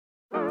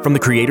From the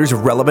creators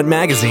of Relevant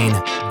Magazine,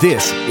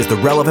 this is the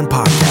Relevant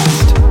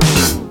Podcast.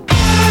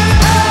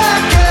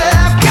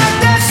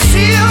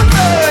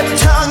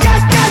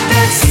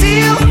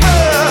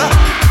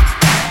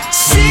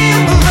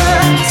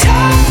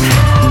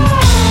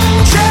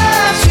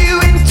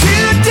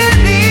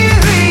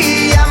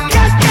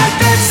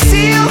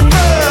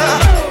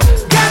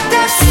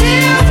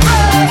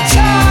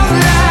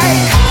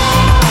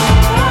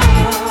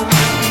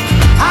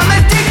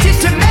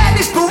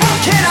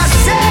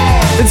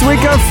 It's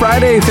Wake Up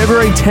Friday,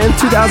 February 10th,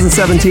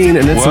 2017,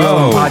 and it's the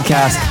Relevant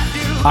Podcast.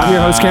 I'm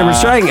your host, Cameron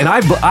Strang, and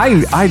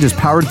I just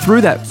powered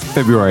through that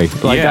February.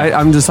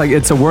 I'm just like,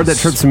 it's a word that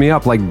trips me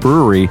up, like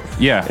brewery.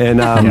 Yeah. And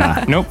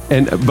Nope.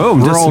 And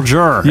boom, Rural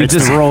juror. You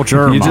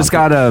just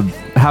gotta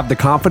have the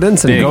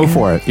confidence and go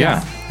for it.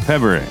 Yeah.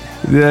 February.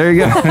 There you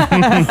go.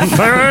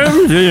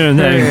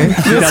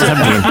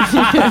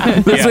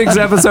 This week's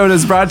episode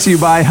is brought to you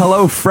by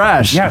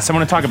HelloFresh. Yes, I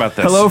want to talk about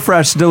this.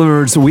 HelloFresh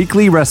delivers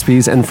weekly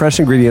recipes and fresh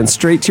ingredients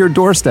straight to your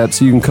doorstep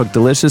so you can cook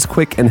delicious,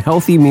 quick, and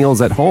healthy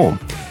meals at home.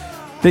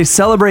 They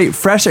celebrate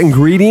fresh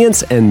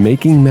ingredients and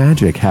making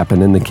magic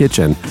happen in the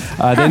kitchen.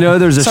 They know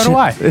there's a So do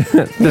I.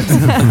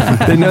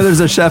 They know there's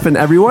a chef in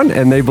everyone,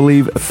 and they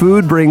believe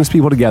food brings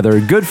people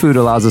together. Good food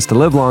allows us to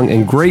live long,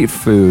 and great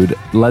food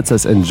lets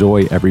us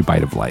enjoy every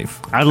bite of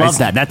life. I love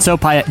that. That's so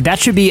that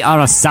should be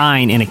on a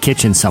sign in a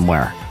kitchen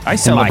somewhere. I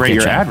celebrate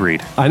your ad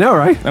read. I know,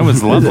 right? That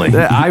was lovely.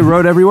 I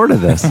wrote every word of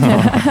this.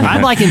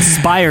 I'm like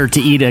inspired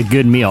to eat a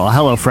good meal, a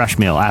HelloFresh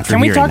meal after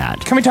hearing that.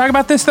 Can we talk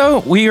about this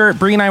though?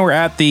 Bree and I were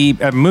at the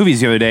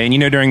movies the other day,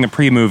 and during the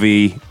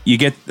pre-movie, we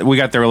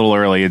got there a little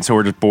early, and so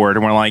we're just bored,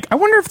 and we're like, I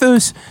wonder if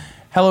those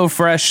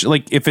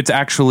HelloFresh, if it's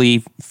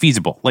actually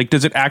feasible.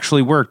 Does it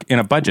actually work in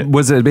a budget?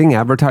 Was it being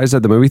advertised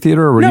at the movie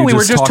theater, or were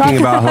you just talking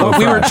about HelloFresh?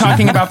 We were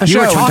talking about the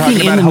show. You were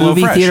talking in the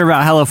movie theater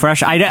about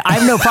HelloFresh. I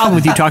have no problem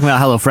with you talking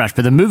about HelloFresh,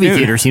 but the movie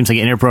theater seems like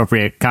an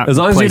inappropriate as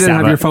long as you didn't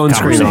have your phone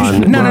screen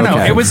on. No.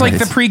 Okay. It was like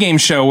the pregame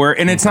show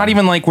and it's not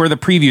even like where the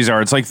previews are.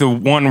 It's like the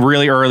one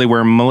really early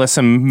where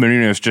Melissa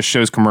Mineo just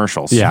shows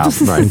commercials. Yeah,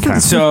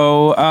 right.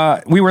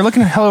 So we were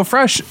looking at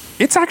HelloFresh.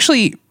 It's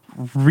actually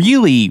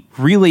really,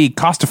 really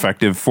cost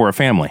effective for a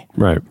family.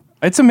 Right.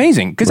 It's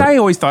amazing because I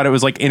always thought it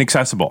was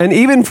inaccessible. And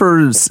even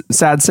for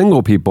sad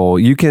single people,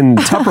 you can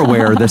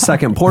Tupperware the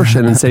second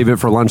portion and save it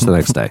for lunch the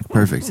next day.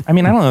 Perfect. I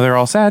mean, I don't know. They're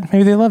all sad.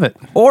 Maybe they love it.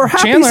 Or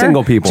happy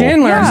single people.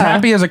 Chandler is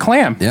happy as a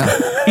clam. Yeah.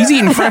 He's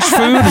eating fresh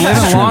food,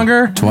 living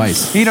longer.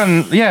 Twice. He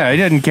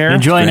didn't care.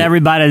 Enjoying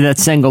every bite of that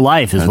single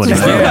life is what he's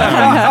doing.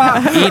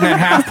 Eating a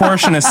half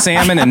portion of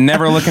salmon and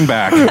never looking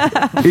back.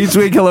 Each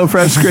week,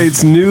 HelloFresh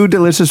creates new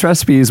delicious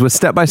recipes with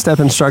step-by-step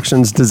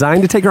instructions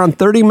designed to take around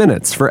 30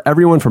 minutes for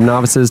everyone from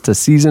novices to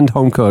seasoned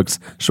home cooks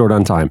short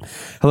on time.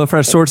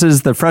 HelloFresh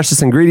sources the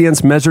freshest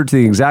ingredients measured to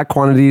the exact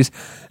quantities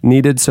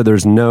needed so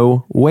there's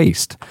no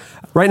waste.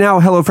 Right now,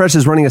 HelloFresh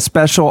is running a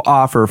special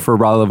offer for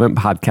Relevant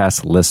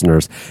Podcast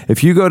listeners.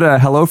 If you go to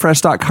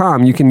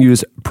HelloFresh.com, you can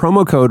use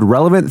promo code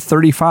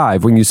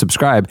Relevant35 when you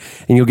subscribe,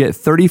 and you'll get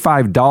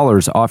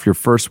 $35 off your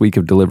first week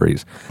of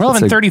deliveries.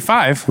 Relevant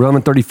 35?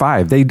 Relevant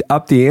 35. They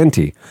upped the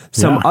ante.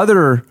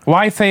 Other...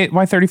 Why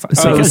 35?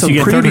 Because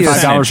you get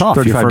 $35 off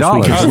your first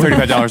week. Oh,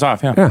 $35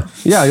 off, yeah.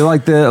 Yeah, you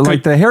like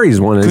the Harry's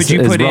one is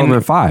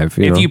Relevant 5.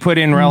 If you put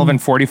in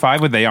Relevant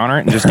 45, would they honor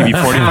it and just give you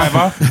 45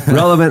 off?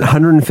 Relevant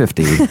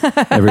 150,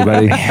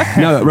 everybody.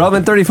 No,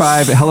 Relevant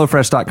 35,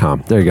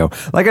 HelloFresh.com. There you go.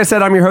 Like I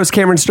said, I'm your host,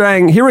 Cameron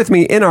Strang. Here with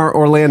me in our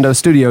Orlando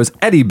studios,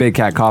 Eddie Big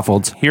Cat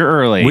Koffolds. Here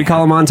early. We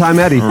call him On Time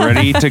Eddie.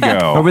 Ready to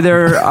go. Over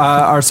there,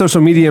 our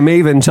social media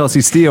maven, Chelsea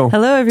Steele.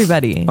 Hello,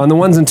 everybody. On the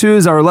ones and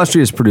twos, our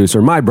illustrious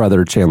producer, my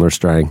brother, Chandler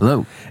Strang.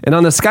 Hello. And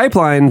on the Skype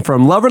line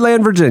from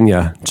Loverland,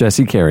 Virginia,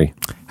 Jesse Carey.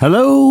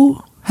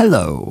 Hello.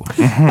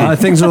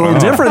 Things are a little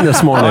different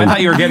this morning. I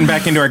thought you were getting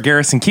back into our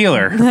Garrison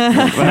Keillor. No,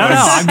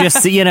 I'm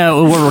just,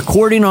 we're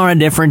recording on a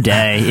different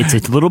day. It's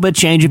a little bit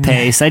change of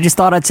pace. I just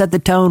thought I'd set the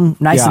tone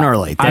nice and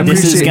early.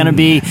 This is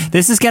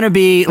going to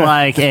be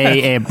like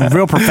a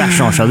real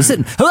professional show. This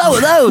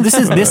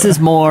is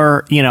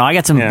more, I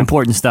got some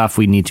important stuff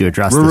we need to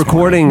address. We're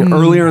recording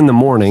earlier in the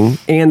morning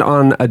and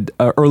on a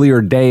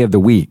earlier day of the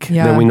week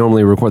than we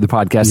normally record the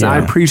podcast. Yeah. And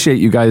I appreciate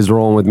you guys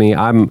rolling with me.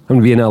 I'm going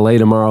to be in LA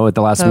tomorrow at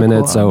the last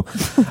minute, cool. so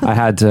I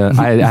had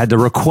to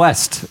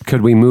request,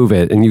 could we move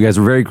it? And you guys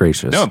were very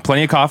gracious. No,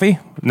 plenty of coffee.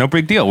 No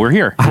big deal. We're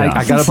here.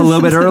 I got up a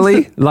little bit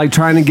early,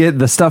 trying to get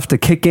the stuff to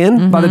kick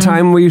in by the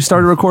time we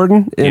started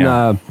recording. And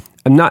I'm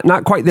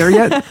not quite there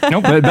yet.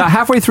 Nope. But about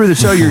halfway through the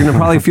show, you're going to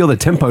probably feel the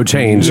tempo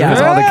change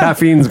because all the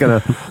caffeine's going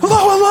to...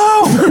 Hello.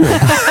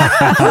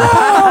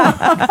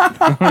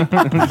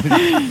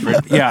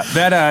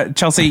 Yeah,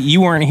 Chelsea,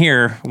 you weren't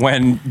here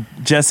when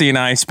Jesse and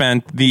I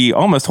spent the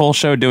almost whole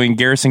show doing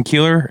Garrison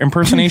Keillor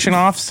impersonation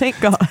offs. Thank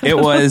God. It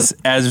was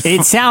as... a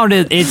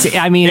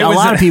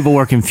lot of people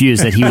were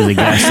confused that he was a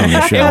guest on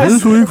the show.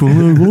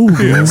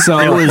 So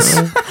it was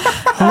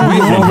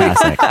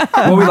Fantastic.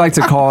 What we like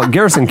to call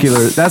Garrison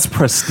Keillor, that's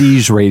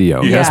prestige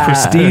radio. Yeah. That's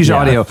prestige Yeah.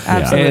 audio.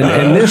 Absolutely.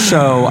 And this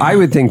show, I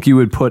would think you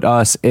would put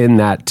us in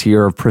that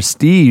tier of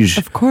prestige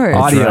Of course.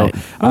 audio.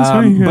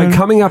 That's But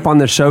coming up on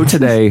the show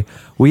today,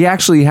 we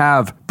actually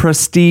have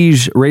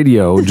prestige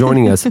radio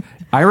joining us.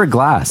 Ira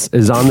Glass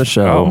is on the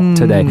show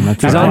today.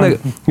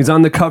 He's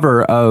on the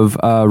cover of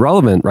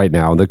Relevant right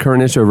now, the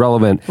current issue of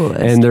Relevant,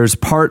 and there's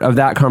part of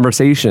that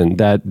conversation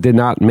that did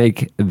not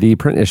make the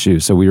print issue,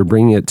 so we are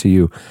bringing it to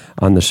you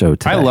on the show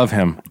today. I love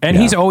him. And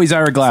he's always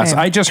Ira Glass. Same.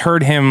 I just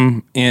heard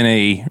him in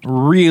a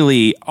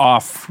really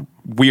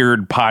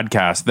weird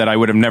podcast that I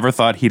would have never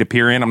thought he'd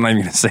appear in. I'm not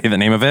even going to say the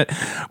name of it.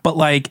 But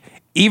like,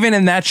 even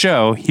in that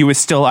show, he was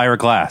still Ira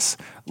Glass.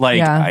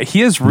 Like,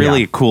 he is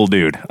really a cool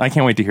dude. I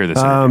can't wait to hear this.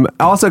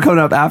 Also coming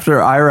up after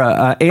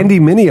Ira, Andy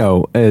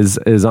Mineo is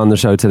on the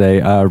show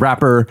today.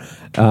 Rapper.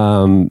 You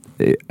don't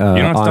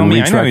have to tell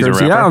me. I know he's a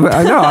rapper. Yeah,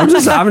 I know. I'm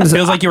just.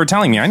 Feels like you were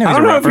telling me. I know I he's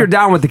don't a know rapper. if you're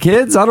down with the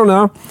kids. I don't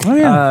know. Oh,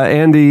 yeah.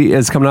 Andy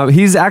is coming up.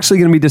 He's actually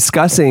going to be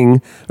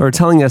discussing or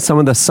telling us some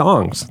of the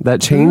songs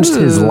that changed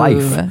his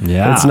life.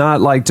 Yeah. It's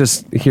not like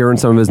just hearing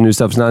some of his new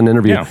stuff. It's not an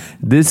interview. Yeah.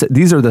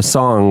 These are the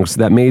songs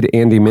that made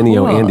Andy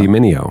Mineo Andy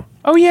Mineo.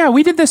 Oh, yeah.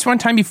 We did this one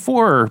time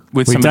before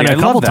with We've somebody. done it a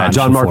I couple love that. times.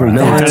 John Mark before.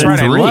 McMillan. That's right.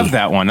 I 3. love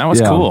that one. That was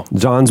cool.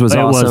 John's was It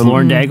was awesome.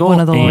 Lauren Daigle One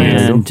of the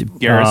Laurens. and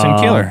Garrison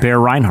Keillor. Bear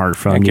Reinhardt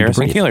from Yeah, Need to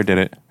Garrison Breathe. Keillor did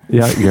it.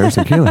 Yeah,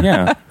 Garrison Keillor.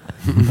 Yeah.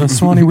 The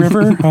Swanee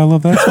River. I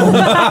love that song.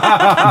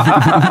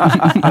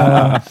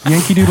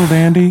 Yankee Doodle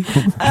Dandy.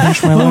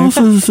 Finish my life.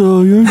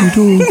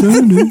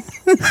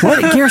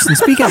 What? Garrison,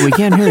 speak up. We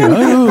can't hear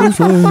you.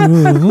 For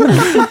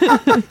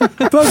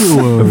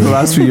the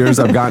last few years,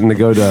 I've gotten to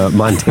go to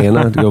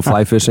Montana to go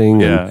fly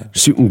fishing and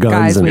shooting guns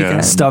Guys and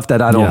weekend. stuff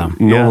that I don't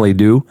Yeah. normally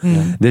do.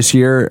 This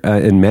year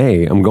in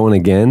May, I'm going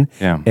again,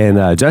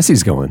 and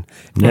Jesse's going.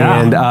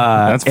 Yeah. And,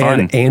 That's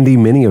fun. and Andy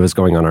Mineo is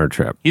going on our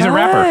trip. He's a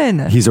rapper.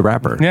 Fun. He's a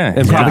rapper. Yeah.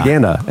 And Yeah.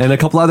 propaganda. And a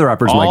couple other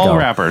rappers might go. All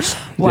rappers.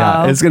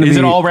 Wow. Yeah, it's going to be. Is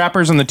it all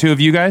rappers on the two of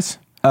you guys?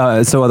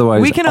 So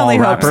otherwise, We can all only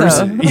hope rappers.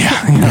 so.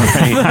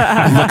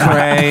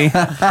 Lecrae.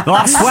 A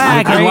lot of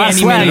swag. A lot of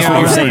Andy swag is what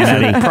you're saying,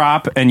 Mineo, Eddie.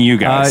 Prop, and you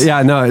guys.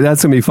 Yeah, no,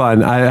 that's gonna be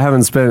fun. I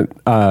haven't spent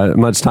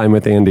much time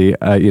with Andy,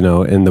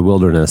 in the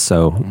wilderness,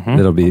 so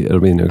it'll be a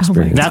new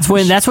experience.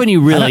 That's when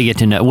you really get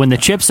to know when the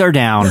chips are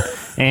down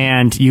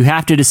and you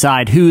have to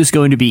decide who's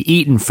going to be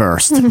eaten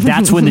first.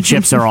 That's when the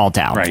chips are all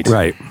down.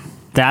 Right.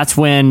 That's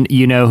when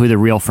you know who the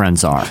real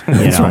friends are.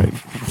 That's right.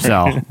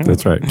 So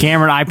That's right.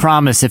 Cameron, I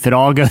promise, if it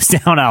all goes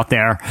down out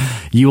there,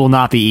 you will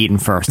not be eaten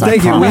first.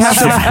 Thank I you.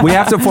 promise. We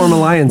have to form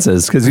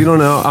alliances because you don't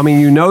know. I mean,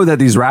 you know that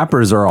these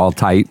rappers are all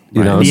tight.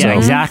 You know. Yeah, so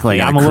exactly. we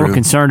got I'm a little crew.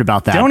 concerned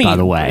about that. Don't by eat,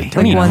 the way,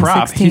 Don't eat Prop.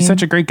 116. He's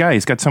such a great guy.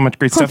 He's got so much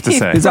great stuff to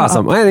say. He's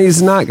awesome, and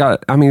he's not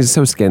got. I mean, he's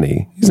so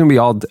skinny. He's gonna be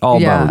all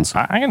Yeah. bones.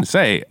 I'm going to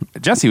say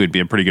Jesse would be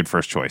a pretty good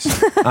first choice.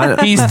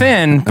 He's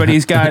thin, but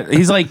he's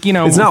like,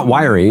 It's not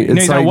wiry. No,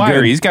 It's he's like not wiry.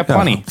 good- He's got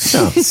plenty.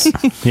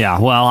 yeah.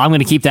 Well, I'm going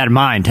to keep that in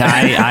mind. If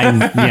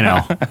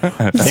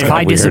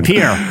I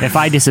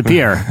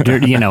disappear,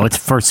 it's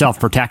for self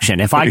protection.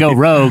 If I go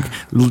rogue,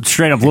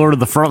 straight up Lord of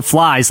the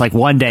Flies, like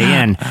one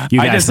day in, you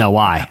guys know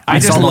why. I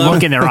just saw the love-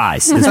 look in their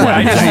eyes. Is what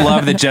I I just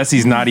love that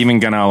Jesse's not even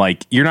going to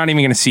you're not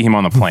even going to see him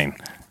on the plane.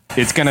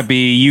 It's going to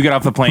be, you get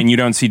off the plane, you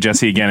don't see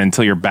Jesse again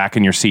until you're back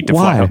in your seat to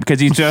fly Why? up. Because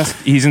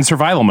he's in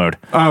survival mode.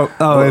 Oh,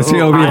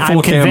 he'll be a full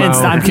I'm convinced.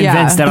 camo. I'm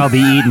convinced that I'll be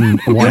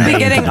eaten. You'll be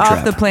getting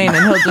off the plane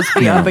and he'll just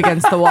be up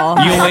against the wall.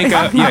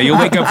 You'll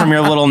wake up from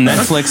your little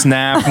Netflix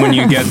nap when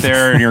you get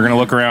there, and you're going to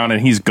look around, and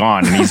he's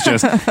gone, and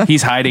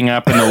he's hiding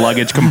up in the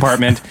luggage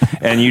compartment,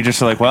 and you just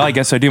are like, well, I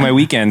guess I do my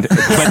weekend.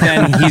 But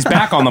then he's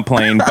back on the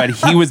plane, but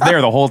he was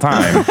there the whole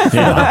time.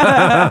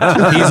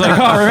 Yeah. He's like,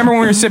 oh, remember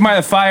when we were sitting by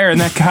the fire and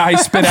that guy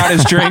spit out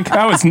his drink?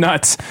 That was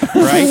nuts,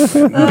 right?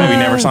 But we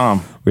never saw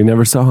him. We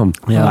never saw him.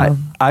 Yeah.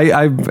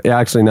 I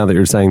actually, now that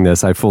you're saying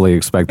this, I fully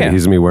expect that Yeah.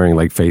 he's gonna be wearing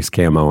like face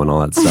camo and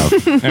all that stuff.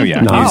 Oh yeah.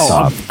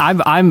 Nonstop.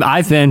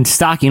 I've been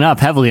stocking up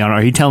heavily on.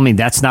 Are you telling me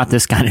that's not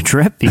this kind of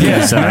trip?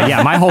 Because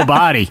my whole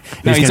body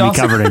is he's going to be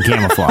also- covered in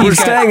camouflage. We're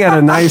staying at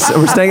a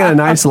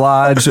nice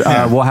lodge.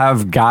 We'll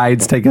have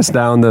guides take us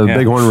down the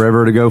Bighorn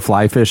River to go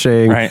fly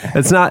fishing. Right.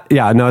 It's not a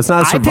I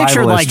survivalist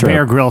pictured like trip.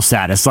 Bear Grylls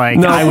status. Like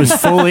No. I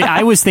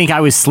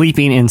was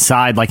sleeping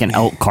inside like an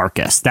elk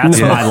carcass.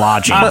 That's my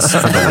lodgings.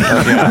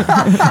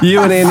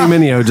 You and Andy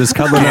Mineo just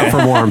cuddling up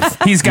for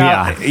warmth. He's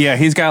got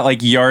he's got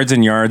like yards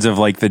and yards of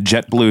like the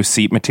JetBlue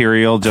seat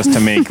material just to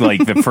make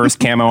like the first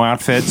camo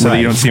outfit so that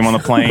you don't see him on the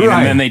plane, Right.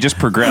 and then they just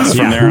progress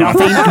from Yeah,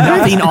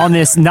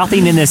 there.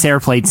 nothing in this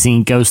airplane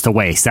scene goes to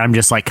waste. I'm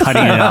just like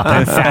cutting it up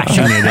and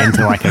fashioning it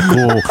into like a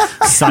cool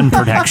sun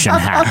protection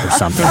hat or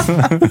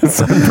something.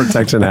 Sun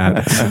protection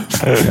hat.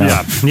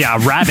 Yeah, a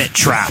rabbit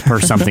trap or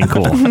something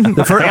cool. I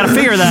got to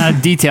figure the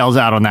details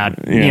out on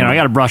that. Yeah. I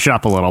got to brush it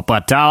up a little,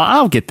 but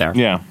I'll get there.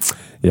 Yeah.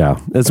 Yeah,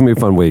 it's gonna be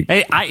a fun week.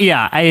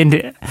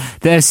 And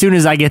as soon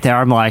as I get there,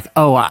 I'm like,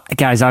 oh,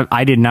 guys,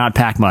 I did not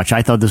pack much.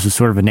 I thought this was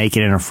sort of a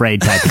naked and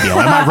afraid type of deal.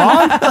 Am I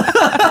wrong?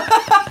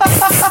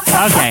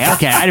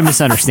 Okay. I had a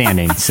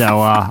misunderstanding. So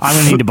I'm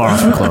going to need to borrow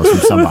some clothes from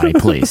somebody,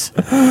 please.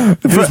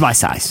 Who's my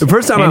size? The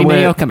first time Andy I went,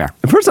 Mineo, come here.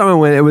 The first time I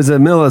went, it was the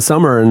middle of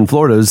summer in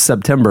Florida. It was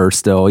September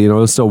still. It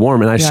was still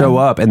warm. And I show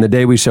up, and the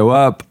day we show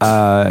up,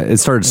 it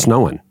started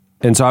snowing.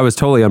 And so I was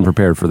totally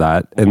unprepared for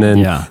that. And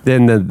then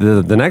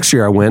the next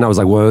year I went, I was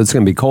like, well, it's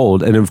going to be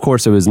cold. And of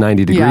course, it was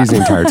 90 degrees the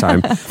entire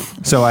time.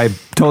 So I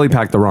totally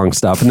packed the wrong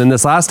stuff. And then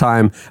this last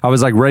time, I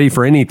was like ready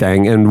for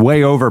anything and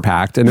way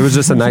overpacked. And it was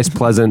just a nice,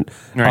 pleasant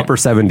upper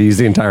 70s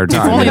the entire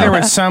time. If only there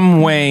was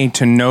some way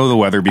to know the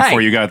weather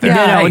before you got there.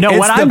 No.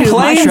 What I'm doing,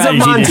 my strategy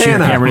this year,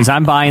 Montana. Cameron, is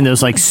I'm buying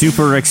those like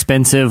super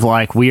expensive,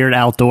 like weird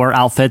outdoor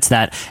outfits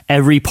that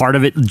every part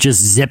of it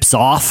just zips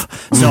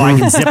off. So I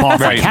can zip off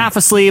like half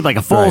a sleeve, like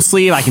a full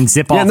sleeve. I can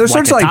zip off those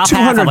like are a like top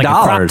half, like a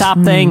crop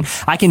top thing.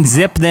 I can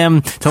zip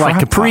them to like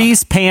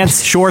capris,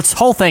 pants, shorts,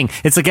 whole thing.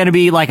 It's going to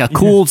be like a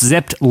cool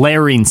zipped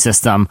layering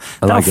system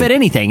that'll fit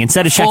anything.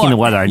 Instead of checking the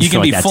weather, I just you can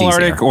feel be like full that's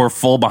Arctic easier. or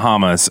full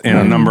Bahamas in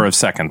a number of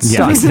seconds.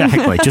 Yeah,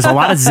 exactly. Just a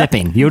lot of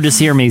zipping. You'll just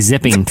hear me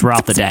zipping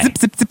throughout the day.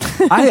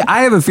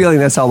 I have a feeling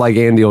that's how like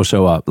Andy will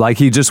show up. Like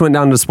he just went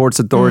down to Sports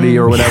Authority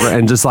or whatever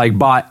and just like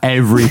bought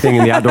everything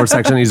in the outdoor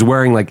section. He's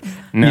wearing like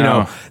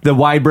the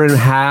wide brim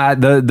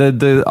hat,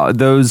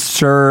 those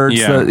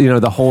shirts,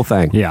 the whole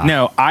thing. Yeah.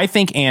 No, I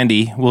think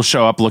Andy will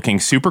show up looking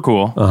super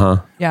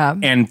cool. Yeah.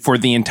 And for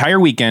the entire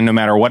weekend, no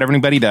matter what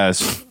anybody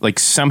does, like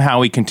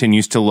somehow he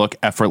continues to look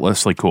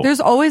effortlessly cool. There's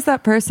always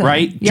that person.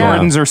 Right? Yeah.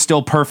 Jordans are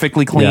still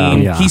perfectly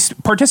clean. Yeah. He's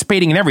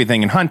participating in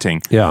everything and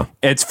hunting. Yeah.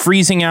 It's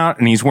freezing out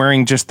and he's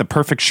wearing just the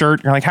perfect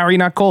shirt. You're like, how are you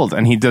not cold?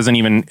 And he doesn't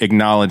even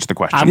acknowledge the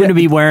question. I'm going to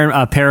be wearing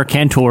a pair of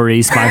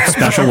Cantoris, my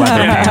special weather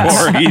pants.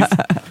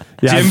 Cantoris.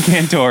 Jim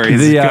Cantori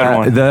is a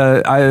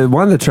good one.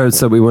 One of the trips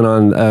that we went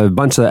on, a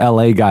bunch of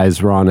LA guys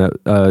were on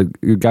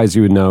it, guys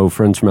you would know,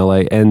 friends from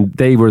LA, and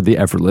they were the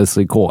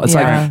effortlessly cool. It's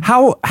like,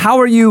 how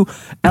are you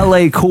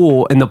LA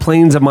cool in the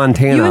plains of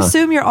Montana? You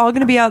assume you're all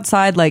going to be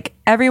outside, like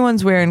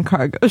everyone's wearing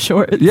cargo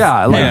shorts.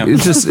 Yeah, like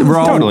it's just we're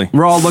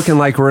all looking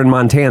like we're in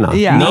Montana.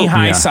 Yeah.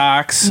 Knee-high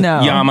socks,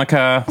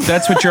 yarmulke.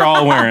 That's what you're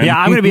all wearing. Yeah,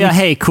 I'm going to be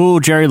hey, cool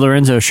Jerry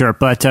Lorenzo shirt,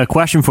 but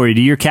question for you.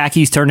 Do your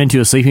khakis turn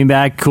into a sleeping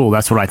bag? Cool,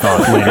 that's what I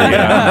thought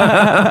later.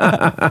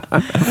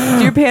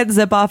 Do your pants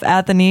zip off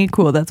at the knee?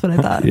 Cool, that's what I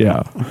thought.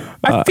 Yeah.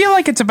 I feel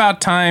like it's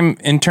about time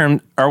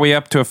are we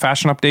up to a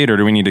fashion update or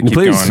do we need to keep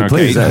going? Okay.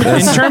 Please.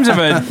 In terms of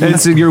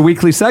it's your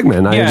weekly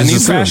segment. new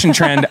fashion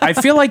trend. I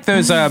feel like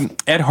those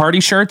Ed Hardy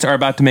shirts are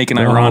about to make an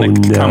ironic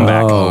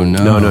comeback. Oh,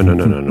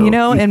 no. You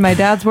know, in my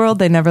dad's world,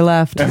 they never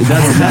left. That's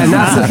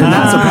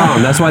the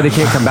problem. That's why they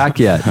can't come back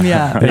yet.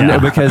 Yeah.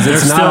 Because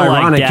it's They're not still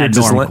ironic. like You're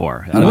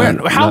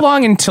just How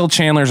long until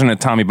Chandler's in a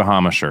Tommy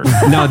Bahama shirt?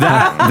 No,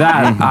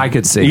 that I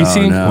could see. You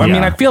see? no. I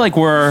mean, I feel like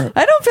we're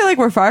I don't feel like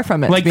we're far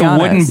from it. like to be the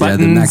wooden honest.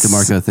 buttons. Yeah, the Mac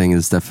DeMarco thing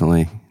is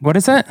definitely What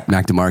is that?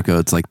 Mac DeMarco.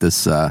 It's like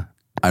this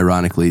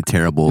ironically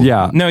terrible.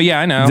 Yeah. No, yeah,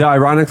 I know. The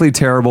ironically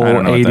terrible I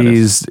don't know what that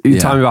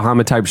 80s Tommy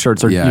Bahama type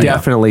shirts are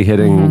definitely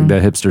hitting the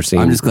hipster scene.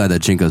 I'm just glad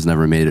that Jinko's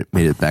never made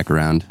it back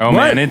around. Oh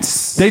man,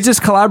 it's They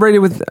just collaborated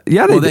with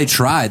They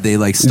tried. They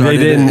like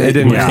started. It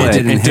didn't hit.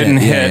 it didn't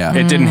hit.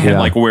 It didn't hit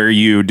like where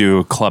you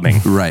do clubbing.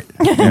 Right.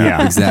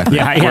 Yeah. Exactly.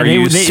 Yeah,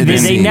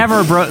 they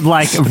never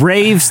like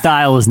rave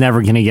style is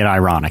never going to get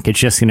ironic. It's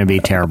just going to be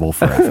terrible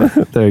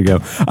forever. There you go.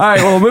 All right,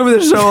 well, moving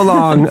the show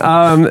along.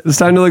 It's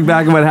time to look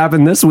back at what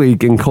happened this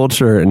week in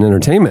culture and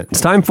entertainment. It's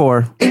time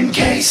for In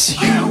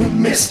Case You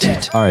Missed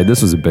It. All right,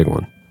 this was a big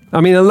one. I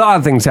mean, a lot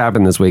of things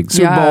happened this week.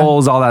 Super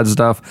Bowls, all that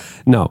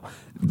stuff. No.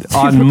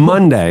 On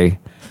Monday,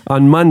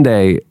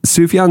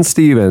 Sufjan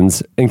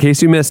Stevens, in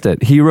case you missed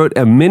it, he wrote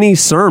a mini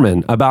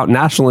sermon about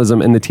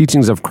nationalism and the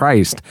teachings of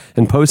Christ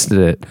and posted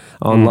it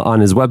on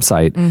his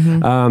website.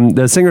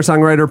 The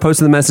singer-songwriter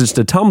posted the message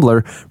to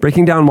Tumblr,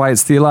 breaking down why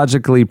it's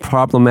theologically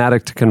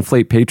problematic to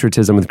conflate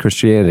patriotism with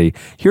Christianity.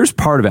 Here's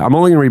part of it. I'm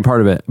only going to read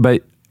part of it,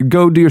 but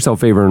go do yourself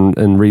a favor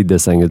and read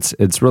this thing.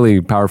 It's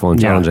really powerful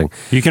and challenging.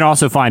 You can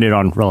also find it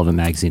on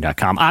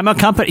relevantmagazine.com. I'm a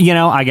company,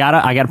 I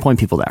gotta point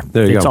people there.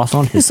 There you it's go. also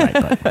on his site.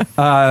 But.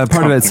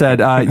 Part of it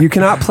said, you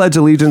cannot pledge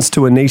allegiance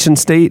to a nation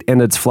state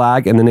and its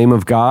flag in the name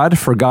of God,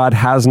 for God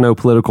has no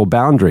political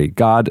boundary.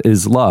 God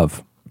is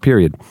love,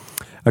 period.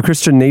 A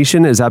Christian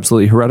nation is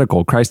absolutely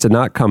heretical. Christ did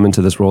not come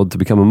into this world to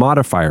become a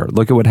modifier.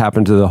 Look at what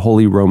happened to the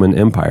Holy Roman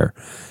Empire.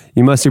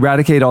 You must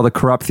eradicate all the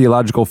corrupt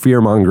theological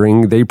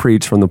fear-mongering they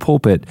preach from the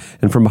pulpit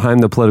and from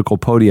behind the political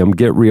podium.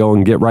 Get real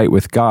and get right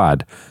with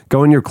God.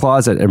 Go in your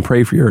closet and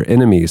pray for your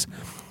enemies.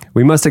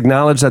 We must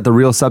acknowledge that the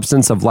real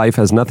substance of life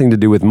has nothing to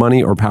do with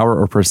money or power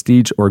or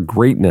prestige or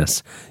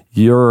greatness.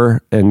 You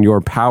and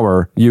your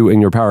power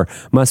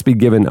must be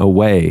given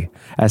away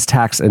as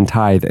tax and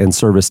tithe and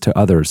service to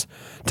others.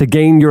 To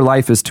gain your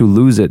life is to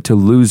lose it. To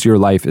lose your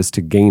life is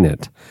to gain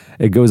it.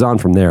 It goes on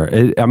from there.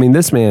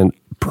 This man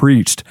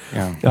preached.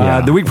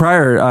 The week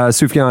prior,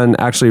 Sufjan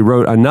actually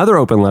wrote another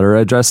open letter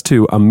addressed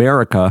to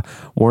America,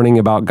 warning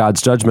about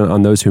God's judgment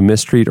on those who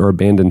mistreat or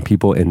abandon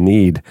people in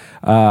need.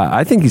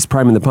 I think he's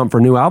priming the pump for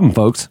a new album,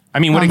 folks. I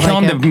mean, would it kill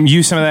him to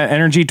use some of that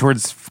energy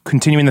towards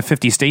continuing the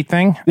 50 state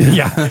thing?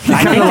 Yeah.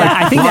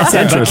 I think that's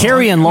it. But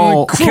Carrie and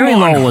Lowell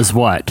was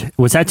what?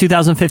 Was that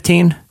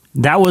 2015?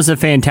 That was a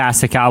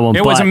fantastic album.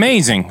 It was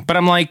amazing. But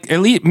I'm like,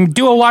 at least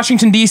do a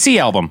Washington, D.C.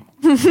 album.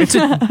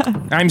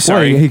 I'm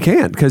sorry. Well, he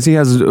can't because he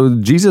has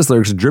Jesus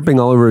lyrics dripping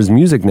all over his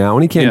music now,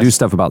 and he can't do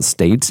stuff about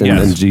states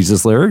and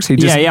Jesus lyrics. He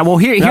just, Well,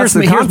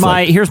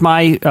 here's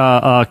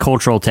my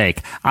cultural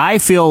take. I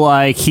feel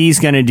like he's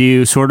going to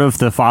do sort of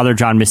the Father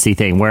John Misty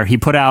thing, where he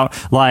put out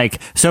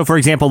for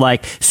example,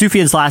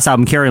 Sufjan's last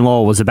album, Carrie and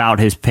Lowell, was about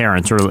his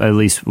parents, or at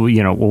least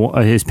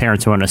his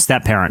parents who were a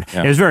step parent.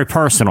 Yeah. It was very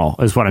personal,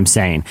 is what I'm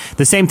saying.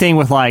 The same thing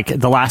with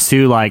the last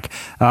two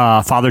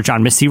Father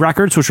John Misty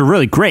records, which were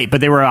really great, but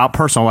they were about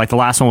personal. The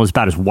last one was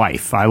about his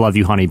wife. I Love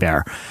You, Honey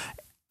Bear.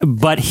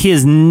 But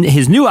his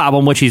new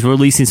album, which he's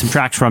releasing some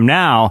tracks from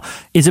now,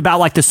 is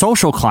about the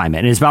social climate,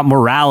 and it's about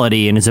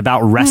morality, and it's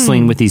about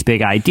wrestling with these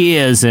big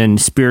ideas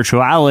and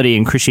spirituality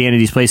and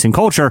Christianity's place in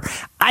culture.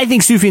 I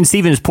think Sufjan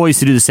Stevens is poised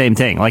to do the same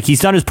thing. He's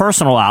done his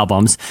personal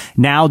albums,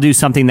 now do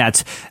something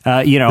that's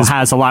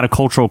has a lot of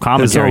cultural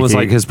commentary. It's almost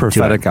like his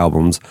prophetic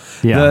albums.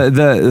 Yeah.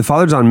 The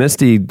Father John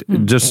Misty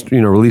just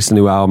released a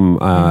new album,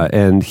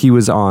 and he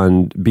was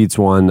on Beats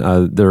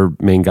One. Their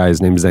main guy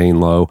is named Zane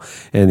Lowe,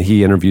 and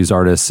he interviews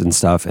artists and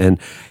stuff.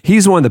 And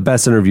he's one of the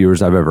best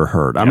interviewers I've ever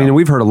heard. I mean,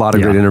 we've heard a lot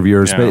of great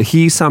interviewers, but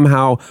he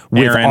somehow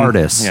with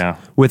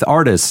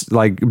artists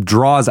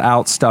draws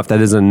out stuff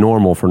that isn't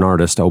normal for an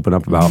artist to open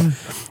up about.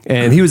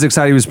 And he was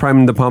excited. He was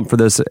priming the pump for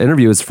this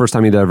interview. It was the first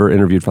time he'd ever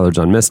interviewed Father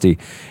John Misty.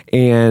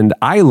 And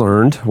I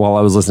learned while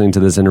I was listening to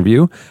this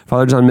interview,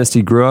 Father John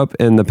Misty grew up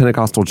in the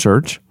Pentecostal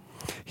church.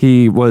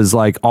 He was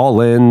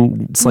all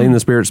in, slaying the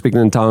spirit, speaking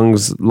in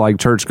tongues,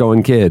 church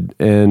going kid,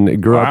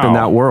 and grew up in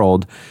that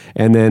world.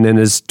 And then in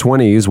his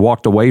 20s,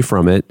 walked away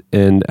from it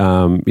and,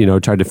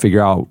 tried to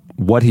figure out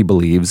what he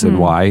believes and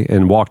why,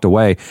 and walked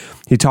away.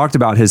 He talked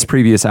about his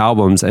previous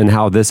albums and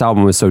how this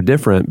album was so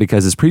different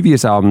because his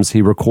previous albums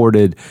he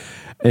recorded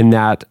in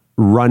that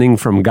running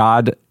from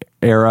God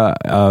era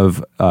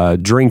of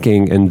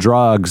drinking and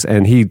drugs,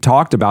 and he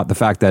talked about the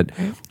fact that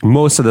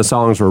most of the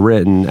songs were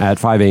written at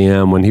 5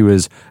 a.m. when he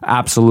was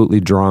absolutely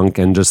drunk,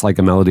 and just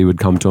a melody would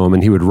come to him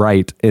and he would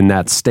write in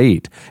that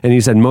state. And he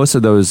said most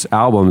of those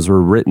albums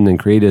were written and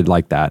created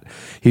like that.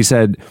 He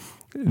said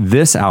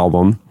this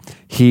album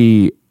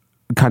he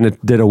kind of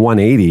did a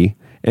 180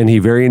 and he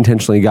very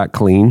intentionally got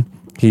clean.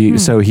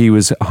 So he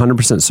was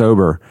 100%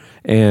 sober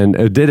and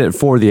did it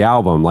for the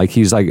album.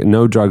 He's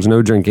no drugs,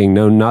 no drinking,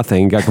 no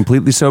nothing. Got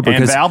completely sober.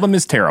 And the album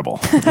is terrible.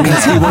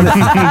 Because he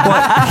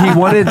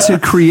wanted to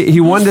create. He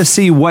wanted to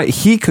see what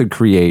he could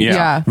create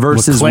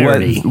versus with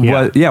clarity.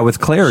 With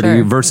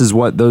clarity versus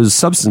what those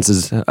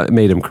substances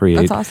made him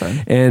create. That's awesome.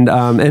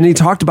 And he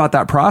talked about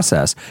that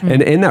process,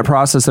 and in that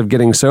process of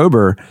getting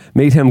sober,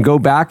 made him go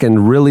back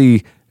and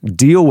really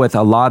deal with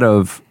a lot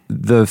of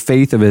the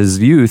faith of his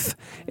youth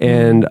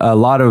and a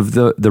lot of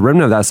the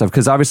remnant of that stuff,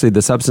 because obviously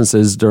the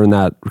substances during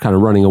that kind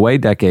of running away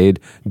decade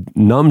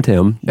numbed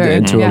him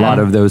to a lot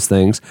of those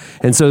things.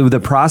 And so the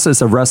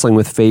process of wrestling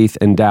with faith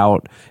and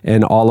doubt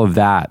and all of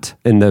that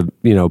and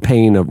the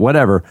pain of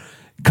whatever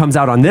comes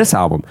out on this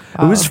album.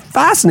 It was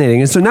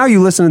fascinating. And so now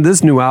you listen to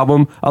this new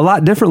album a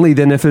lot differently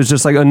than if it was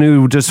just a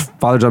new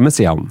Father John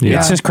Misty album. Yeah.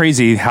 It's just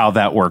crazy how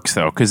that works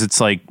though, because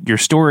it's your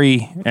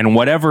story and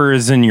whatever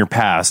is in your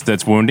past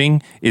that's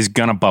wounding is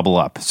gonna bubble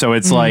up. So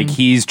it's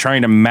he's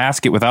trying to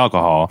mask it with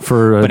alcohol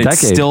for a decade.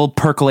 It's still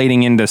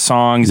percolating into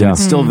songs and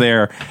it's still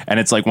there.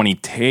 And it's when he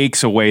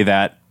takes away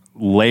that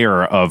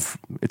layer of,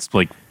 it's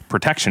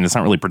protection. It's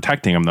not really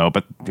protecting him though,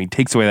 but he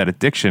takes away that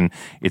addiction.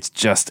 It's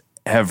just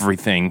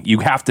everything. You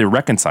have to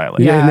reconcile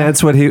it. Yeah, and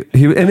that's what he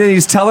and then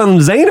he's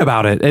telling Zane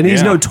about it, and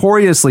he's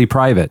notoriously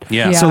private.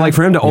 Yeah. So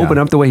for him to open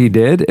up the way he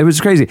did, it was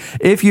crazy.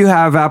 If you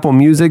have Apple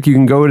Music, you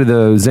can go to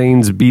the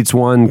Zane's Beats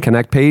One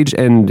Connect page,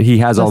 and he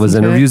has all of his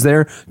interviews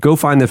there. Go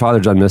find the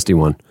Father John Misty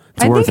one.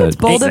 It's worth it. It's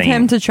bold of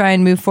him to try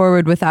and move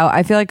forward without.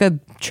 I feel like a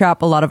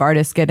trap a lot of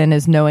artists get in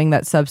is knowing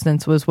that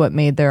substance was what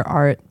made their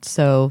art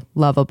so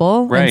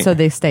lovable, and so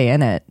they stay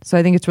in it. So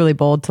I think it's really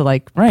bold to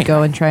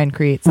go and try and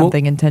create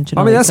something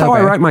intentional. I mean, that's how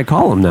I write my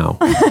column now.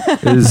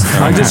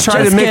 I just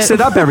try to mix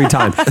it up every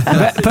time.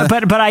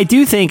 but I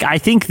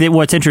think that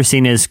what's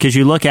interesting is because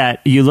you look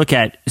at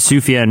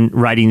Sufjan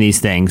writing these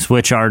things,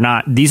 which are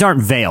not, these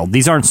aren't veiled,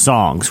 these aren't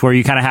songs where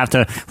you kind of have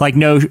to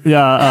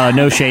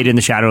no shade in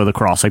the shadow of the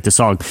cross, the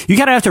song. You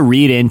kind of have to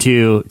read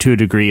into to a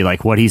degree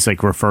what he's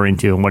referring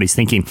to and what he's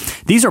thinking.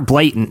 These are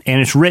blatant,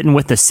 and it's written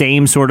with the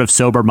same sort of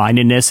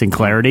sober-mindedness and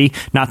clarity.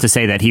 Not to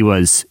say that he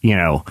was,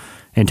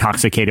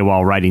 intoxicated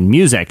while writing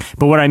music,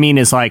 but what I mean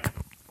is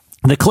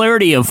the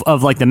clarity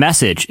of like the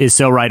message is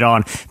so right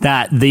on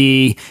that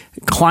the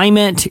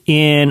climate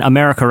in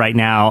America right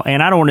now,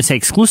 and I don't want to say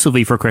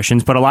exclusively for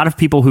Christians, but a lot of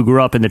people who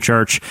grew up in the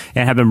church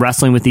and have been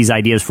wrestling with these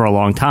ideas for a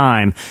long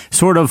time,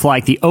 sort of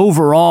like the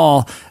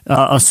overall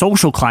a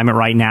social climate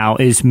right now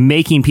is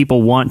making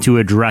people want to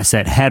address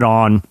it head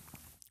on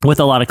with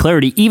a lot of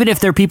clarity, even if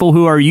they're people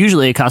who are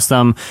usually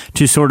accustomed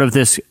to sort of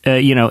this,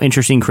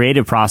 interesting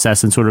creative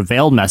process and sort of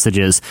veiled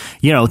messages.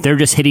 They're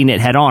just hitting it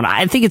head on.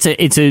 I think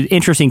it's an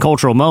interesting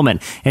cultural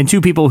moment, and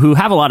two people who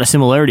have a lot of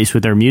similarities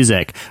with their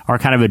music are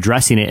kind of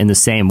addressing it in the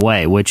same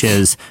way, which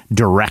is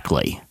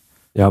directly.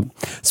 Yep.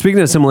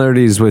 Speaking of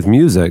similarities with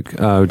music,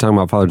 we're talking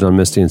about Father John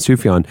Misty and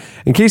Sufjan.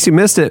 In case you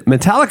missed it,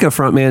 Metallica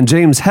frontman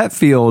James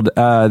Hetfield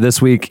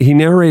this week, he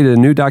narrated a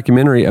new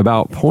documentary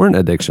about porn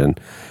addiction.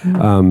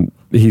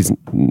 He's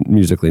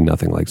musically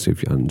nothing like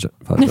Sufjan.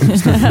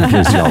 In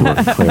case y'all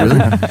weren't clear.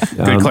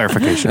 Good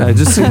clarification.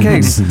 Just in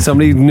case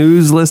somebody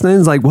new's listening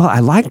is like, well, I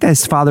like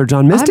this Father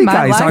John Misty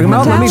guy he's talking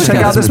about. Let me check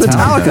out this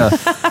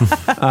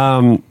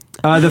Metallica.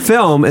 The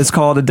film is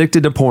called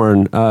Addicted to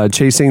Porn,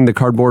 Chasing the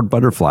Cardboard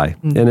Butterfly,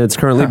 and it's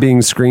currently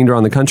being screened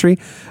around the country.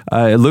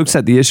 It looks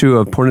at the issue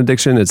of porn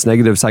addiction, its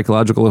negative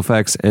psychological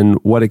effects, and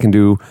what it can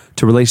do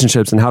to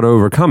relationships and how to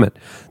overcome it.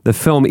 The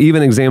film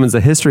even examines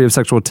the history of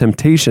sexual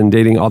temptation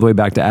dating all the way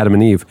back to Adam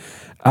and Eve.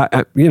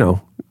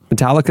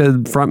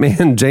 Metallica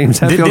frontman James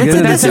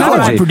Hetfield. That's what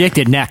I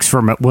predicted next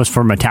was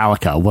for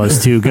Metallica,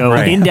 was to go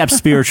in-depth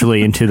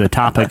spiritually into the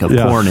topic of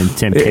porn and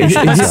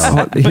temptation.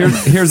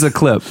 Here's a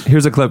clip.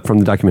 Here's a clip from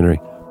the documentary.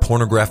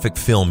 Pornographic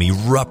film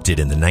erupted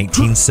in the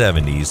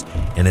 1970s,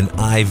 and an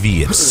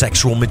IV of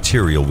sexual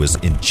material was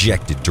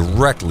injected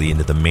directly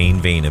into the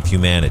main vein of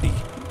humanity.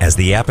 As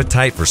the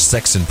appetite for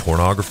sex and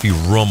pornography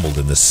rumbled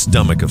in the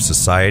stomach of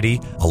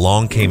society,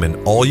 along came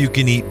an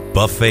all-you-can-eat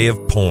buffet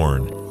of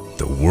porn,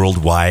 the World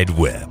Wide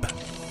Web.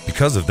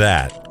 Because of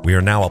that, we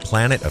are now a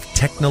planet of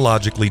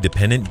technologically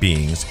dependent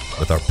beings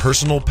with our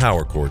personal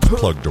power cords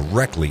plugged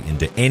directly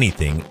into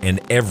anything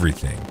and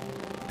everything.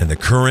 And the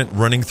current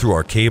running through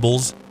our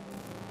cables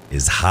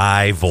is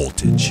high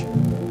voltage.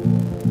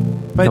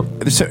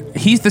 But so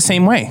he's the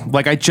same way.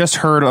 Like, I just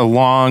heard a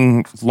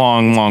long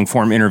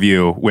form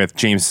interview with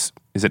James,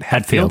 is it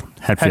Hetfield?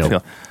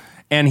 Hetfield.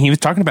 And he was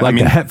talking about...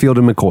 the Hetfield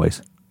and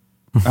McCoys.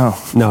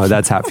 Oh. No,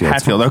 that's Hatfield.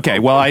 Hatfield, okay.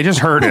 Well, I just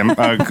heard him,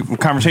 a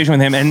conversation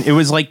with him, and it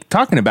was like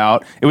talking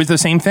about, it was the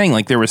same thing.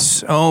 Like, there was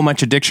so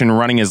much addiction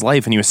running his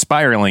life, and he was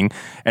spiraling,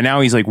 and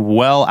now he's like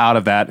well out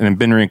of that and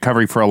been in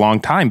recovery for a long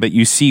time. But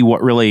you see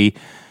what really,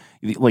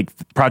 like,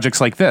 projects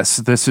like this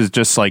is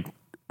just like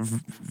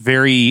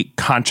very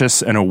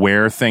conscious and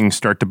aware things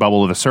start to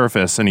bubble to the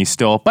surface, and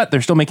but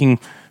they're still making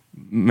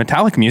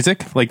Metallica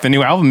music. Like, the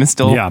new album is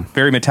still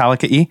very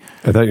Metallica-y.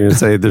 I thought you were going to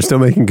say they're still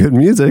making good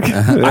music.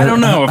 I don't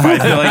know if I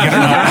feel like it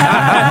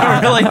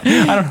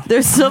or not.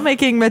 They're still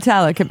making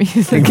Metallica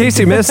music. In case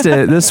you missed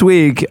it, this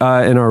week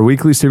in our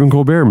weekly Stephen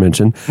Colbert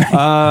mention,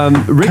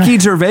 Ricky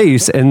Gervais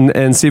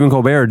and Stephen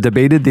Colbert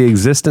debated the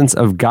existence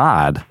of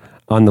God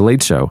on The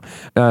Late Show.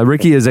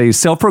 Ricky is a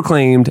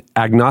self-proclaimed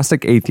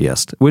agnostic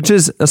atheist, which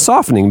is a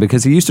softening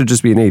because he used to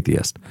just be an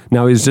atheist.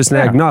 Now he's just an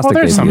agnostic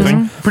atheist.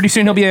 Something. Pretty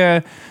soon he'll be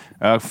a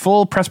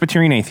full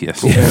Presbyterian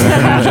atheist.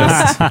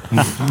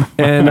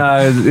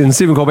 And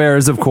Stephen Colbert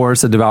is, of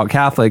course, a devout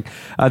Catholic.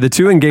 The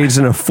two engaged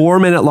in a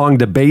 4-minute long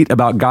debate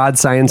about God,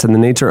 science, and the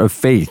nature of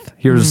faith.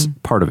 Here's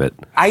part of it.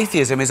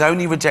 Atheism is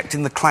only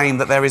rejecting the claim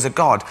that there is a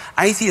God.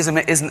 Atheism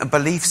isn't a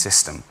belief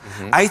system.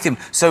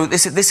 So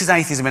this is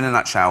atheism in a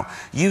nutshell.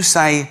 You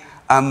say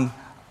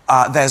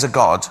there's a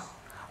God.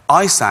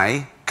 I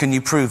say, can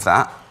you prove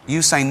that?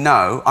 You say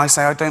no. I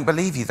say, I don't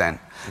believe you then.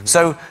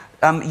 So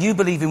you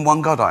believe in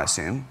one God, I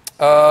assume?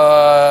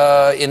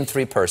 In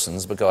 3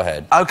 persons, but go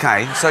ahead.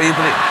 Okay, so you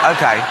believe...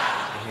 Okay.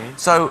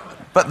 So,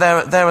 but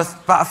there are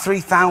about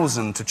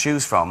 3,000 to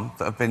choose from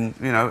that have been,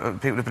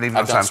 people who believe in...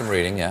 I've done some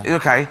reading, yeah.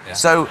 Okay, yeah.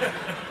 So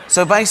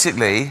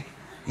basically,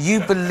 you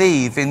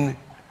believe in...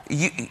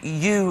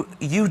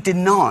 You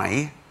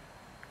deny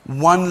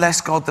one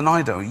less God than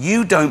I do.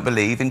 You don't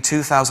believe in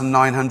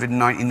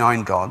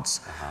 2,999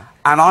 gods,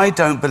 and I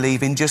don't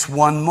believe in just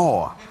one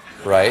more.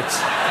 Right.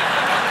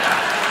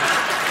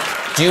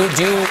 Do you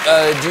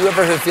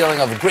ever have a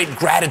feeling of great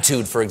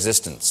gratitude for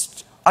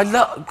existence?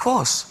 Of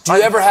course. Do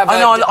you ever have?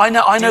 I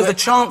know the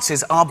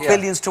chances are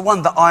billions to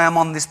one that I am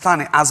on this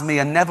planet as me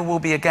and never will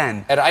be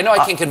again. And I know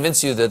I can't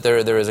convince you that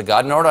there is a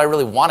God, nor do I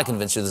really want to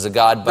convince you there's a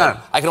God. But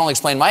no. I can only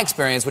explain my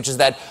experience, which is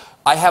that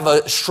I have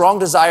a strong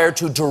desire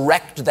to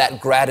direct that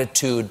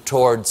gratitude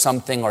toward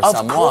something or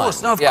someone.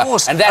 Of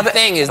course. And that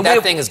thing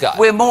is God.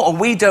 We're mortal.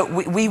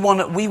 We want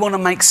to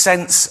make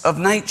sense of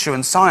nature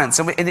and science,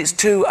 and it's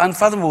too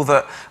unfathomable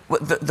that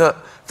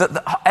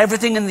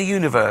everything in the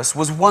universe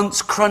was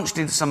once crunched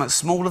into something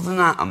smaller than an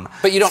atom.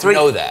 But you don't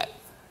know that.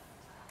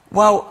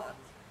 Well.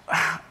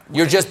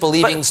 You're just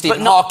believing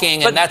Stephen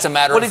Hawking, and that's a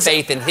matter of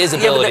faith in his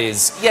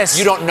abilities. Yes.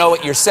 You don't know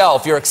it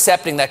yourself. You're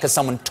accepting that because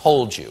someone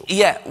told you.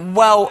 Yeah,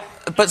 well,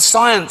 But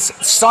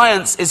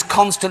science is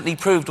constantly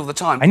proved all the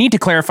time. I need to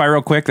clarify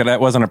real quick that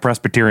wasn't a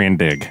Presbyterian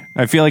dig.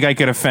 I feel like I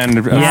could offend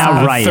a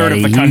third of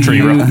the Eddie. country.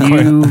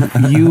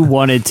 You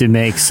wanted to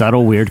make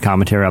subtle, weird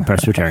commentary on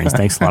Presbyterians.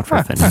 Thanks a lot for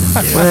offending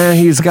me. Well,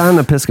 he's got an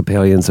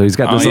Episcopalian, so he's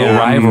got this little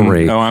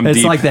rivalry. It's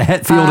deep. like the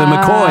Hetfield and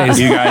McCoys.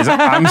 You guys,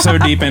 I'm so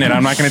deep in it.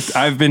 I'm not going to.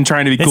 I've been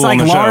trying to be cool on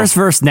the show. It's like Lars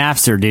versus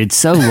Napster, dude.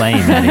 So lame,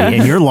 Eddie.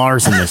 And you're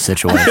Lars in this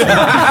situation.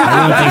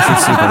 Everyone thinks you're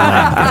super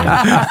lame,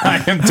 dude.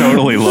 I am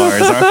totally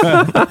Lars.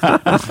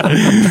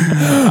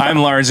 I'm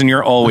Lars, and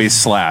you're always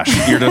Slash.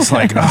 You're just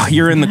like,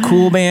 you're in the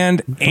cool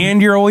band,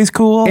 and you're always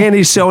cool. And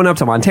he's showing up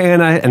to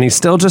Montana, and he's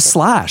still just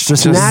Slash,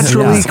 just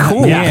naturally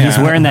cool. Yeah, he's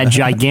wearing that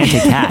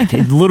gigantic hat.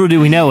 Little do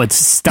we know, it's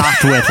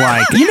stocked with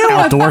like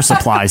outdoor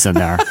supplies in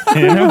there.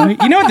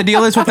 You know what the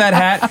deal is with that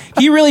hat?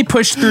 He really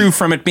pushed through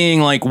from it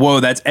being like, whoa,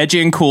 that's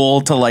edgy and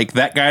cool, to like,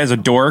 that guy is a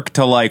dork,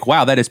 to like,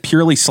 wow, that is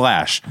purely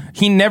Slash.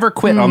 He never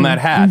quit on that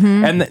hat.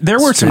 Mm-hmm. And there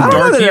were some I don't know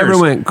dark that it years. ever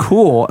went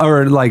cool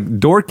or like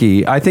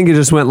dorky. I think it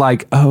just went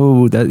like,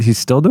 oh, that he's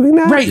still doing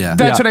that? Right,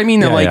 that's what I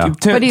mean. That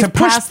But he's to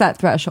push past that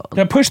threshold.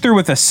 to push through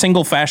with a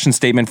single fashion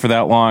statement for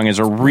that long is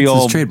a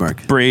real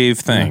trademark. brave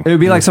thing. It would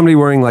be like somebody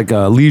wearing like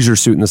a leisure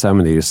suit in the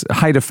 70s,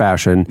 height of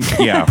fashion,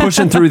 Yeah.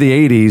 pushing through the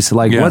 80s.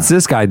 Like, what's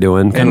this guy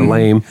doing? Kind of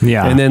lame.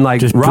 Yeah. And then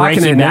like Just rocking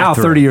breaking it now,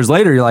 that 30 years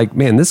later, you're like,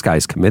 man, this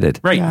guy's committed.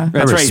 Right, Yeah.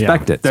 that's I right.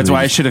 respect it. That's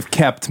why I should have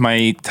kept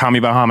my Tommy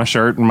Bahama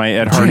shirt and my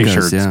Ed Hardy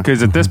Jinkers, shirts, yeah.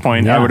 because at this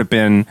point I would have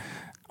been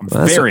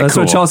very That's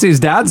cool. what Chelsea's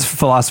dad's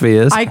philosophy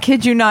is. I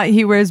kid you not,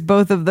 he wears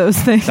both of those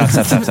things.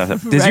 Stop.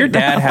 Does your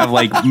dad have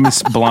like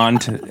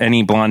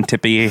any blonde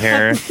tippy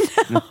hair?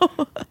 No.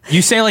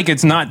 You say like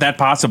it's not that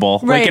possible.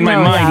 Right, like in my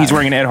no, mind, yeah. he's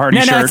wearing an Ed Hardy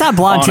shirt. No, it's not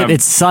blonde on tip. a-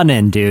 It's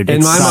sun-in, dude. in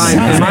It's my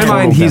sun-in.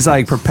 mind, he's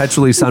like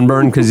perpetually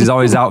sunburned because he's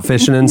always out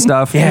fishing and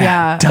stuff.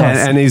 Yeah.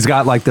 And he's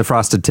got like the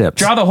frosted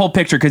tips. Draw the whole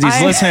picture because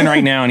he's listening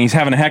right now and he's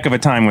having a heck of a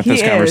time with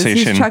this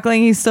conversation. He's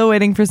chuckling. He's still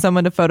waiting for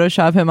someone to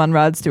Photoshop him on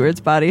Rod Stewart's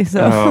body.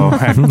 So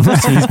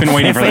He's been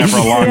waiting for that for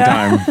a long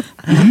time.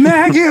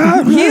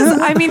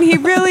 he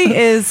really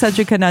is such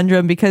a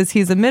conundrum because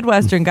he's a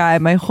Midwestern guy.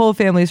 My whole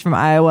family's from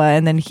Iowa,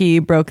 and then he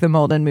broke the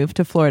mold and moved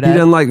to Florida. He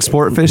doesn't like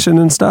sport fishing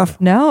and stuff?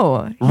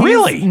 No.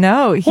 Really?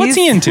 No. What's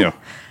he into?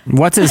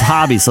 What's his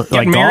hobbies? Like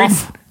Getting married?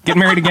 golf? Get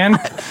married again?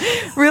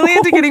 Really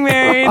into getting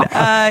married.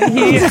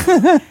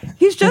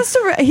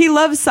 He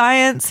loves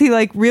science. He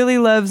like really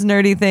loves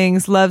nerdy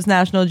things. Loves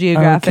National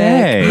Geographic.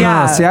 Okay.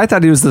 Yeah. See, I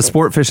thought he was the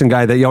sport fishing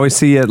guy that you always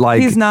see at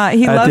like He's not.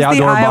 He at loves the the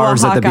outdoor Iowa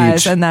bars at the Hawkeyes,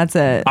 beach. and that's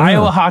it.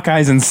 Iowa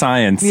Hawkeyes and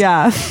science.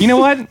 Yeah. You know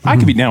what? I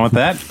could be down with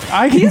that.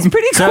 He's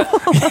pretty cool.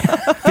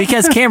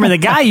 Because Cameron, the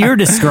guy you're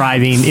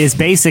describing is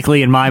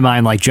basically, in my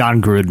mind, like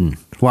John Gruden.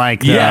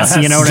 Like, Yes.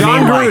 you know what John I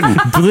mean? Gruden.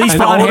 Like, bleach An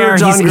blonde older hair.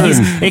 John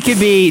Gruden. It could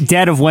be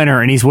dead of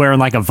winter, and he's wearing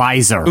like a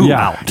visor.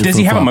 out. Does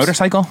he have a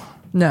motorcycle?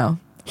 No.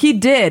 He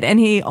did, and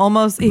he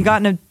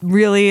got in a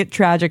really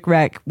tragic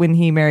wreck when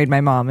he married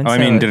my mom.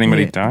 And Did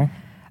anybody die?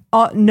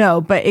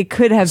 No, but it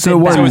could have So been.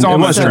 it wasn't, So it was it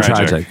almost wasn't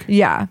tragic.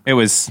 Yeah. It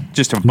was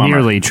just a bummer.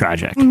 Nearly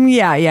tragic.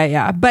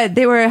 Yeah. But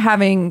they were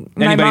having.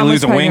 my Anybody mom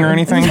lose was a wing or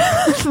pregnant.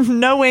 anything?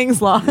 No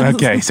wings lost.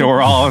 Okay, so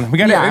we're all we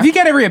got. Yeah. If you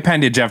get every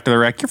appendage after the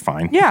wreck, you're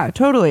fine. Yeah,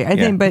 totally. I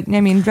Yeah. think, but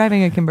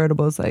driving a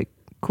convertible is like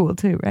cool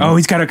too, right? Oh,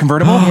 he's got a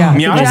convertible. yeah.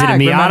 Miata? Is it a Jag,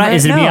 Miata? remember?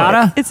 Is it a No,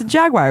 Miata? It's a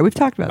Jaguar. We've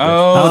talked about this.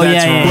 Oh,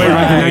 that's yeah, right. yeah,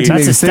 yeah. Like a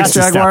That's a 1986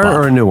 step Jaguar up.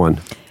 or a new one?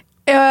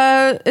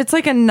 It's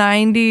like a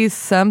 90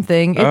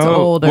 something. It's Oh,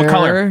 older. what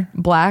color?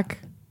 Black.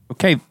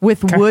 Okay,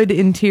 With wood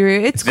interior.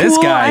 It's cool. this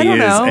guy I don't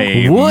know.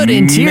 is a Wood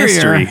interior.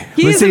 mystery.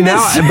 He's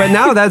But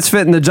now that's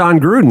fitting the John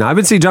Gruden. I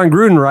would see John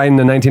Gruden riding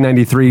the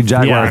 1993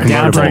 Jaguar Yeah, down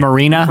convertible. to the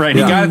marina. Right,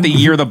 he got it the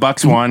year the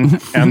Bucks won,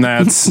 and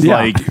that's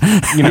like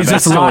He's that's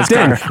just still his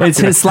locked in. car. It's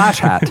his Slash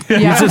hat. Yeah.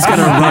 He's just going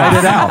to ride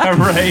it out.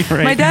 right.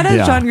 My dad has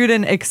Yeah. John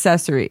Gruden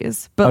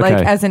accessories, but like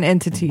Okay. as an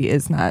entity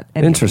is not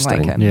anything Interesting.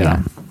 like him.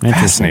 Yeah.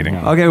 Fascinating.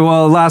 Okay,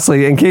 well,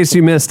 lastly, in case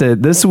you missed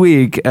it, this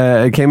week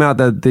it came out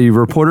that the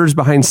reporters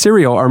behind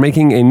Serial are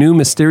making a new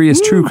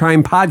mysterious true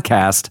crime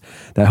podcast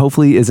that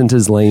hopefully isn't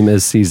as lame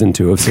as season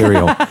 2 of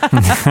Serial.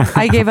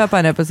 I gave up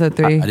on episode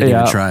 3. I didn't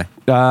even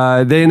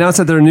try. They announced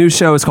that their new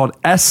show is called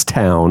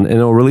S-Town and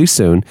it'll release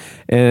soon.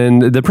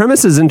 And the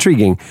premise is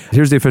intriguing.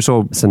 Here's the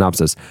official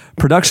synopsis.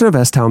 Production of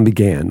S-Town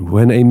began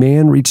when a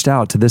man reached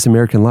out to This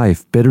American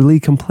Life, bitterly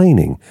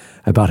complaining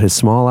about his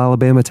small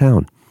Alabama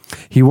town.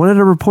 He wanted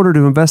a reporter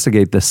to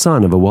investigate the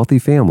son of a wealthy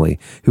family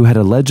who had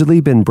allegedly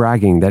been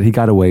bragging that he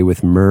got away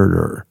with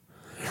murder.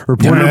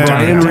 Reporter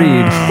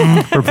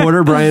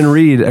Brian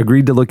Reed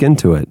agreed to look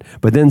into it,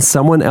 but then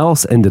someone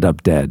else ended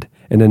up dead,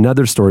 and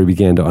another story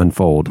began to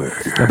unfold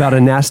about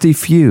a nasty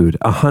feud,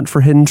 a hunt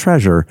for hidden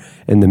treasure,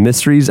 and the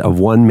mysteries of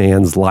one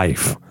man's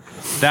life.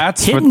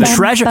 That's Hidden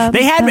Treasure.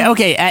 They had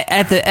okay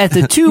at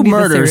the two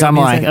murders. I'm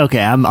like,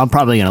 okay, I'm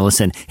probably gonna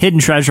listen. Hidden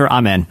Treasure.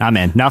 I'm in.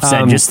 Enough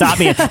said. Just stop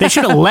me. They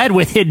should have led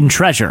with Hidden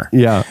Treasure.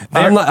 Yeah.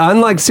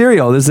 Unlike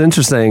Serial, this is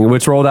interesting,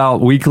 which rolled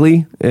out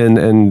weekly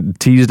and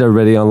teased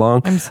everybody on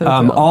long.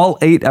 All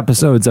 8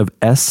 episodes of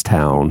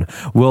S-Town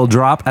will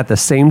drop at the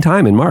same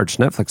time in March,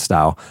 Netflix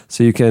style,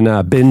 so you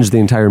can binge the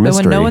entire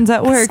mystery. When no one's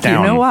at work, you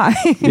know why?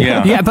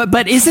 Yeah,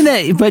 but isn't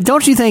it? But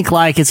don't you think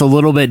like it's a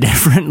little bit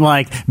different,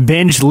 like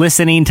binge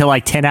listening to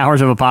like 10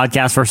 hours of a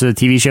podcast versus a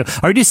TV show?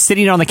 Are you just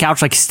sitting on the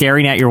couch like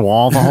staring at your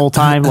wall the whole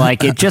time?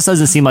 Like it just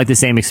doesn't seem like the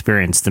same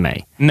experience to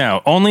me.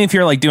 No, only if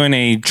you're like doing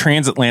a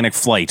transatlantic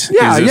flight.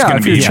 Yeah.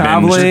 If you're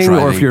traveling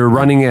or if you're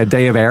running a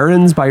day of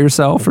errands by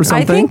yourself or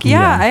something. I think,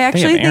 I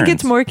actually think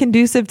it's more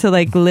conducive to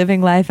like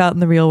living life out in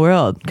the real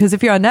world. Because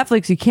if you're on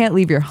Netflix, you can't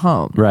leave your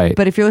home. Right.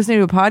 But if you're listening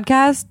to a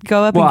podcast,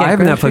 go up and get I have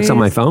groceries. Netflix on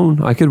my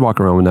phone. I could walk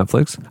around with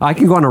Netflix. I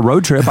can go on a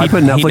road trip. I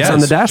put Netflix on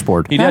the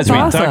dashboard. He does. We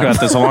talked about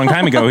this a long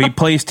time ago. He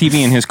plays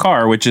TV in his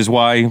car, which is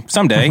why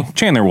someday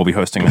Chandler will be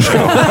hosting the show.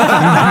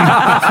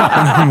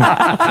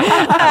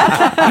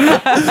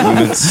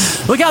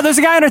 Look out, there's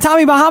a guy in a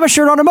Tommy Bahama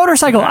shirt on a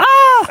motorcycle. All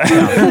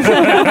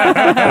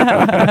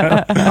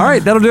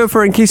right, that'll do it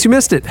for In Case You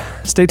Missed It.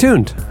 Stay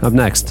tuned. Up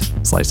next,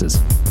 Slices.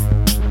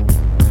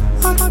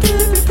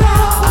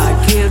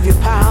 I give you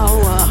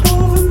power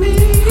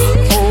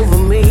over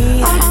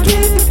me. I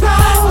give you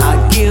power.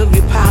 I give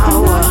you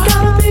power.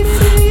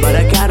 But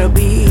I gotta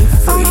be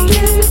free.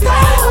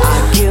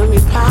 I give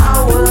you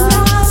power.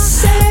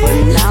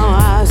 But now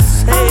I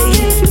say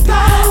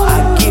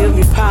I give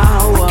you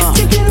power.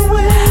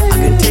 I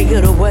can take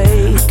it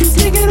away. Watch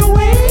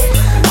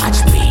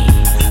me.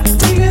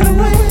 Take it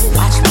away.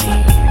 Watch me.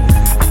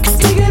 I can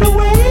take it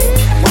away.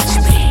 Watch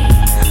me.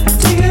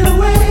 Take it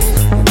away.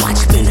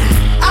 Watch me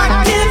now.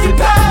 I give you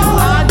power.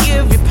 I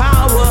give you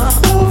power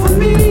over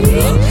me.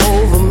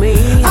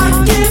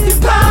 I give you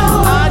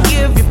power. I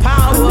give you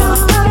power.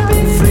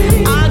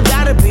 I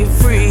gotta be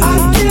free.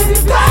 I give you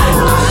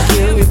power. I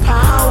give you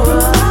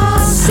power.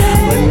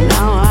 But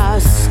now I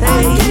say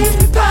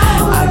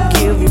I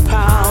give you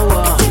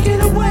power.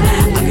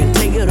 I can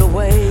take it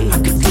away.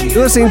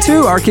 You're listening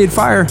to Arcade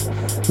Fire.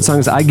 The song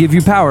is I Give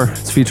You Power.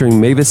 It's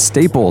featuring Mavis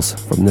Staples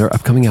from their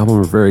upcoming album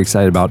we're very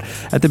excited about.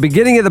 At the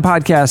beginning of the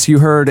podcast, you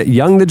heard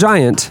Young the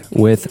Giant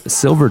with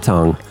Silver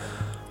Tongue,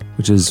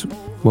 which is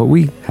what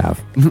we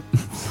have.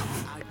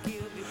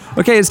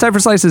 Okay, it's time for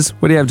Slices.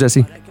 What do you have,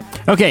 Jesse?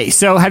 Okay,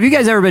 so have you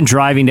guys ever been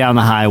driving down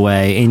the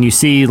highway and you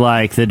see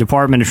like the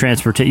Department of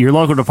Transportation, your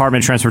local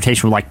Department of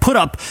Transportation will like put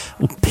up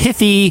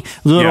pithy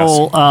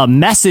little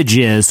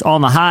messages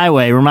on the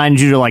highway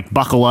reminding you to like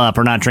buckle up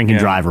or not drink and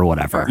drive or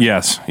whatever?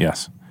 Yes.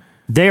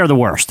 They are the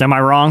worst. Am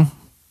I wrong?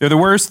 They're the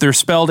worst. They're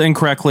spelled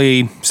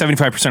incorrectly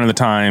 75% of the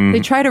time. They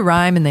try to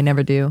rhyme and they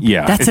never do.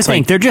 Yeah. That's the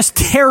thing. They're just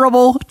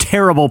terrible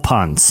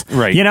puns.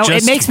 Right. You know,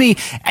 it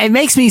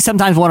makes me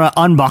sometimes want to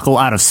unbuckle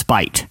out of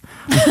spite.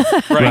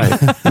 Right.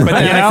 But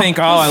then I think,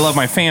 I love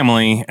my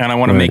family and I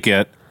want to make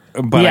it.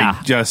 But I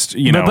just,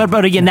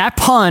 But again, that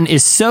pun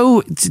is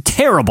so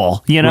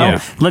terrible,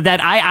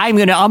 that I'm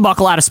going to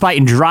unbuckle out of spite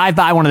and drive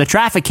by one of the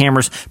traffic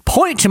cameras,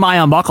 point to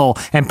my unbuckle,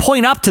 and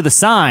point up to the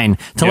sign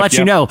to let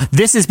you know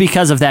this is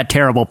because of that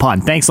terrible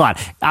pun. Thanks a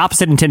lot.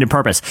 Opposite intended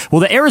purpose.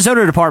 Well, the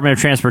Arizona Department of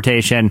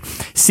Transportation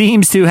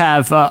seems to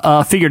have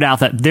figured out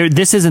that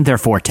this isn't their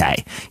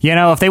forte.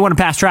 If they want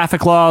to pass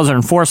traffic laws or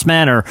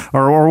enforcement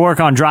or work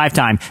on drive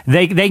time,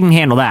 they can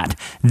handle that.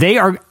 They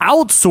are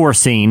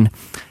outsourcing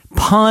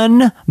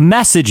pun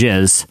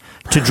messages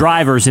to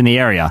drivers in the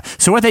area.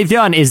 So what they've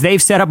done is they've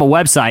set up a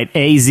website,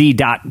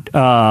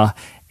 az.gov,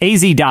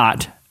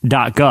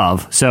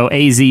 so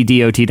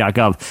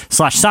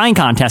azdot.gov/sign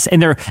contest,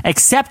 and they're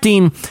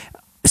accepting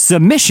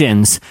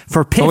submissions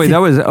for pithy.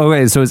 So it's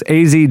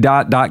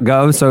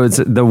az.gov, so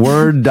it's the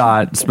word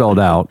dot spelled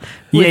out.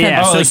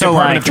 Yeah. So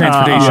Department of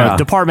Transportation.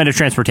 Department of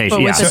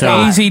Transportation. So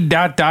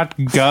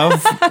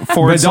az.gov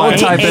forward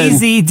slash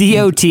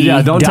AZDOT.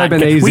 Yeah, don't type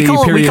in AZ, we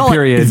call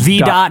period. It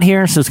V dot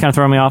here, so it's kind of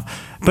throwing me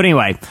off. But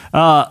anyway,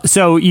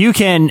 so you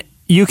can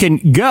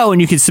go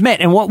and you can submit,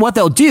 and what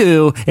they'll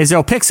do is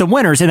they'll pick some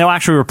winners and they'll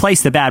actually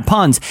replace the bad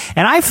puns.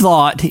 And I've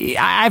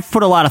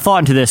put a lot of thought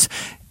into this.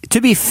 To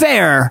be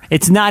fair,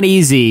 it's not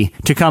easy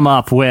to come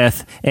up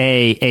with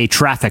a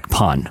traffic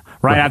pun,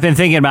 right? I've been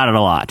thinking about it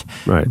a lot.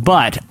 Right.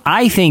 But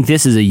I think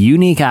this is a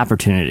unique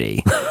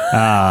opportunity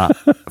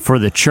for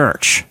the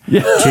church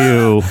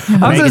to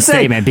make a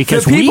statement,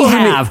 because we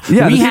have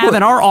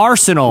in our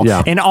arsenal,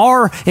 in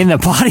the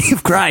body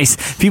of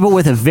Christ, people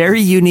with a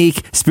very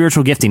unique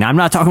spiritual gifting. I'm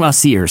not talking about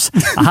seers.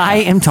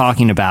 I am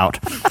talking about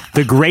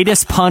the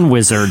greatest pun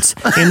wizards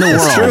in the world.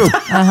 It's true.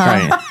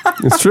 Right.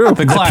 It's true.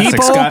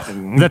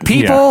 The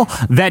people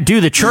that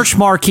do the church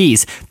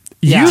marquees.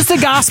 Use the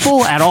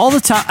gospel at all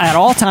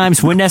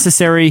times when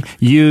necessary.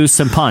 Use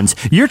some puns.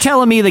 You're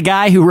telling me the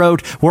guy who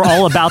wrote "We're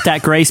all about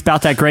that grace,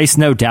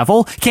 no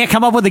devil" can't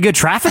come up with a good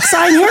traffic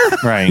sign here?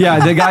 Right.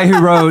 Yeah, the guy who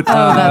wrote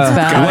that's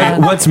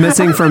bad. what's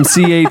missing from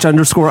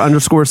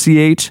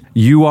ch__ch?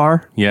 You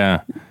are.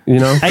 Yeah. You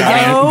know,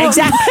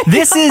 exactly.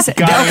 This is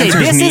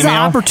an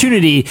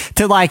opportunity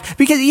to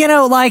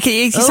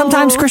because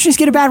sometimes Christians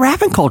get a bad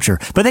rap in culture,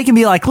 but they can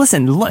be like,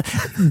 listen, look,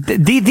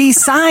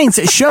 these signs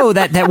show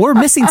that we're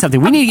missing something.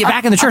 We need to get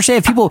back in the church. They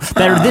have people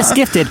that are this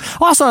gifted.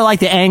 Also, I like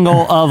the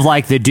angle of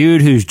the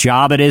dude whose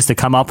job it is to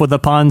come up with the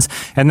puns,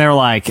 and they're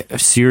like,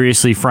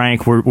 seriously,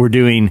 Frank, we're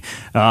doing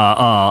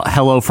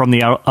hello from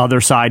the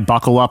other side,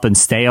 buckle up and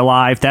stay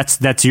alive.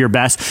 That's your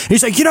best.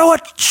 He's like, you know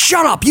what?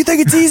 Shut up. You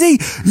think it's easy?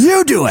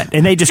 You do it.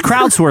 And they just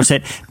crowdsource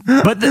it.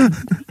 But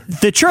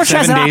the church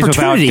has an opportunity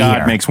 7 days without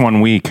God makes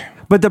 1 week.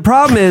 But the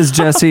problem is,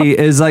 Jesse,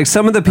 is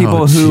some of the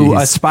people who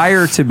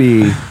aspire to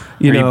be,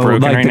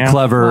 the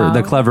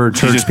clever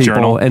church people,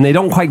 journal. And they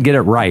don't quite get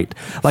it right.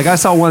 I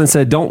saw one that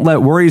said, "Don't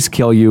let worries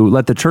kill you,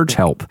 let the church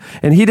help."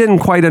 And he didn't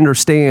quite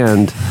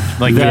understand.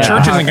 The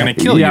church isn't going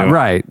to kill you. Yeah,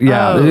 right.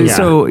 Yeah. Oh.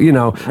 So,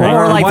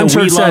 or one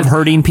we love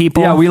hurting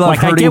people. Yeah, we love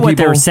hurting people. I get what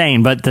they were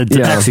saying, but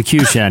the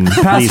execution.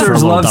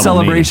 Pastors love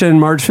celebration,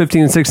 March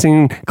 15 and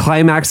 16,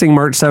 climaxing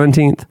March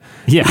 17th.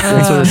 Yeah.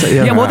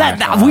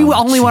 We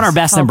only want our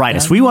best and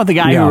brightest. We want the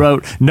guy who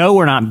wrote, "No,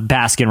 we're not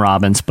Baskin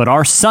Robbins, but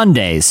our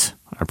Sundays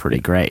are pretty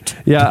great."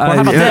 Yeah,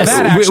 how about this?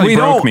 That actually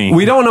broke me.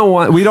 We don't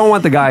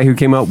want the guy who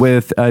came up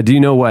with "Do you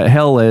know what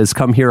hell is?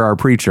 Come hear our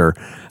preacher."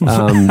 We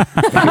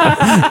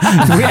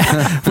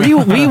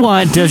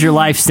want "Does your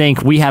life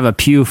stink? We have a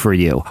pew for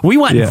you." We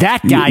want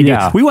that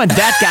guy. We want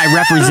that guy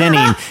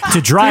representing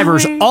to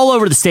drivers all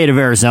over the state of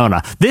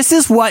Arizona. This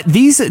is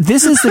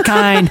the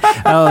kind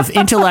of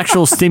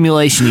intellectual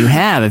stimulation you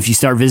have if you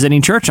start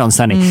visiting church on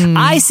Sunday.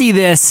 I see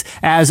this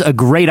as a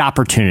great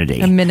opportunity,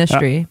 a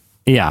ministry.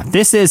 Yeah,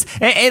 this is,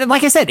 and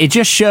like I said, it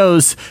just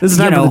shows. This is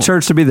time for the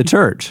church to be the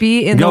church.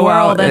 Be in the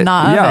world and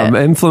not of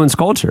it. Influence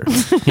culture.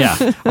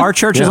 Yeah, our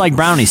church is like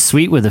brownies,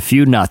 sweet with a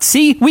few nuts.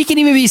 See, we can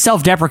even be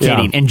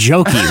self-deprecating and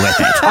jokey with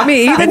it. I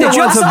mean, even the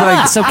ones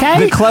of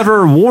the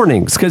clever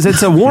warnings, because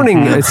it's a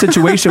warning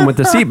situation with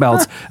the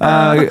seatbelts.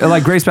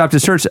 Like Grace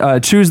Baptist Church,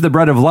 choose the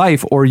bread of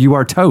life or you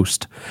are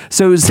toast.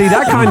 So see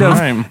that's going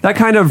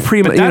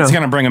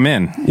to bring them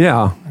in.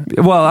 Yeah.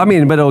 Well, I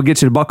mean, but it'll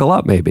get you to buckle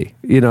up, maybe.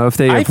 If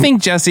they. I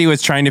think Jesse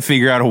was trying to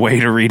figure out a way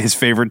to read his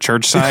favorite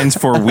church signs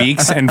for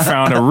weeks and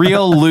found a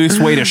real loose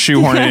way to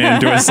shoehorn it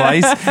into a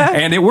slice,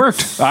 and it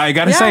worked. I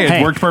got to say,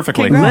 it worked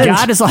perfectly.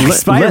 God is like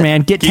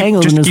Spider-Man. Get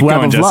tangled in his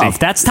web of love.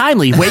 That's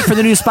timely. Wait for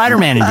the new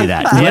Spider-Man to do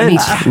that.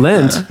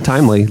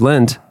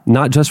 Lent,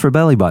 not just for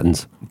belly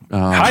buttons.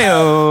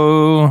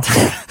 Hi-oh.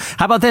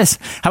 How about this?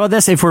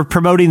 If we're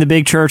promoting the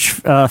big church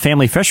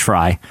family fish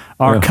fry,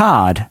 our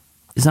cod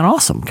is an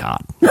awesome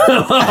cod.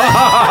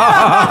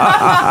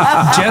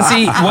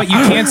 Jesse, what you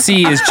can't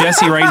see is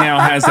Jesse right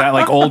now has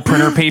that old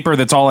printer paper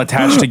that's all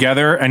attached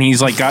together, and he's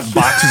got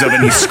boxes of it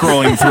and he's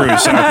scrolling through.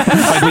 So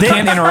we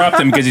can't interrupt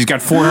him because he's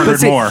got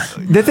 400 more.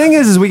 The thing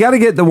is we got to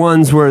get the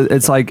ones where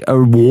it's like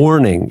a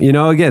warning.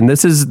 Again,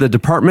 this is the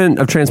Department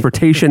of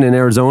Transportation in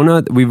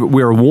Arizona. We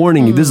are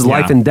warning you. This is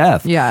life and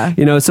death. Yeah.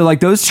 So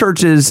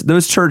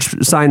those church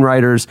sign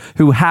writers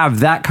who have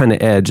that kind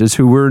of edge is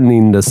who we're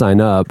needing to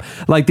sign up.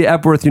 Like the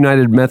Epworth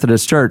United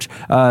Methodist Church,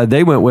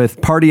 they went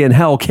with "Party in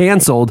Hell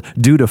canceled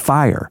due to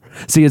fire."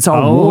 See, it's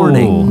all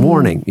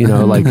warning.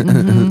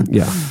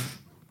 Yeah.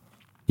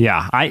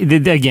 Yeah,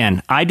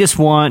 I just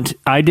want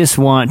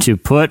to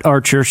put our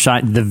church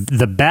sign,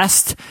 the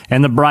best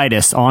and the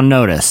brightest, on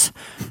notice.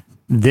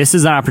 This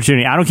is an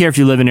opportunity. I don't care if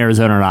you live in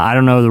Arizona or not. I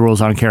don't know the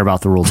rules. I don't care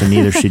about the rules, and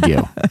neither should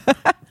you.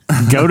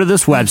 Go to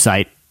this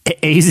website,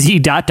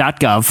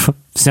 az.gov.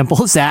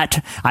 Simple as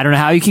that. I don't know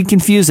how you can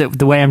confuse it with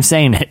the way I'm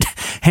saying it.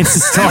 And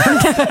start.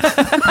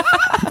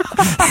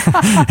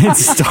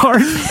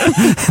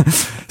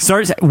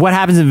 What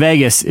happens in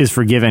Vegas is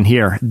forgiven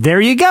here. There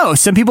you go.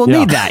 Some people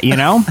need that,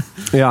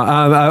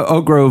 Yeah.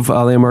 Oak Grove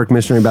Landmark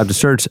Missionary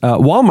Baptist Church.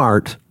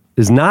 Walmart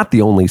is not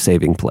the only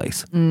saving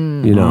place.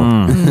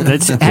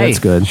 That's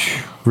good.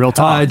 Real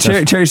talk.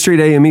 Cherry Street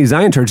AME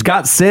Zion Church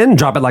got sin.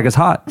 Drop it like it's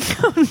hot.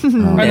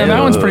 I know that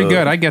one's pretty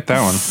good. I get that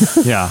one.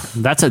 Yeah,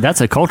 that's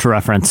a culture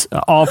reference.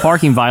 All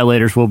parking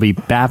violators will be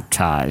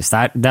baptized.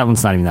 That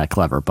one's not even that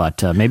clever,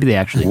 but maybe they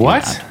actually do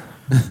that.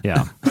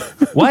 Yeah.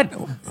 What?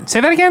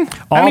 Say that again?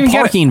 All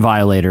parking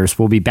violators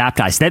will be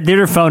baptized.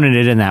 They're phoning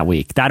it in that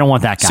week. I don't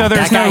want that guy. So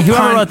there's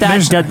whoever wrote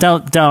that,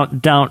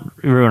 don't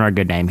ruin our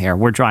good name here.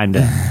 We're trying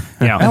to,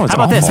 How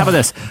about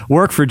this?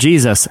 Work for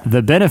Jesus.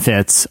 The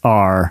benefits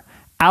are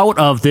out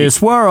of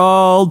this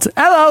world.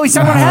 Hello, he's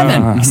talking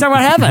about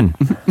heaven.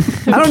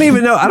 I don't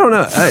even know. I don't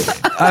know.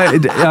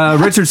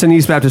 Richardson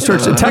East Baptist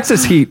Church,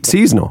 Texas heat,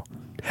 seasonal.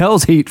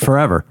 Hell's heat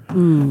forever.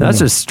 That's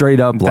just straight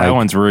up. That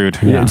one's rude.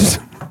 Yeah.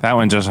 That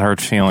one just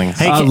hurts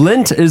feelings.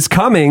 Lent is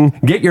coming.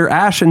 Get your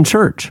ash in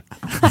church.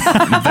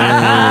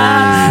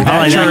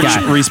 That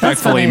church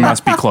respectfully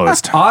must be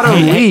closed. Otto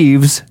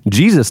leaves.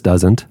 Jesus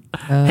doesn't.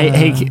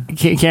 Hey,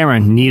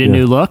 Cameron, need a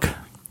new look?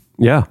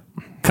 Yeah.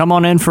 Come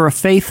on in for a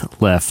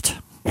faith lift.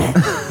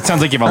 It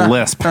sounds like you have a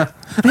lisp.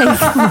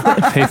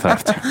 Faith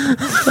lift.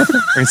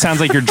 Or it sounds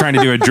like you're trying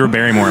to do a Drew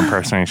Barrymore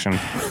impersonation.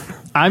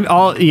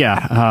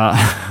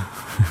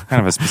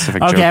 Kind of a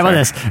specific joke. Okay, how about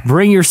there. this?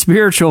 Bring your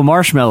spiritual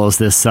marshmallows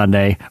this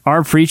Sunday.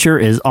 Our preacher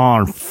is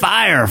on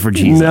fire for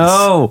Jesus.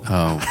 No.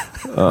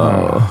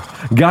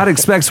 God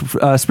expects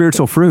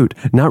spiritual fruit,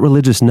 not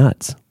religious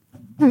nuts.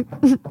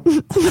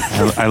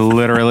 I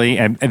literally,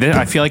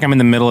 I feel like I'm in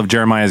the middle of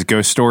Jeremiah's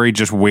ghost story,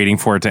 just waiting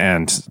for it to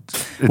end.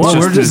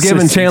 We're just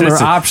giving Chandler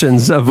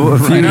options of a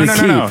few to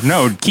keep.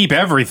 No, keep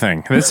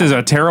everything. This is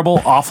a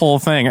terrible, awful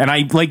thing. And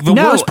I like the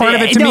worst part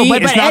of it to me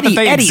is not that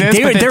they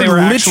exist, but that they were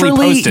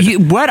actually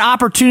posted. What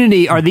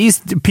opportunity are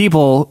these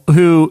people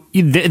who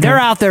they're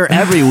out there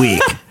every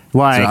week?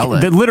 Like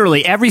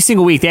literally every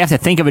single week, they have to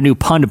think of a new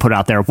pun to put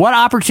out there. What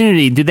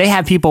opportunity do they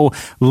have people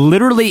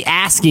literally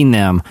asking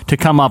them to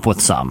come up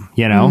with some?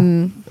 You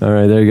know. All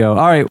right, there you go.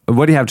 All right,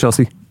 what do you have,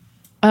 Chelsea?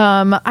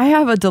 I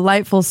have a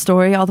delightful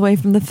story all the way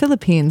from the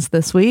Philippines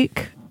this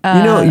week.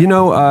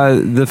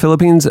 The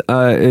Philippines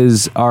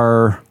is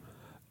our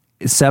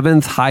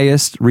 7th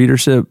highest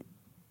readership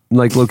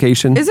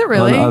location. Is it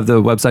really? Of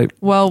the website?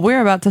 Well, we're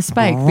about to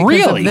spike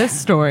because of this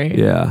story.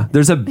 Yeah.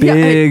 There's a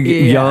big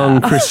young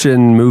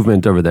Christian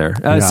movement over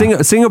there.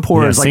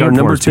 Singapore is our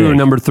number 2 or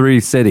number 3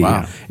 city.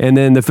 Wow. And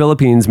then the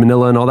Philippines,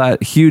 Manila and all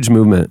that, huge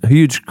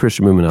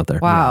Christian movement out there.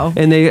 Wow.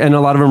 And a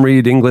lot of them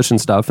read English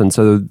and stuff, and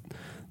so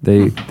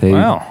they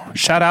Wow.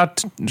 Shout out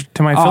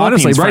to my Philippines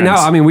honestly, friends.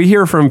 right now, we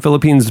hear from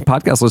Philippines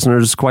podcast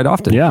listeners quite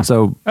often. Yeah.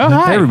 So,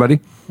 hi. Hey, everybody.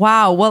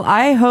 Wow. Well,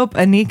 I hope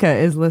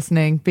Anika is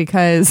listening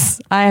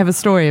because I have a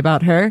story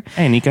about her.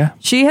 Hey, Anika.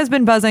 She has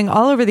been buzzing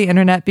all over the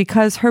internet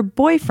because her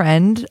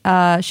boyfriend,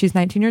 she's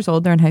 19 years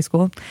old, they're in high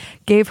school,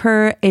 gave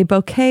her a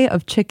bouquet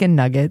of chicken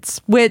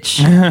nuggets,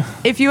 which,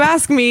 if you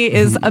ask me,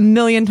 is a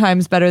million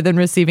times better than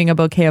receiving a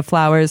bouquet of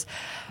flowers.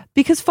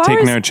 Because flowers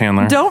Take note,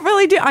 Chandler. don't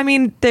really do. I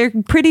mean, they're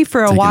pretty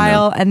for a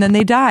while and then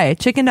they die.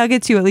 Chicken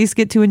nuggets, you at least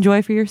get to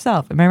enjoy for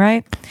yourself. Am I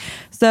right?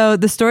 So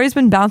the story's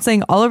been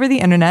bouncing all over the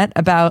internet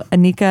about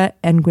Anika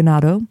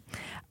Enguinado.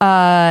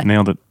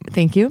 Nailed it.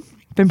 Thank you.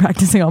 Been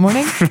practicing all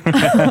morning.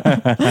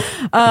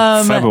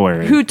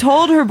 February. Who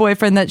told her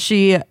boyfriend that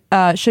she,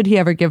 should he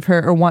ever give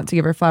her or want to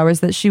give her flowers,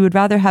 that she would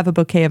rather have a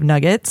bouquet of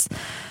nuggets.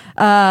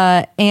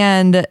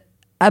 And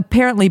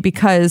apparently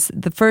because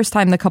the first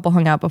time the couple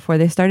hung out before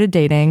they started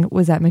dating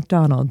was at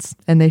McDonald's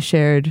and they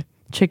shared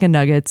chicken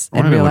nuggets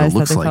and realized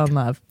that they fell in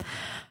love.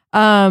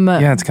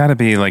 Yeah, it's got to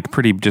be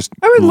pretty just.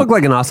 It would look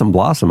like an awesome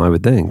blossom, I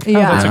would think.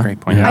 Yeah, that's a great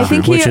point. I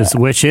think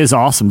which is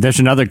awesome. There's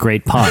another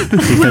great pun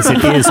because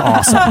it is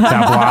awesome.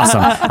 That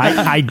blossom.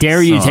 I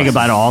dare you to take a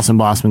bite of awesome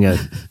blossom and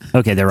go,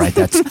 okay, they're right.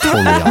 That's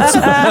totally awesome.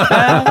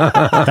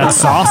 That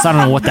sauce, I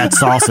don't know what that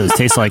sauce is.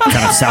 Tastes like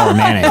kind of sour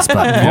mayonnaise,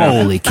 but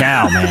holy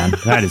cow, man,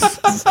 that is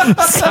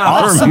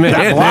sour awesome.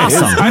 mayonnaise. That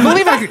blossom. I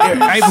believe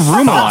I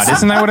Rumalot.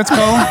 Isn't that what it's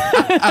called?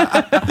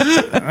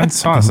 That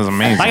sauce is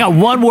amazing. I got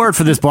one word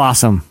for this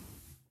blossom.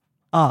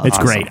 Oh, it's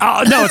great.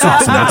 Oh, no, it's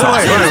awesome. That's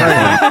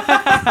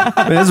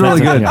awesome. It's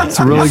really good. It's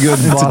a really good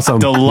blossom.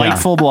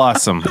 Delightful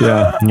blossom.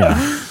 Yeah.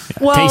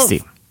 Well,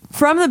 tasty.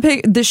 From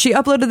she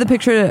uploaded the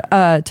picture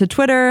to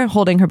Twitter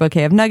holding her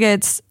bouquet of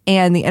nuggets,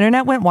 and the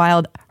internet went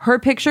wild. Her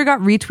picture got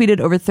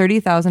retweeted over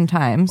 30,000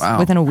 times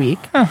within a week.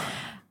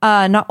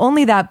 Not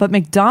only that, but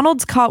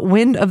McDonald's caught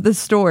wind of the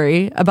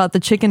story about the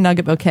chicken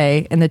nugget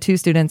bouquet and the 2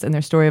 students and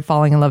their story of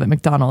falling in love at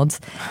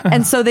McDonald's.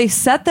 And so they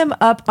set them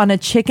up on a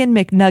chicken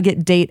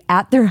McNugget date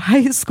at their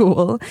high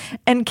school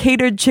and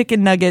catered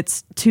chicken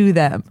nuggets to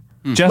them.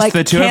 Just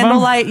the 2 of them?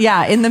 Candlelight,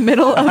 yeah, in the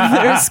middle of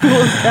their school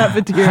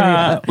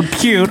cafeteria.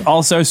 Cute,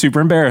 also super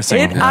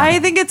embarrassing. I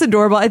think it's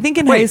adorable. I think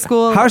in high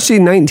school... How's she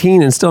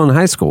 19 and still in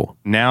high school?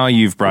 Now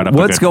you've brought up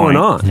what's a good going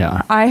point. on?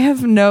 Yeah. I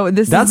have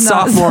That's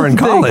sophomore in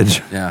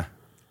college. Yeah.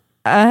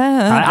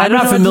 I'm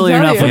not familiar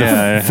enough with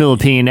the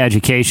Philippine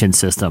education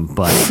system,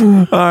 but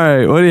all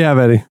right, what do you have,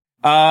 Eddie?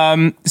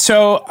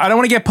 So I don't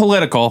want to get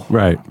political,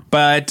 right?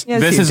 But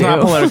yes, this is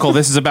not political.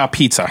 This is about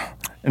pizza,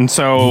 and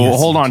so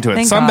hold on to it.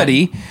 Thank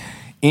Somebody God.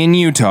 in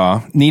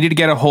Utah needed to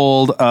get a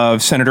hold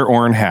of Senator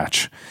Orrin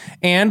Hatch,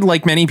 and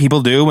like many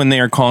people do when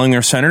they are calling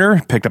their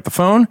senator, picked up the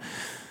phone.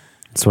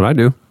 That's what I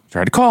do.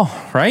 Try to call,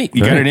 right?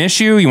 You got an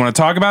issue. You want to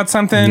talk about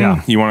something.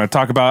 Yeah. You want to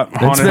talk about.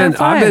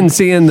 I've been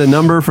seeing the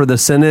number for the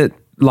Senate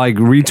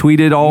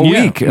retweeted all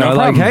week. No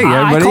hey,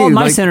 everybody. I called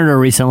my senator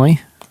recently.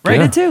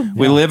 Right. I did too.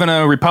 We live in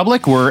a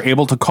republic. We're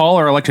able to call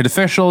our elected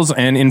officials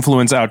and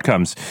influence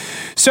outcomes.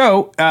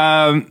 So,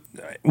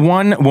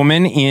 one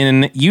woman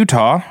in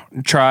Utah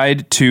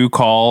tried to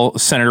call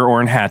Senator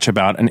Orrin Hatch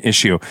about an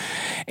issue,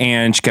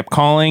 and she kept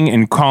calling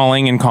and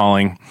calling and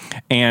calling.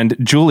 And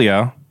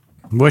Julia.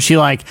 Was she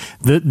like,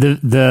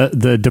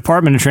 the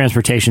Department of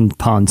Transportation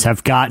puns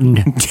have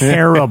gotten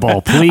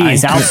terrible.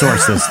 Please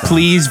outsource this.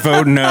 Please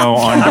vote no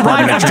on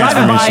Department of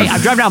Transportation.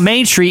 I'm driving down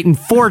Main Street and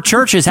 4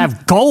 churches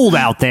have gold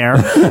out there.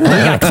 We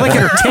got to click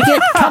it or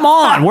ticket? Come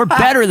on, we're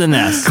better than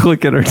this.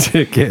 Click it or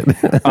ticket.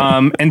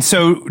 And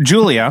so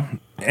Julia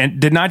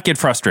did not get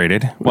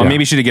frustrated. Well,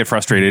 maybe she did get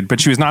frustrated,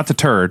 but she was not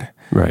deterred.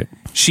 Right.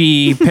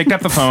 She picked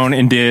up the phone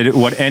and did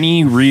what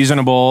any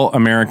reasonable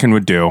American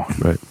would do.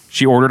 Right.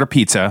 She ordered a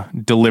pizza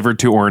delivered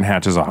to Orrin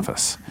Hatch's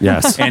office.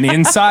 Yes. And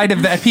inside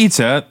of that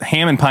pizza,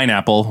 ham and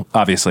pineapple,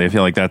 obviously. I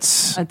feel like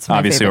that's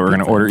obviously what we're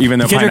going to order, even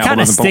though because pineapple you're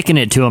kind of sticking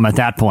it to him at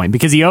that point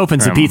because he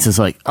opens the pizza. It's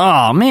like,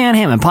 oh, man,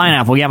 ham and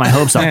pineapple. Got my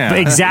hopes up. Yeah.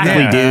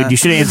 Exactly, dude. You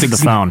should have answered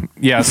the phone.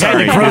 Yeah,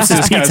 sorry. The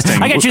grossest Disgusting.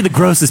 pizza. I got you the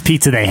grossest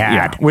pizza they had.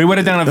 Yeah. We would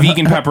have done a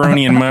vegan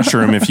pepperoni and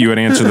mushroom if you had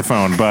answered the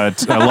phone,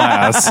 but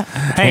alas,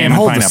 hey, and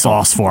hold the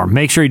sauce for him.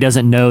 Make sure he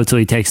doesn't know until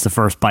he takes the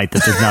first bite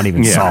that there's not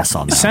even sauce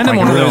on that. Send him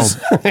one of those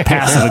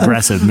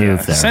passive-aggressive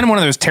move there. Send him one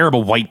of those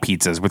terrible white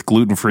pizzas with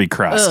gluten-free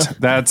crust.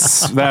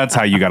 That's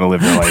how you got to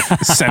live your life.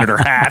 Senator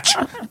Hatch,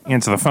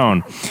 answer the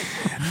phone.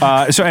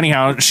 So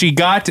anyhow, she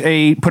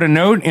put a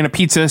note in a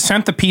pizza,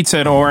 sent the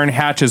pizza to Orrin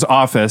Hatch's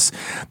office.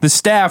 The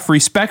staff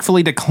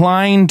respectfully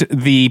declined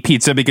the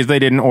pizza because they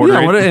didn't order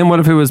it. And what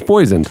if it was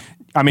poisoned?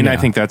 I mean, I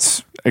think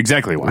that's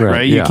exactly why,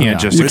 right? Yeah. You can't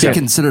just... Is it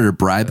considered a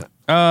bribe?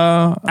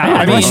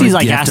 I mean, she's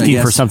like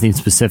asking for something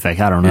specific.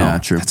 I don't know. Yeah,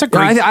 true. That's a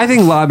great... I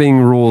think lobbying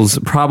rules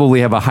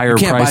probably have a higher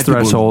price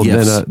threshold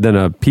than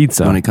a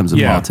pizza when it comes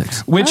to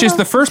politics. Which is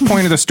the first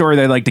point of the story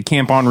that I'd like to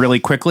camp on really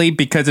quickly,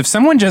 because if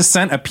someone just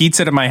sent a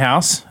pizza to my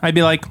house, I'd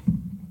be like...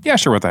 Yeah,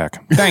 sure, what the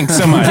heck. Thanks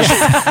so much.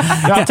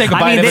 I'll take a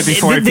bite of it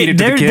before I feed it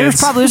to the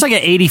kids. There's like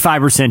an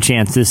 85%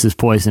 chance this is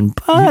poison,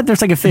 but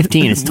there's like a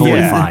 15. It's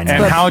totally fine.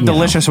 And how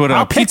delicious would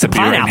a pizza be?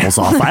 Pineapples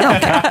off. I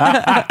don't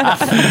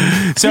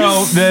care.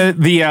 So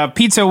the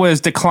pizza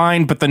was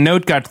declined, but the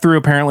note got through.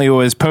 Apparently, it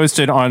was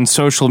posted on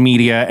social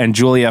media, and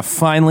Julia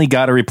finally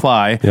got a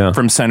reply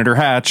from Senator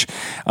Hatch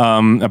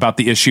about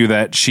the issue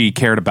that she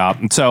cared about.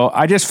 And so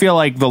I just feel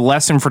like the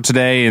lesson for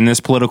today in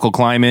this political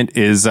climate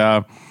is,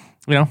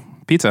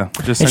 pizza.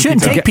 It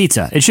shouldn't take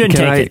pizza. It shouldn't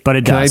take it, but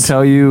it does. Can I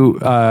tell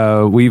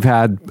you, we've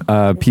had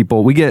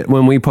people,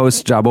 when we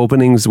post job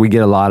openings, we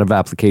get a lot of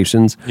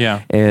applications.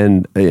 Yeah.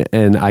 And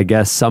I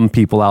guess some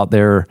people out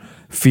there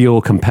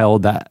feel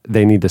compelled that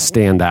they need to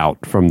stand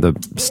out from the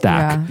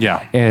stack.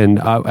 Yeah.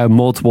 And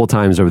multiple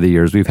times over the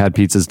years, we've had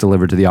pizzas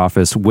delivered to the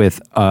office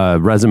with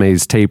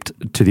resumes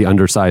taped to the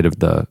underside of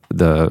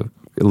the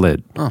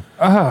lid. Oh.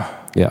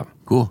 Yeah.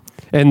 Cool.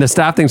 And the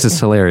staff thinks it's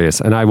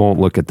hilarious, and I won't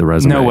look at the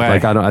resume. No way.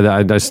 Like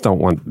I just don't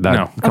want that.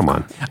 No. Come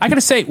on. I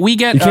gotta say, we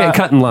get you can't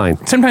cut in line.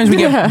 Sometimes we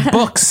get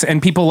books,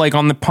 and people like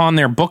upon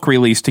their book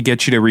release to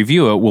get you to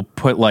review it, will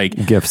put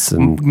like gifts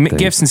and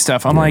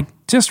stuff. I'm like,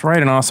 just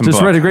write an awesome book.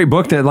 Just write a great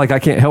book that I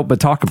can't help but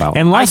talk about.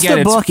 Unless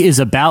the book is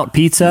about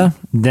pizza,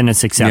 then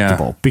it's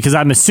acceptable. Because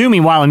I'm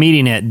assuming while I'm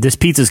eating it, this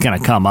pizza's going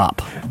to come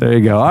up. There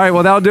you go. All right,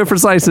 well, that'll do it for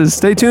Slices.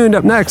 Stay tuned.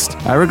 Up next,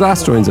 Ira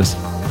Glass joins us.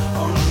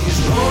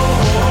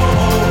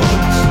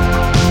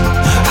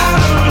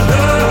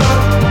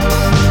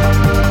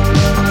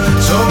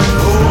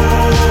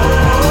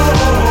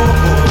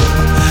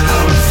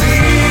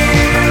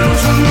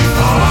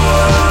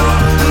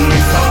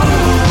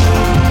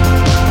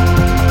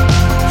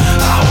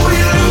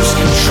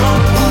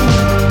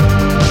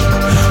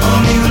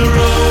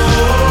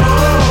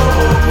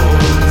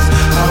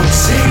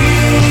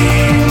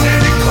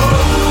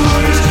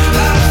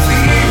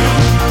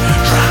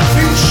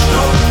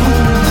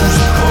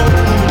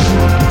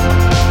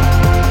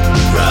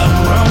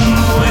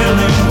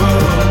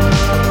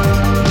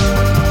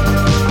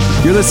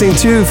 You're listening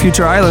to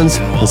Future Islands.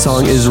 The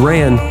song is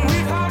Ran.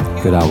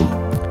 Good album.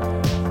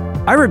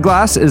 Ira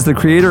Glass is the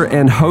creator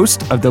and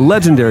host of the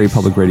legendary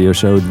public radio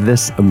show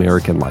This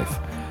American Life.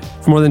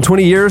 For more than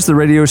 20 years, the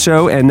radio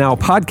show and now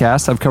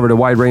podcast have covered a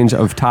wide range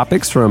of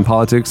topics from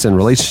politics and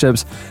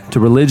relationships to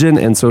religion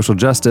and social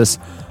justice,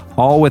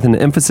 all with an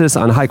emphasis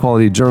on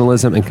high-quality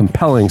journalism and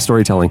compelling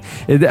storytelling.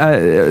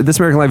 This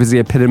American Life is the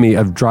epitome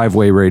of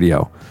driveway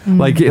radio.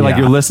 Like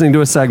you're listening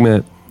to a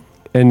segment,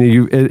 and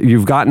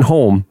you've gotten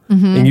home,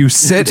 and you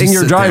sit in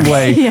your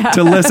driveway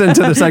to listen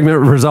to the segment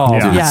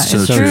resolved. Yeah,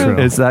 it's true.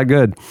 It's that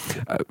good.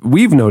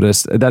 We've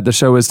noticed that the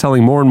show is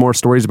telling more and more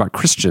stories about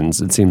Christians,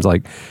 it seems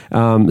like.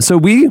 So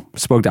we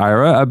spoke to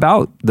Ira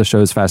about the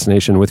show's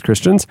fascination with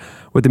Christians,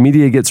 what the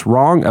media gets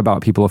wrong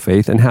about people of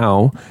faith, and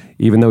how,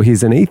 even though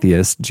he's an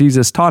atheist,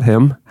 Jesus taught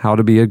him how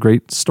to be a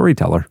great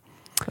storyteller.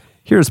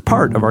 Here's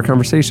part of our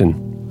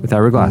conversation with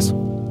Ira Glass.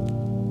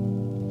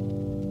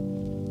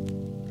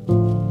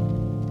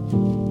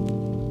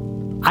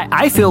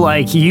 I feel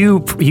like you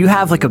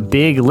have like a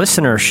big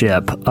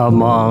listenership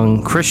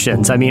among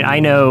Christians. I mean, I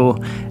know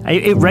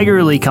it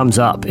regularly comes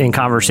up in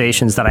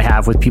conversations that I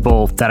have with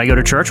people that I go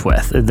to church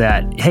with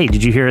that, hey,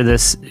 did you hear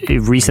this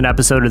recent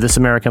episode of This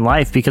American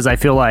Life? Because I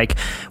feel like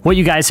what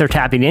you guys are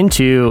tapping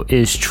into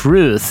is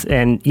truth,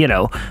 and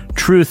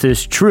truth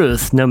is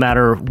truth no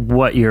matter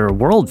what your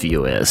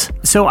worldview is.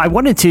 So I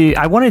wanted to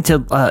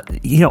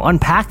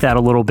unpack that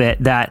a little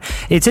bit. That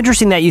it's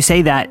interesting that you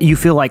say that you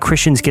feel like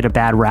Christians get a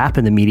bad rap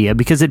in the media,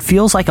 because it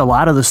feels like a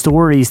lot of the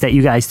stories that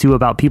you guys do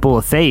about people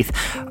of faith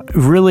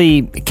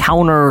really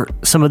counter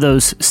some of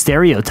those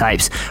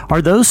stereotypes.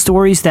 Are those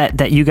stories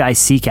that you guys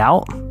seek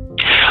out?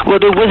 Well,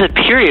 there was a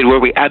period where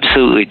we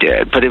absolutely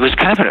did, but it was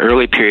kind of an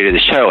early period of the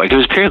show. Like, it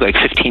was a period like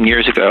 15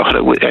 years ago. I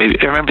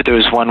remember there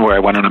was one where I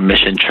went on a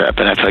mission trip,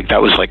 and I feel like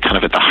that was like kind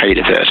of at the height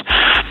of it.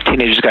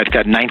 Teenagers got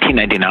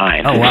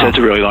 1999. Oh, wow. So it's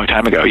a really long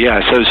time ago.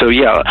 Yeah. So it was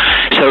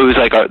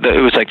like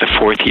the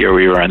fourth year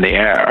we were on the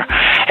air,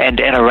 and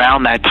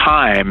around that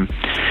time,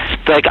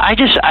 like I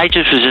just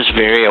was just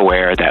very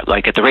aware that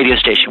like at the radio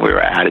station we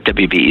were at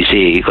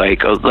WBEZ,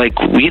 like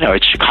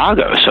it's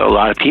Chicago, so a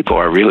lot of people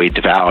are really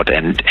devout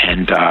and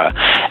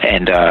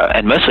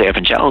mostly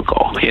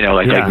evangelical,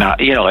 like not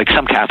like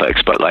some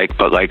Catholics, but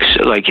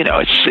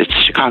it's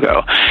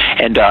Chicago,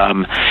 and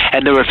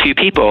there were a few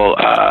people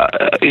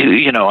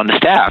on the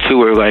staff who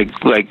were like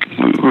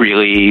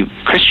really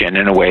Christian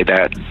in a way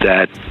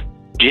that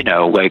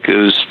like it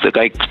was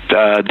like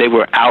they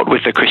were out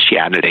with the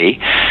Christianity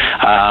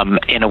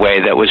in a way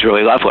that was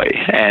really lovely,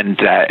 and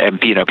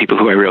people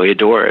who I really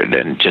adored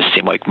and just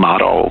seemed like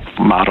model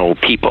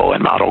people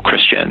and model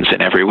Christians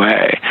in every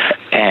way,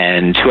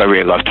 and who I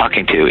really loved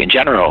talking to in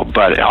general,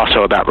 but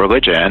also about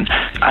religion.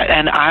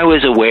 And I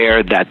was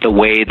aware that the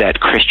way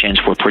that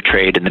Christians were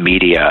portrayed in the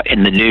media,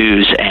 in the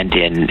news, and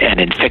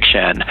in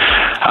fiction,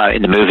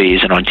 in the movies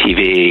and on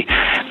TV,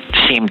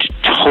 seemed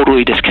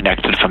totally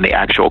disconnected from the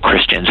actual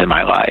Christians in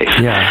my life.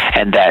 Yeah.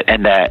 And that I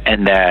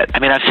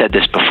mean, I've said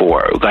this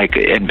before, like,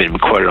 and been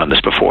quoted on this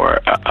before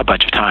a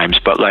bunch of times,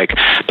 but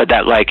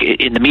that like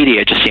in the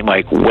media, it just seemed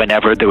like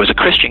whenever there was a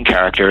Christian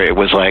character, it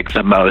was like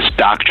the most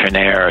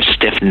doctrinaire,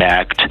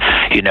 stiff-necked,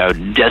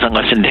 doesn't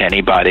listen to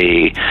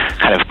anybody,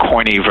 kind of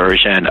corny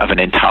version of an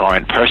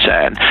intolerant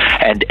person.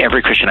 And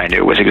every Christian I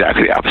knew was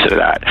exactly the opposite of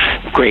that.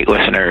 Great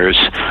listeners,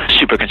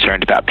 super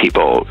concerned about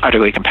people,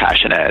 utterly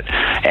compassionate.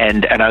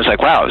 And I was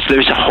like, wow,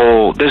 there's a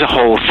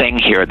whole thing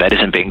here that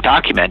isn't being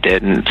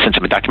documented. And since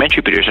I'm a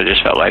documentary producer, I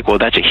just felt like, well,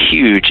 that's a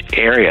huge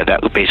area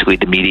that basically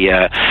the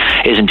media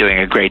isn't doing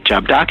a great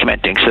job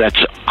documenting. So that's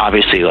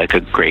obviously like a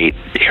great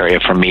area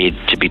for me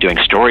to be doing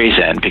stories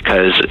in,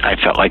 because I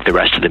felt like the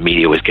rest of the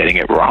media was getting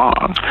it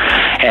wrong,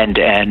 and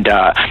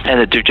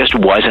that there just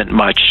wasn't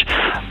much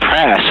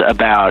press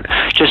about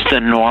just the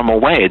normal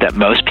way that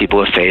most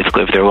people of faith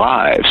live their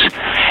lives.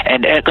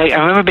 And like I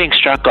remember being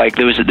struck, like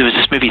there was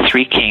this movie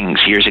Three Kings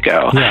years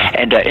ago,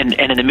 and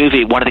in the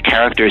movie, one of the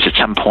characters at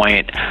some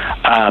point,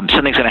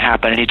 something's going to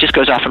happen, and he just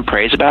goes off and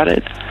prays about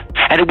it.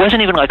 And it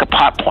wasn't even like a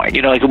plot point,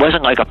 like it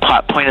wasn't like a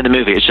plot point in the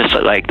movie. It's just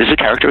like this is a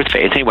character with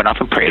faith, and he went off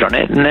and prayed on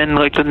it, and then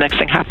like the next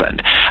thing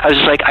happened. I was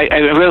just like,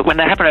 when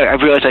that happened, I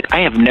realized like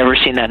I have never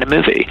seen that in a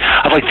movie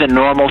of like the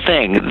normal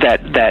thing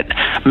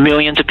that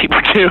millions of people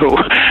do.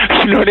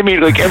 You know what I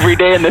mean? Like every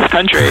day in this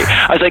country.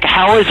 I was like,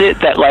 how is it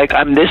that like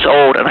I'm this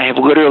old and I have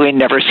literally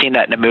never seen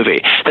that in a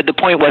movie? That the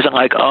point wasn't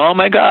like, oh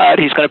my God,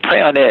 he's going to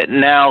pray on it, and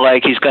now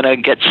like he's going to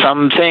get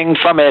something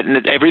from it,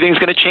 and everything's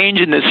going to change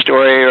in this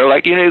story, or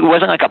like it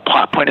wasn't like a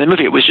plot point in the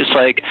movie. It was just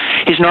like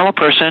he's a normal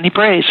person, he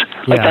prays.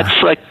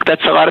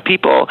 That's a lot of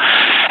people,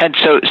 and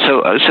so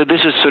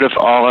this is sort of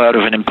all out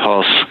of an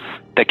impulse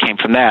that came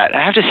from that.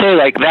 I have to say,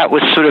 like, that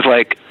was sort of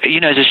like,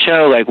 as a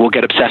show, like, we'll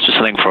get obsessed with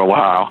something for a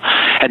while,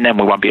 and then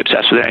we won't be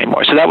obsessed with it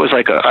anymore. So that was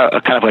like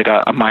a kind of like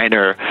a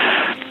minor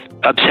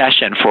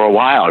obsession for a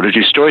while to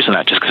do stories on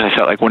that, just because I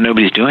felt like, well,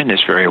 nobody's doing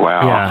this very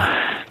well.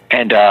 Yeah.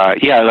 And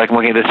like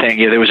looking at the thing,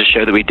 there was a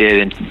show that we did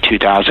in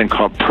 2000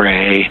 called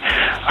Pray.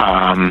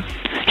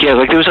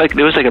 Like there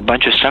was like a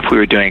bunch of stuff we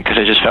were doing, because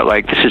I just felt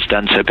like this is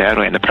done so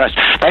badly in the press.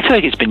 But I feel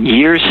like it's been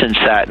years since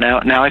that.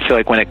 Now I feel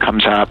like when it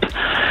comes up,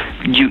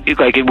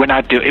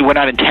 we're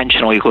not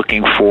intentionally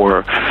looking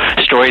for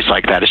stories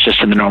like that. It's just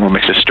in the normal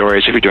mix of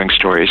stories. If you're doing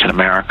stories in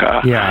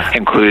America,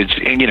 includes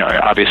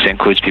obviously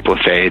includes people of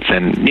faith,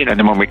 and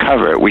then when we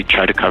cover it, we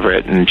try to cover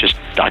it and just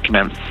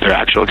document their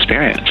actual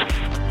experience.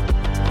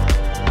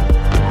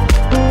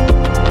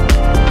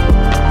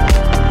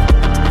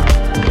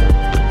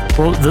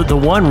 Well, the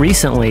one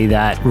recently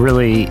that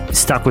really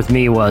stuck with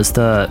me was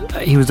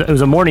it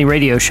was a morning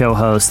radio show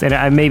host, and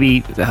I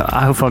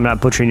hope I'm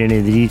not butchering any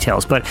of the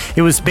details, but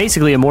it was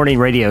basically a morning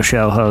radio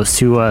show host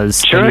who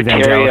was an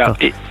evangelical.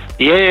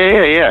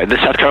 Yeah. The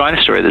South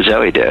Carolina story that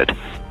Zoe did.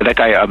 That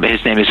guy,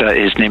 his name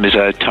is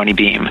Tony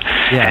Beam,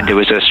 and it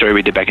was a story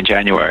we did back in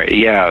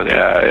January.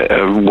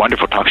 A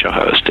wonderful talk show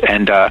host,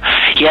 and like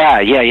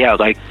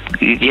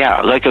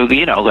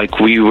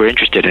we were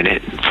interested in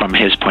it from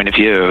his point of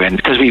view, and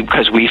because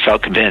we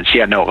felt convinced.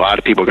 A lot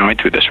of people are going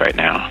through this right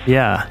now.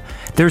 Yeah.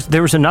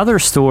 There was another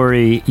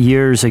story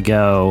years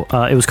ago.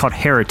 It was called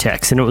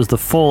Heretics, and it was the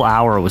full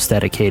hour was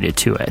dedicated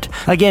to it.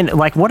 Again,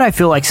 like what I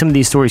feel like some of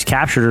these stories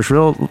captured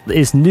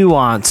is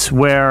nuance,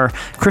 where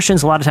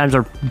Christians a lot of times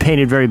are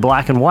painted very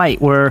black and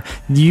white, where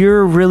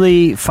you're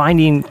really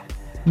finding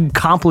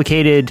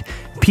complicated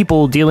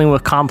people dealing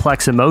with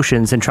complex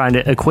emotions and trying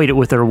to equate it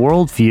with their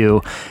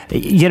worldview.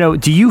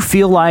 Do you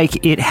feel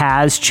like it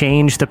has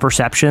changed the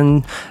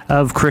perception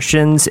of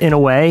Christians in a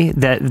way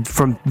that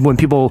from when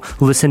people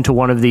listen to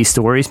one of these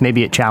stories,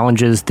 maybe it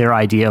challenges their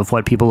idea of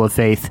what people of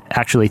faith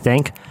actually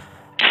think?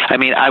 I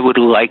mean, I would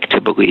like to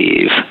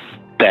believe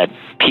that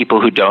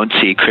people who don't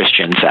see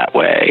Christians that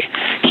way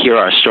hear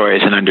our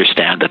stories and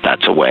understand that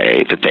that's a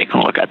way that they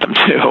can look at them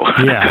too.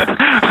 Yeah.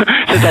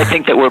 Since I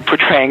think that we're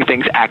portraying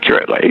things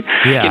accurately.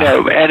 Yeah. You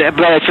know,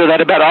 but I feel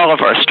that about all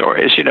of our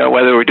stories, you know,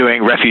 whether we're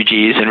doing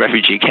refugees in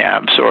refugee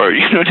camps or,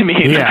 you know what I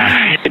mean?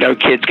 Yeah. You know,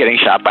 kids getting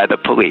shot by the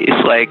police.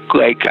 Like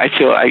I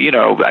feel, you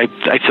know,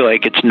 I feel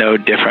like it's no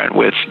different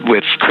with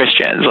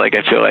Christians. Like,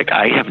 I feel like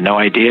I have no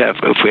idea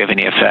if we have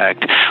any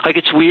effect. Like,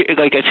 it's weird.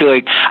 Like, I feel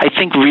like, I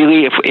think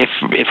really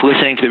if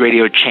listening to the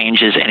radio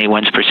changes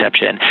anyone's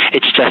perception,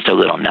 it's just a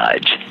little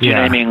nudge. Do you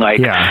know what I mean? Like,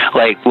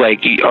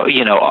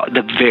 you know,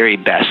 the very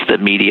best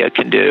that media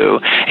can do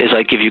is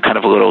like give you kind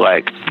of a little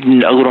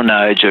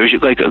nudge, or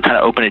like kind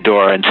of open a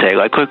door and say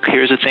like, look,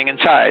 here's a thing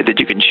inside that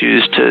you can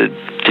choose to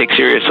take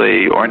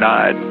seriously or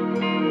not.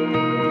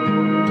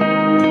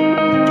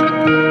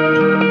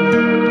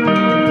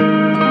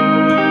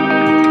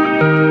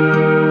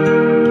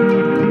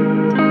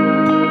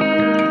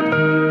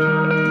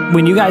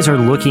 When you guys are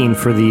looking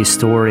for these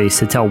stories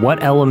to tell,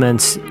 what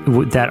elements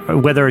that,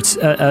 whether it's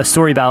a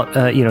story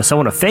about you know,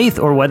 someone of faith,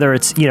 or whether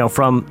it's, you know,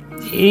 from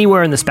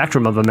anywhere in the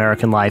spectrum of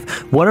American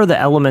life, what are the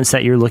elements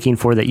that you're looking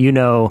for that you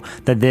know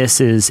that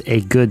this is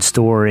a good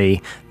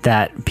story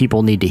that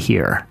people need to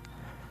hear?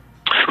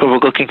 Well, we're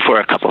looking for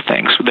a couple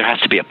things. There has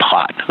to be a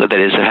plot. That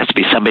is, there has to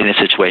be somebody in a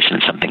situation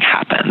and something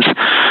happens.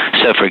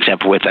 So, for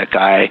example, with that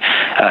guy,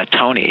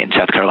 Tony in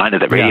South Carolina,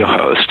 the radio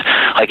host,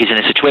 like, he's in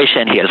a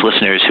situation, he has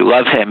listeners who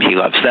love him, he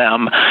loves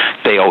them,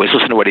 they always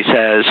listen to what he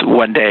says.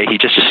 One day, he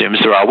just assumes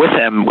they're all with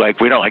him. Like,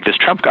 we don't like this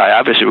Trump guy.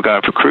 Obviously, we're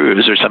going for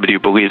Cruz or somebody who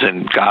believes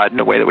in God in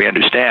a way that we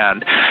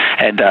understand.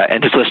 And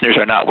his listeners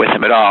are not with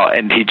him at all.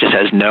 And he just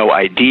has no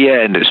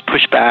idea, and there's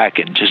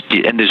pushback,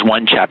 and there's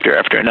one chapter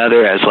after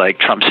another as, like,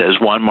 Trump says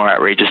one more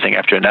outrageous thing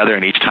after another,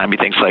 and each time he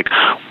thinks like,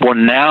 well,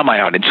 now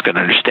my audience is going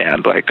to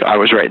understand, like, I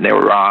was right and they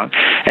were wrong,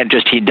 and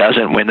just he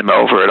doesn't win them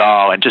over at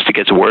all, and just it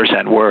gets worse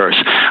and worse.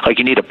 Like,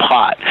 you need a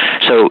plot.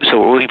 So what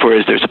we're looking for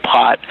is there's a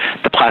plot.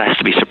 The plot has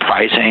to be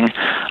surprising.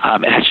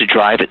 It has to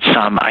drive at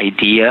some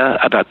idea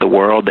about the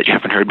world that you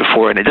haven't heard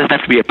before, and it doesn't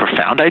have to be a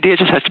profound idea. It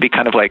just has to be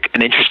kind of like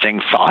an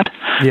interesting thought,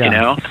 you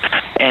know.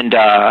 And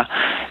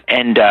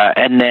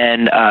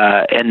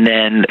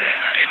then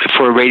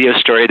for a radio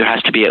story, there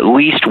has to be at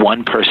least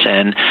one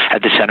person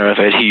at the center of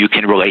it who you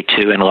can relate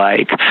to and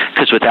like,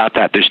 because without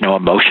that, there's no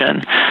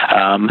emotion.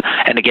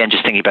 And again,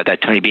 just thinking about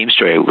that Tony Beam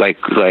story, like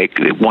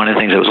one of the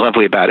things that was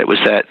lovely about it was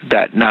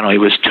that not only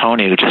was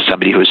Tony just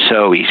somebody who was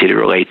so easy to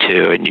relate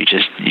to, and you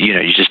just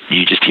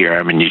hear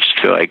him and you just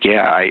feel like,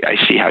 yeah, I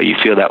see how you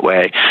feel that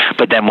way.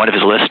 But then one of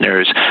his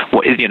listeners,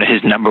 you know,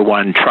 his number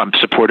one Trump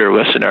supporter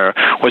listener,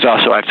 was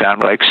also, I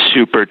found, like,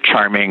 super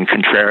charming,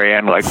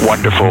 contrarian, like,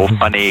 wonderful,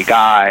 funny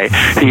guy.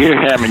 You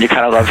hear him and you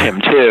kind of love him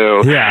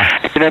too. Yeah.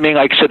 You know what I mean?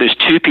 Like, so there's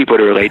two people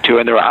to relate to,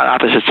 and they're on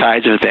opposite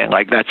sides of the thing.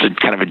 Like, that's a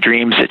kind of a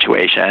dream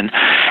situation.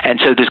 And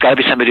so there's got to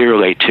be somebody to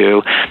relate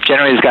to.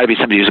 Generally, there's got to be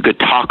somebody who's a good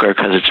talker,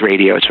 because it's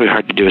radio. It's really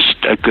hard to do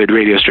a good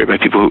radio story by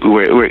people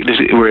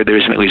where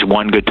there's at least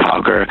one good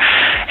talker.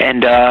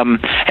 And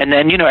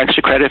then, you know,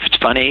 extra credit if it's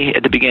funny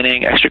at the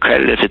beginning, extra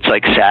credit if it's,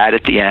 like, sad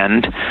at the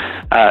end.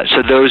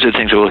 So those are the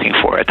things we're looking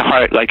for. At the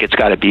heart, like, it's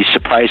got to be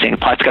surprising.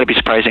 Plot's got to be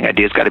surprising.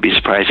 Ideas got to be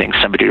surprising.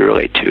 Somebody to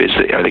relate to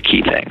are the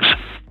key things.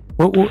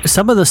 Well,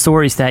 some of the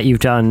stories that you've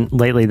done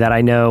lately that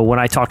I know when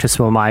I talk to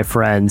some of my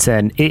friends,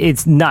 and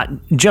it's not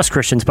just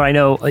Christians, but I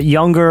know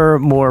younger,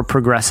 more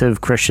progressive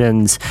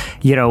Christians,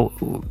 you know,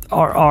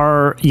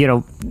 are you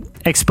know,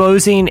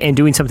 exposing and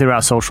doing something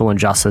about social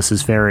injustice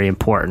is very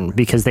important,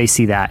 because they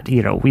see that,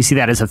 you know, we see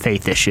that as a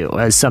faith issue,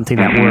 as something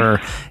that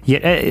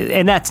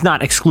and that's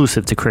not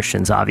exclusive to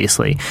Christians,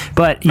 obviously.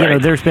 But, you know,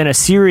 there's been a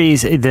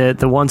series, the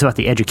ones about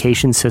the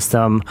education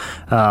system,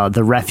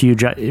 the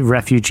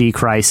refugee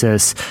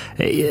crisis,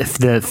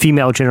 the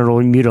female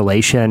genital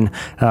mutilation,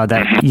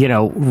 that, you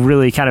know,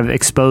 really kind of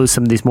expose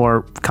some of these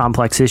more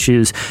complex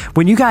issues.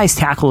 When you guys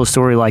tackle a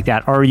story like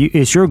that,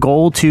 is your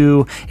goal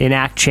to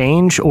enact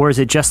change, or is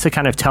it just to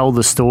kind of tell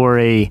the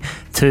story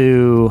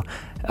to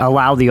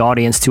allow the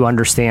audience to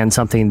understand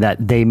something that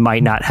they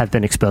might not have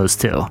been exposed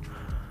to?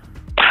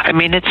 I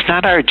mean, it's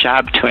not our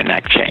job to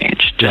enact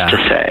change, just to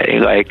say,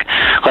 like,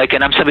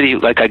 and I'm somebody,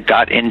 like, I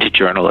got into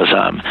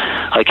journalism,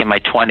 like, in my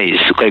 20s,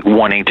 like,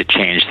 wanting to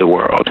change the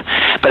world.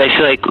 But I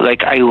feel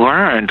like I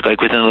learned,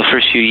 like, within the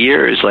first few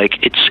years,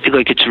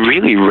 it's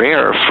really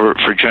rare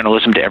for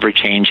journalism to ever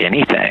change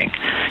anything.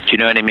 Do you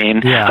know what I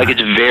mean? Yeah. Like,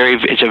 it's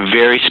a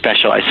very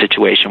specialized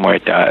situation where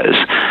it does,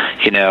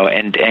 you know,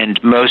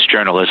 and most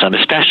journalism,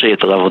 especially at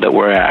the level that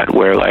we're at,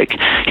 where, like,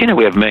 you know,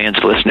 we have millions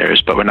of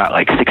listeners, but we're not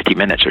like 60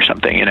 Minutes or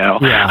something, you know?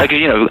 Yeah. Like,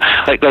 you know,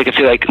 like I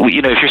feel like,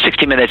 you know, if you're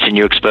 60 Minutes and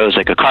you expose,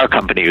 like, a car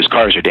company whose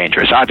cars are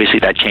dangerous, obviously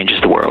that changes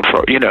the world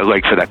for, you know,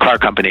 like, for that car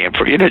company, and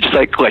for, you know, just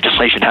like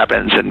legislation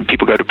happens and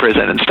people go to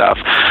prison and stuff.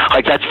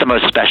 Like, that's the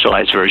most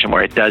specialized version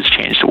where it does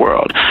change the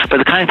world. But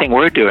the kind of thing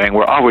we're doing,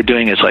 where all we're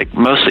doing is, like,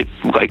 mostly,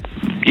 like,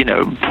 you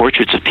know,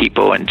 portraits of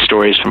people and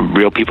stories from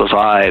real people's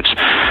lives.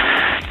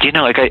 You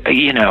know, like,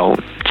 you know,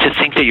 to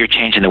think that you're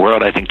changing the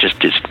world, I think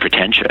just is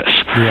pretentious.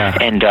 Yeah.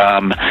 And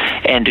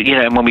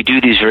when we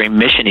do these very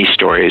mission-y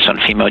stories on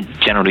female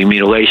genital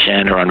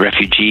mutilation or on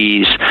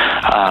refugees,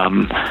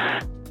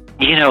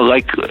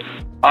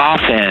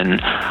 often,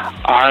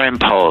 our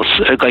impulse,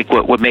 like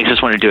what makes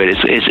us want to do it is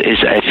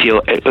I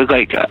feel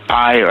like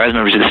I, or as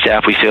members of the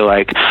staff, we feel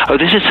like, oh,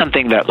 this is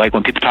something that, like,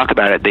 when people talk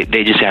about it,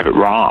 they just have it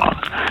wrong.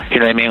 You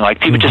know what I mean? Like,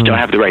 people just don't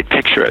have the right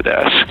picture of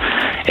this.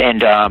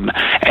 And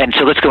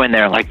so let's go in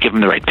there and, like, give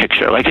them the right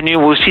picture. Like, and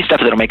we'll see stuff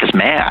that'll make us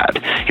mad.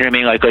 You know what I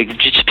mean? Like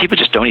people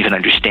just don't even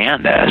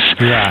understand this.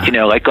 Yeah. You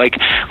know,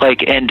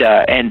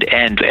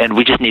 and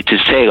we just need to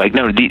say, like,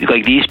 no,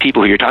 these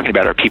people who you're talking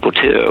about are people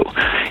too.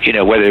 You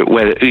know, whether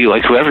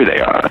like whoever they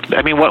are.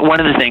 I mean, one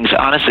of the things,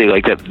 honestly,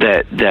 like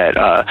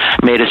that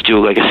made us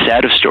do like a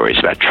set of stories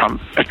about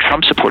Trump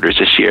supporters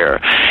this year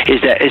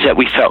is that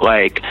we felt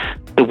like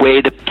the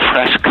way the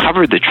press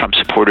covered the Trump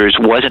supporters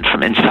wasn't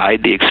from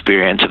inside the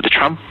experience of the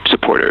Trump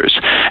supporters,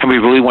 and we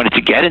really wanted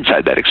to get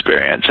inside that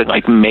experience and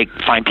like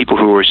find people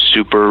who were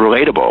super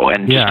relatable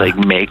and just like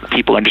make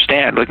people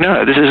understand, like,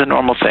 no, this is a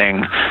normal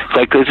thing.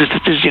 Like this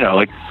is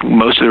like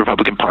most of the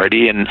Republican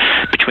Party and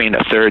between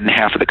a third and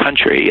half of the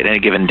country at any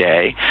given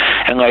day,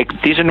 and like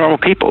these are normal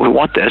people who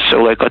want this.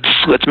 So like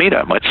let's meet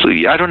them. I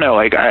don't know.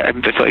 Like I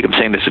feel like I'm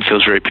saying this. It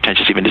feels very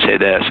pretentious even to say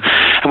this.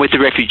 And with the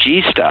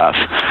refugee stuff,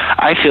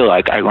 I feel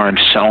like I learned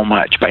so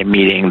much by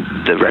meeting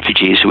the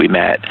refugees who we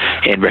met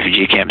in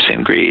refugee camps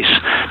in Greece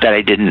that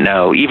I didn't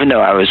know, even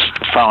though I was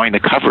following the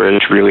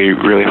coverage really,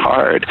 really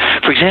hard.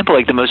 For example,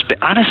 like the most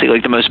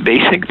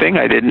basic thing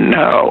I didn't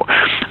know,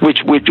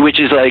 which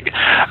is like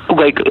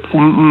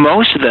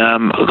most of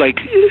them, like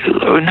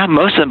not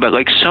most of them, but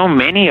like so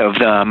many of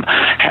them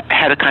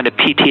had a kind of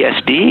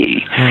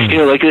PTSD. You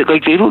know, like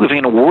they were living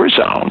in a war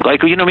zone.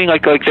 Like, you know what I mean?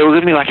 Like they were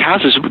living in like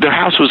houses. Their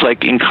house was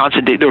like in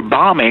constant. They were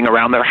bombing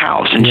around their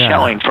house and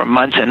shelling for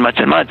months and months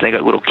and months. They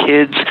got little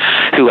kids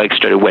who like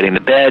started wetting the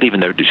bed, even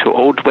though they're too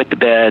old to wet the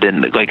bed,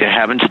 and like they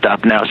haven't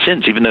stopped now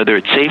since, even though they're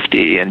at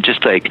safety. And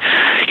just like,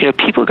 you know,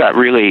 people got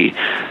really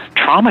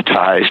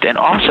traumatized. And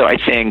also, I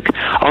think,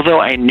 although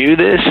I knew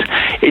this,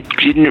 it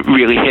didn't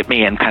really hit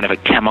me in kind of a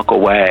chemical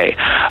way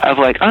of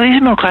like, oh, these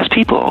are middle class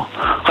people.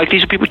 Like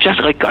these are people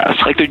just like us.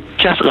 Like they're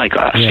just like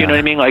us. You know what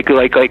I mean? Like you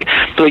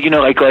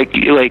know, like I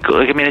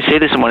mean, I say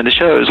this in one of the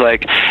shows.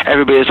 Like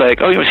everybody's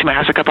like, oh, you want to see my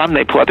house I got bombed? And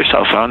they pull out their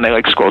cell phone, they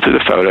like scroll through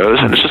the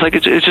photos, and it's just like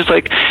it's just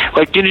like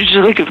you know, just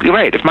like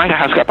right. If my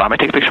house got bombed, I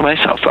take a picture with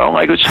my cell phone.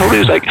 Like it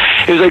was like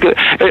I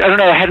don't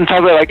know. I hadn't thought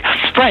about it, like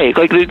right.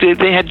 Like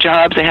they had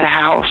jobs, they had a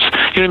house.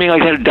 You know what I mean?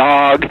 Like they had a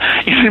dog.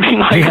 You know what I mean?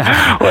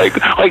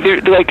 Like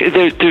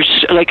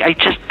there's like I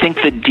just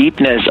think the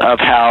deepness of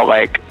how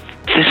like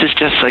this is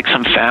just like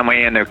some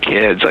family and their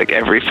kids, like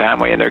every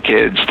family and their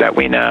kids that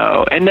we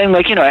know. And then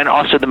like, you know, and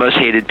also the most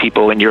hated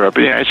people in Europe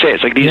in the United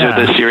States. Like these are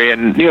the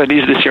Syrians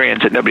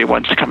that nobody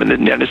wants to come in the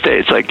United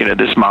States. Like, you know,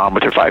 this mom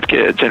with her 5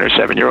 kids and her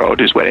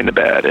 7-year-old who's wetting the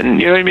bed. And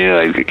you know what I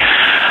mean? Like,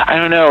 I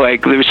don't know,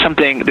 like there's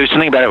something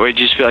about it where you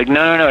just feel like,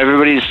 no,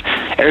 everybody's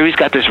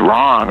got this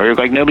wrong. Or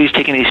like nobody's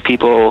taking these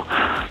people,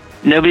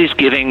 nobody's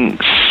giving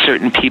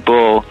certain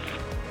people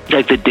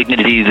like the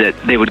dignity that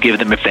they would give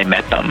them if they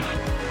met them.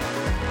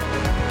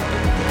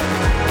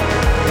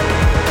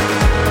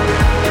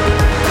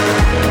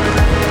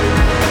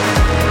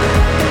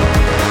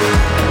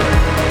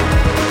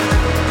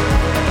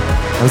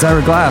 I was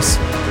Ira Glass.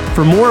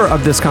 For more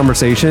of this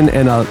conversation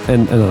and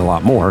a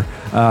lot more,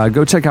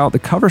 go check out the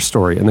cover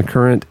story in the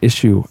current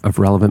issue of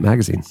Relevant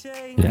Magazine.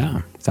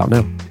 Yeah, it's out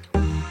now.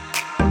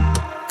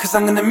 'Cause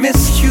I'm gonna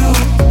miss you.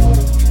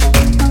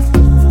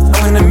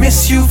 I'm gonna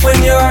miss you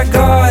when you're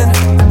gone.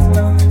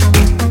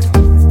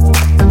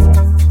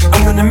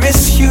 I'm gonna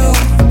miss you.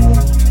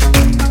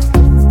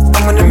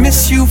 I'm gonna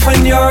miss you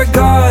when you're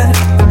gone.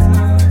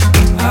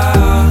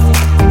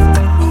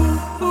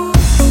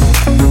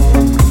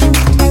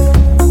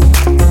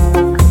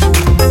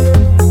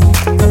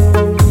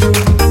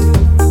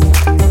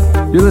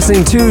 You're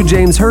listening to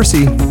James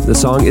Hersey. The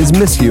song is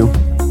Miss You.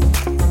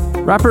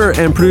 Rapper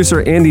and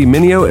producer Andy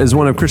Mineo is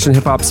one of Christian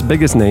hip-hop's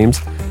biggest names,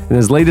 and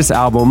his latest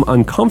album,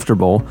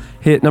 Uncomfortable,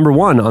 hit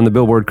 #1 on the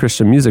Billboard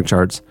Christian music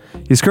charts.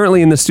 He's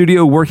currently in the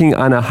studio working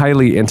on a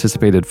highly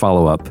anticipated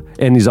follow-up,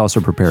 and he's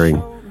also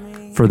preparing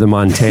for the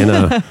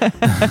Montana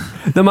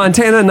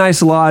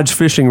Nice Lodge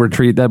fishing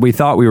retreat that we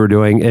thought we were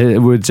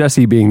doing. With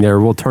Jesse being there,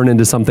 will turn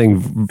into something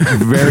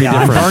very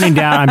different.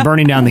 I'm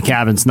burning down the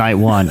cabins night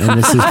 1,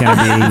 and this is going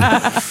to be.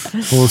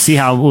 We'll see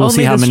how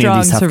many of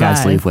these tough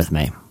guys leave with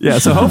me. Yeah,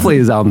 so hopefully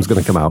his album's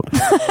going to come out.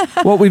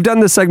 Well, we've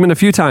done this segment a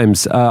few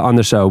times on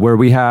the show where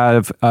we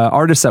have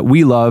artists that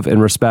we love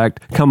and respect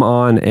come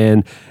on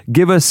and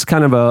give us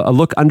kind of a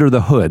look under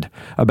the hood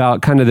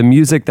about kind of the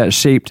music that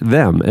shaped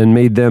them and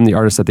made them the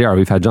artists that they are.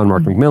 We've had John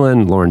Mark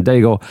McMillan, Lauren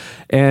Daigle,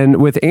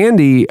 and with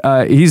Andy,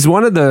 he's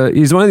one of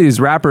these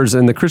rappers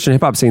in the Christian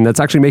hip hop scene that's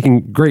actually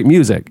making great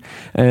music,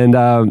 and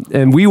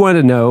we want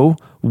to know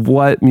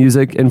what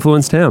music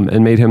influenced him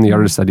and made him the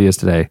artist that he is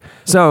today.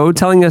 So,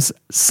 telling us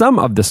some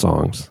of the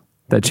songs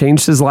that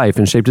changed his life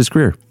and shaped his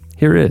career,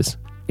 here is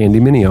Andy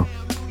Mineo.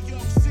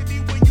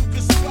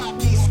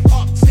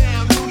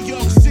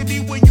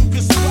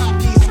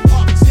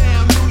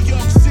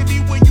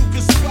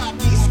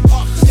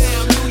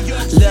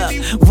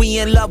 We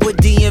in love with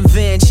the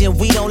invention.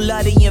 We don't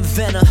love the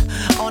inventor.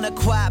 On a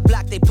quiet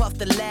block, they puff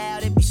the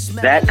loud and be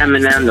smelling. That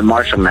Eminem, the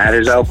Marshall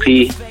Mathers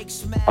LP,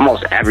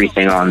 almost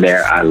everything on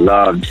there I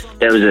loved.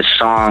 There was a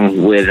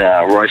song with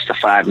Royce the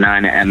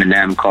 5'9" and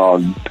Eminem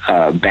called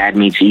Bad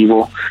Meets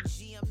Evil.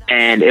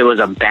 And it was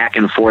a back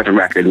and forth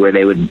record where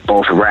they would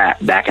both rap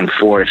back and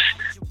forth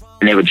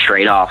and they would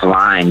trade off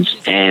lines.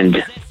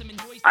 And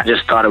I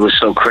just thought it was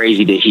so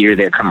crazy to hear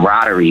their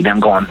camaraderie, them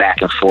going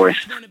back and forth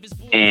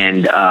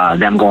and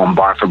them going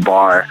bar for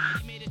bar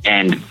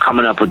and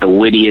coming up with the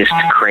wittiest,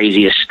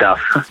 craziest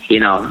stuff,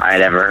 I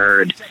had ever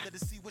heard.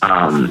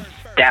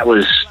 That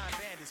was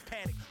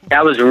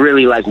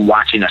really like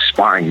watching a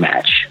sparring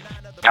match.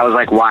 That was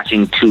like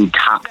watching two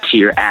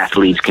top-tier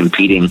athletes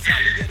competing,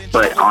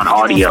 but on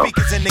audio.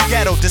 In the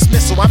ghetto,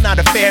 dismissal, I'm not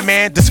a fair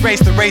man. Disgrace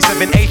the race of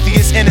an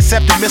atheist.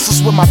 Intercepting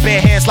missiles with my bare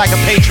hands like a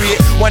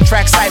patriot.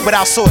 One-track sight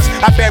without source.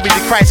 I buried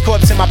the Christ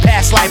corpse in my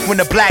past life when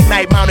the Black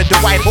Knight mounted the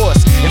white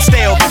horse. And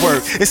stay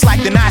overword. It's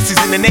like the Nazis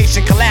in the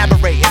nation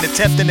collaborate and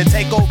attempting to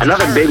take over.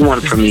 Another big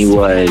one for me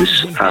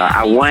was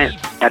I went,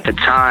 at the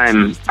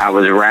time I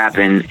was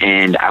rapping,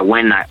 and I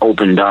went and I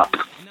opened up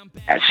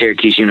at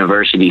Syracuse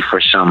University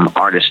for some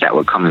artists that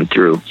were coming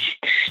through.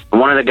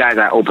 And one of the guys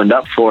I opened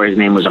up for, his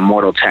name was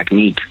Immortal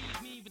Technique.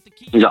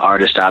 He's an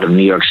artist out of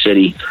New York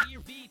City.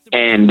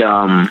 And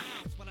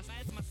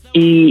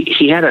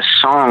he had a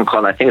song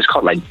called, I think it's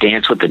called like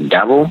Dance with the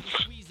Devil.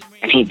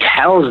 And he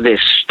tells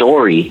this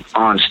story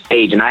on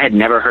stage, and I had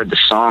never heard the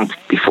song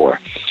before.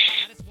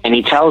 And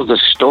he tells the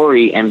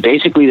story, and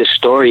basically the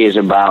story is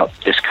about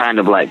this kind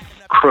of like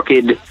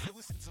crooked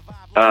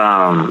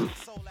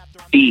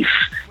thief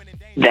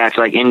that's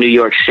like in New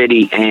York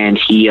City, and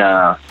he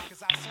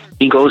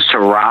goes to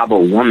rob a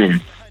woman,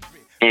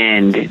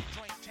 and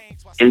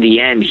in the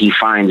end he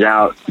finds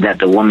out that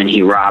the woman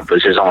he robbed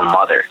was his own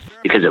mother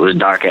because it was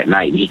dark at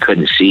night and he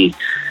couldn't see.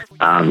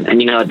 And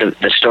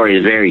the story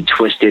is very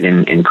twisted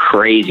and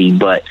crazy,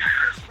 but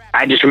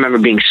I just remember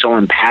being so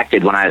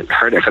impacted when I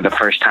heard it for the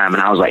first time,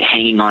 and I was like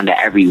hanging on to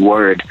every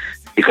word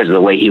because of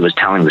the way he was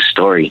telling the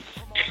story.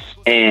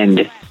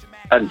 And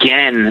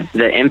again,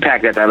 the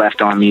impact that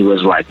left on me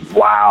was like,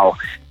 wow,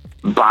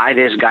 by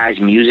this guy's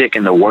music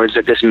and the words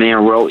that this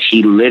man wrote,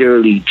 he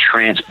literally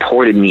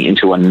transported me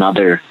into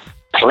another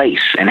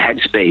place and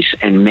headspace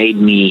and made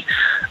me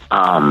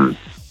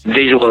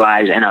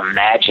visualize and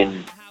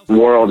imagine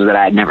worlds that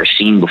I had never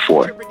seen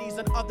before.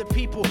 Other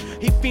people,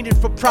 he fiended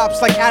for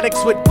props like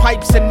addicts with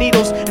pipes and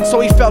needles, and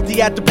so he felt he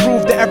had to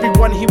prove to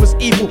everyone he was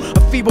evil. A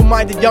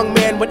feeble-minded young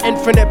man with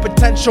infinite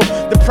potential,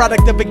 the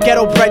product of a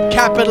ghetto-bred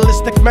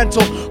capitalistic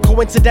mental.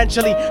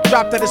 Coincidentally,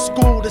 dropped out of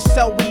school to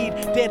sell weed,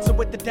 dancing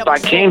with the devil. So I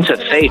came to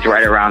faith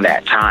right around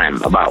that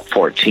time, about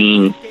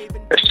 14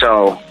 or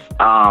so,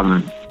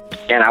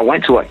 and I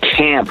went to a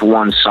camp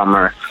one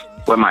summer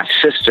where my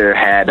sister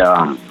had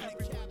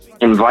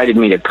invited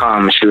me to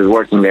come. She was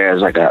working there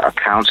as like a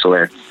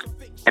counselor.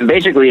 And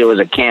basically it was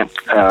a camp,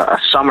 a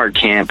summer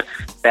camp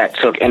that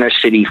took inner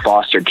city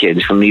foster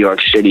kids from New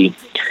York City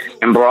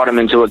and brought them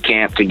into a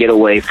camp to get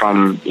away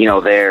from,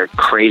 their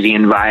crazy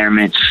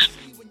environments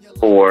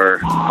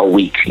for a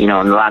week. And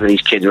a lot of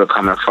these kids were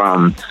coming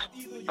from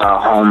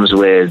homes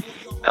with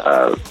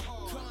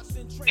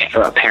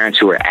parents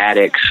who were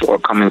addicts or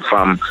coming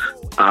from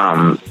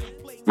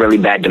really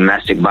bad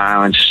domestic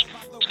violence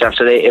stuff.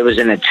 So it was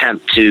an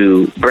attempt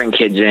to bring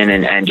kids in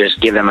and just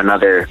give them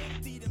another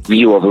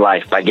view of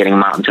life by getting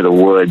them out into the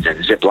woods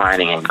and zip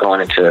lining and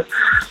going into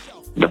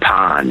the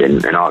pond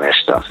and all that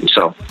stuff. And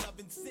so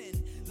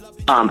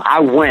I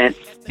went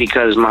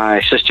because my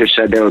sister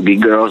said there would be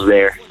girls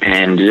there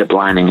and zip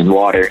lining and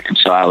water. And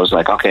so I was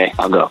like, okay,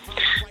 I'll go.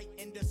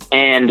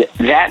 And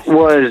that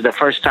was the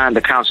first time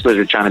the counselors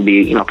were trying to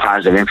be,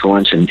 positive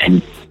influence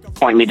and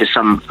point me to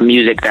some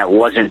music that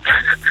wasn't,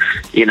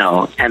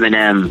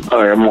 Eminem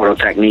or Immortal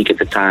Technique at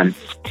the time.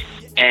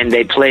 And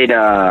they played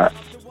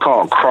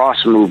called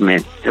Cross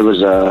Movement. It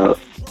was a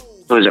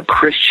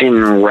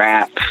Christian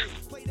rap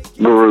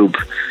group,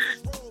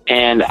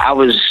 and I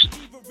was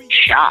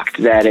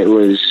shocked that it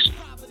was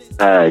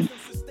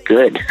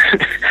good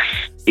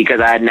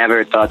because I had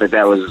never thought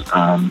that was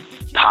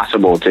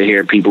possible to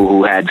hear people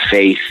who had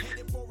faith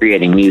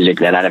creating music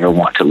that I'd ever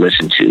want to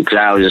listen to, because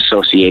I always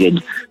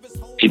associated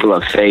people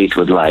of faith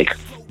with like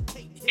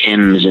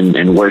hymns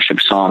and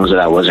worship songs that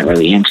I wasn't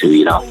really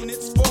into,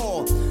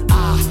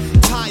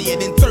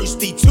 Tired and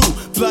thirsty too.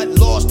 Blood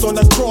lost on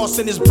the cross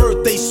in his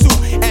birthday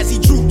suit as he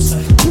droops.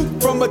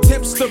 Poop from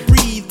attempts to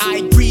breathe.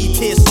 I breathe.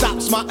 Here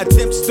stops my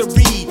attempts to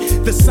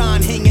read. The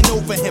sign hanging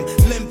over him,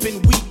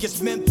 limping weak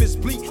as Memphis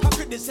bleak. How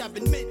could this have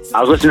been meant?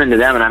 I was listening to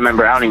them, and I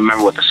don't even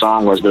remember what the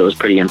song was, but it was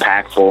pretty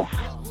impactful.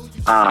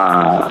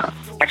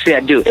 Actually,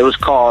 I do. It was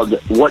called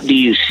 "What Do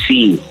You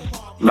See"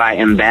 by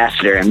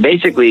Ambassador, and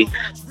basically,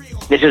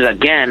 this is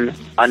again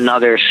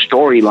another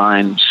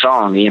storyline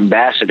song. The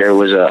Ambassador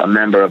was a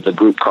member of the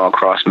group called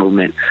Cross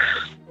Movement,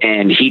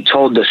 and he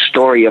told the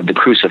story of the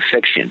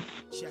crucifixion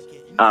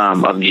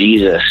of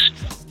Jesus.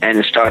 And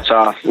it starts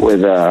off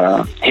with,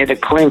 hear the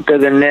clink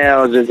of the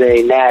nails as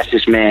they gnash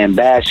this man,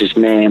 bash this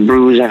man,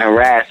 bruise and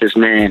harass this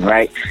man,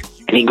 right?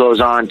 And he goes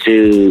on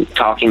to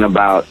talking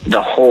about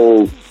the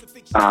whole,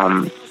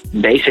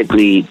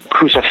 basically,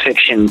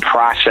 crucifixion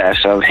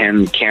process of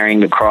him carrying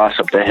the cross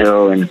up the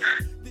hill and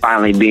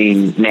finally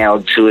being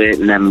nailed to it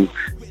and then,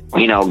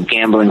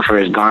 gambling for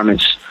his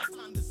garments.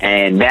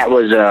 And that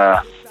was,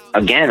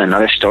 again,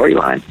 another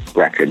storyline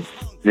record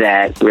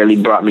that really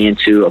brought me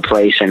into a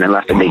place and it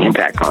left a big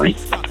impact on me.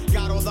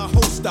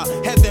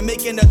 Heaven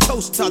making a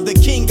toast to the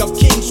King of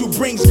Kings who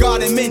brings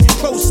God and men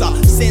closer.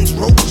 Sends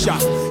Rocha,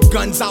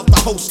 guns out the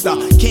holster.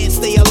 Can't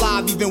stay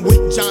alive even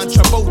with John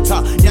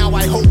Travolta. Now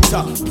I hope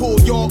to pull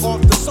you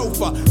off the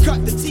sofa.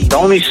 Cut the TV. The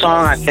only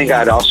song I think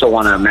I'd also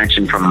want to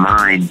mention from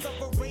mine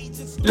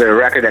is a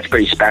record that's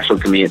pretty special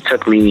to me. It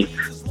took me,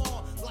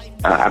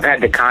 I've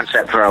had the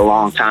concept for a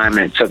long time,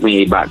 and it took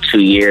me about 2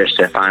 years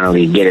to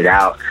finally get it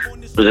out.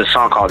 It was a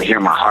song called Hear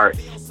My Heart,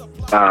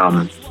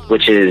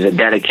 which is a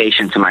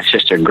dedication to my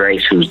sister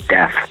Grace, who's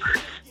deaf.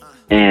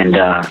 And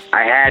I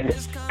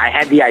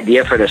had the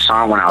idea for the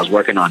song when I was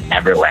working on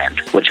Neverland,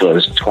 which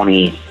was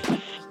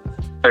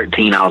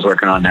 2013. I was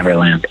working on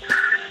Neverland.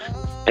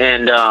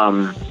 And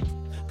I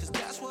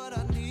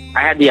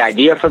had the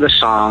idea for the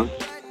song,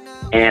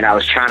 and I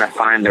was trying to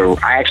find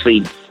I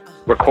actually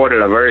recorded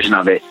a version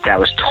of it that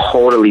was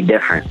totally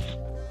different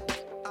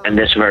than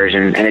this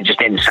version, and it just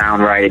didn't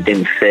sound right. It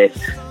didn't fit.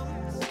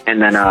 And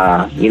then,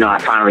 I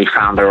finally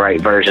found the right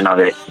version of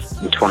it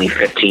in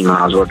 2015 when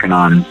I was working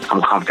on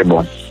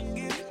Uncomfortable.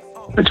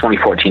 In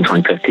 2014,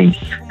 2015.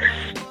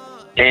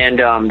 And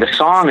the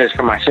song is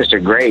for my sister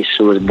Grace,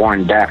 who was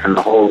born deaf, and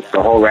the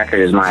whole record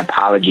is my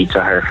apology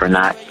to her for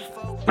not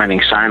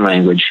learning sign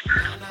language.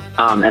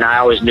 And I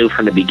always knew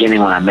from the beginning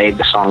when I made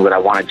the song that I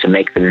wanted to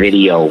make the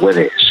video with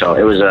it. So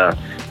it was a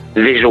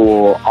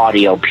visual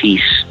audio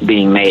piece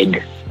being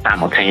made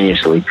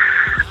simultaneously.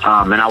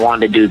 And I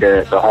wanted to do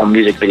the whole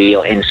music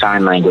video in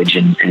sign language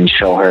and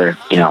show her,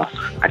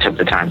 I took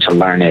the time to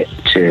learn it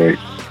to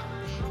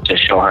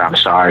show her I'm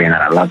sorry and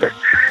that I love her.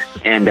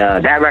 And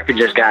that record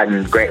just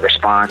gotten great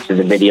response, and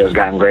the video's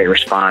gotten great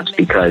response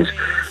because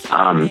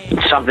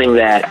it's something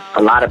that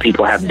a lot of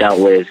people have dealt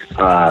with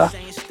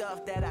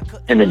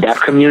in the deaf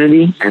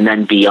community. And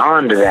then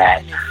beyond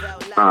that,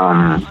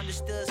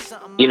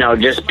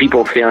 just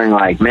people feeling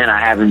like, man, I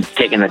haven't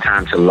taken the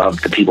time to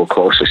love the people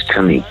closest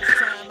to me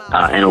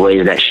in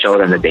ways that show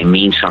them that they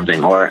mean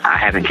something, or I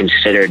haven't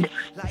considered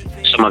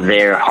some of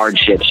their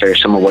hardships or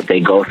some of what they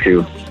go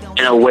through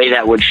in a way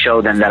that would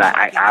show them that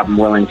I'm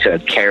willing to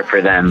care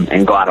for them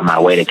and go out of my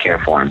way to care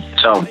for them.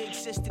 So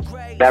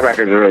that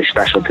record is really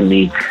special to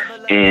me,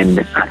 and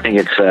I think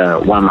it's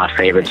one of my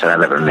favorites that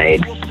I've ever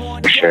made,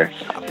 for sure.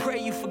 I pray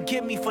you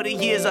forgive me for the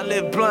years I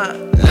lived blind.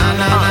 In my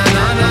heart,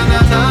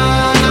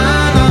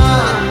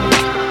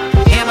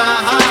 in my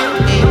heart.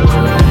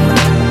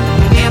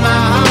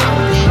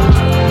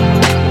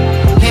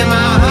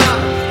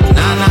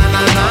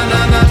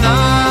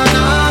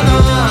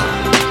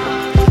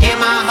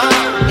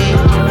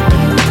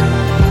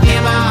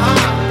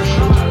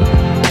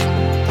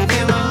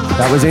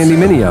 That was Andy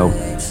Mineo.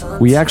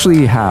 We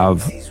actually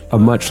have a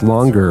much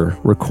longer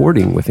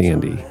recording with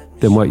Andy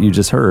than what you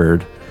just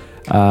heard.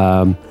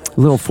 A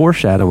little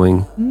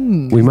foreshadowing.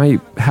 We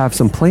might have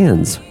some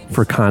plans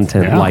for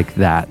content like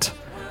that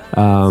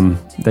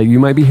that you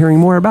might be hearing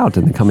more about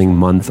in the coming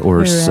month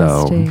or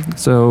so.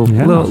 So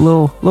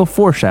little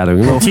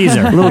foreshadowing, a little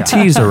teaser, a little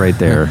teaser right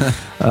there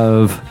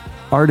of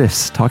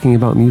artists talking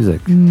about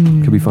music.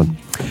 Could be fun.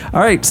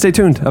 All right, stay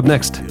tuned. Up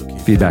next,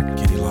 feedback.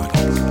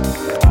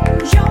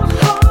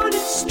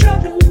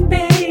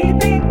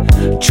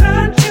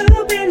 Trying to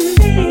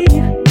believe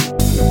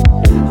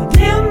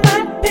there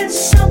might be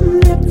something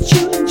that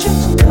you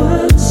just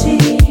could see.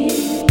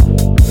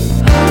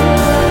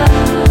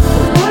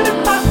 What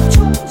if I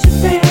told you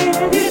that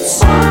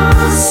it's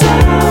all so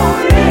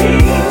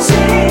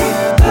easy?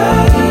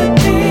 Let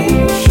me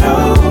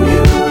show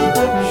you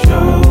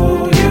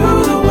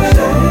the way.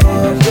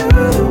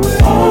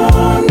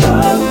 On the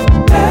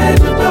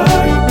edge of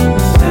dark,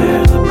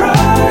 there's the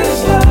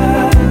brightest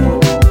light.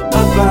 A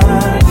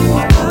burning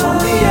on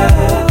the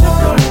edge.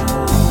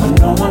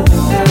 No one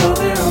can tell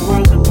their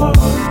worlds apart.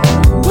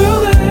 Will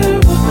they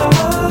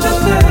just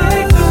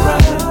take the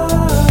ride?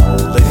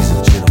 Ladies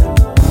and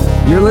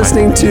gentlemen, You're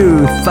listening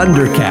to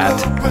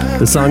Thundercat.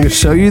 The song is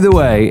Show You the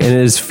Way, and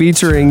it is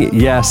featuring,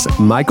 yes,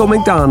 Michael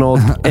McDonald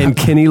and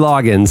Kenny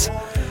Loggins.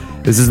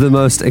 This is the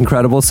most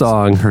incredible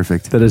song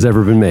that has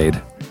ever been made.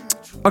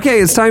 Okay,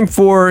 it's time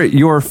for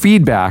your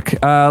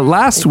feedback.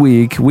 Last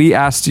week, we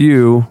asked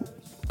you,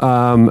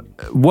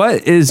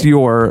 what is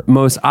your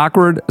most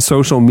awkward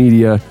social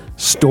media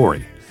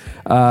story?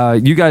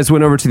 You guys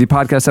went over to the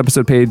podcast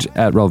episode page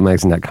at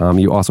relevantmagazine.com.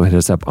 You also hit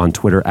us up on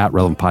Twitter at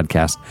Relevant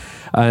Podcast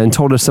and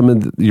told us some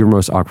of your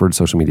most awkward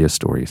social media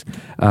stories.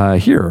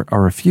 Here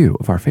are a few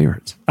of our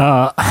favorites.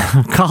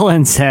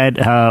 Colin said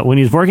when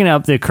he was working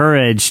up the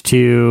courage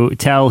to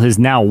tell his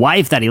now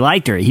wife that he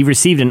liked her, he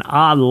received an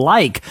odd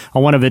like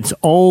on one of its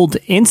old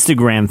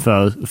Instagram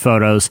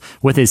photos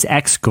with his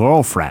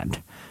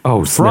ex-girlfriend.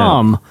 Oh,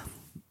 snap.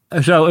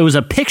 So it was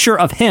a picture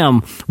of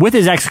him with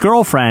his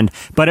ex-girlfriend,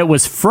 but it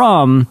was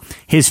from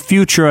his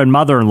future and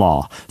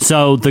mother-in-law.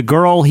 So the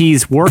girl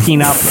he's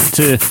working up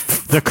to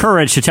the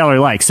courage to tell her he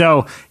likes.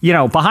 So,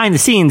 behind the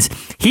scenes,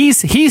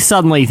 he's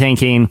suddenly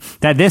thinking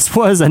that this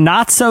was a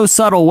not so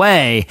subtle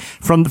way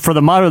for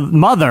the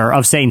mother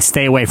of saying,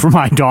 stay away from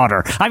my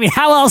daughter. I mean,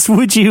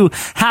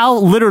 how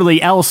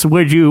literally else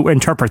would you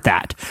interpret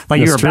that? Like,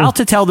 that's you're true. About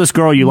to tell this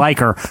girl you like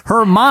her.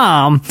 Her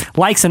mom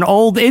likes an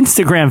old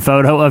Instagram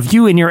photo of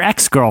you and your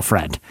ex-girlfriend.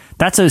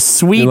 That's a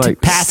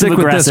sweet,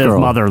 passive-aggressive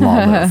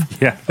mother-in-law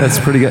move. Yeah, that's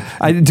pretty good.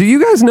 Do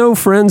you guys know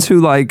friends who,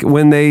 like,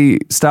 when they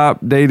stop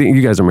dating,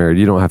 you guys are married,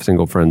 you don't have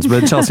single friends,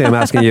 but Chelsea, I'm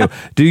asking you,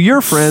 do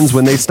your friends,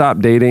 when they stop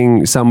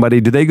dating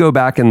somebody, do they go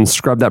back and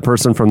scrub that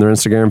person from their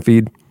Instagram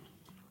feed?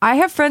 I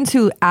have friends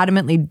who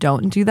adamantly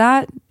don't do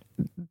that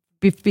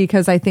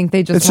because I think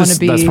they just want to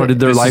be... That's part of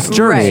their life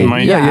journey.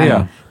 Right,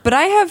 yeah. But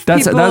I have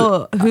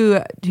people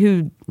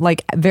who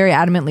like very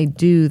adamantly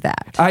do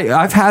that.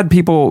 I've had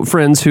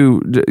friends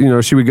who,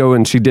 she would go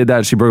and she did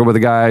that. She broke up with a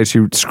guy.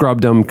 She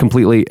scrubbed him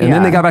completely. And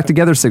then they got back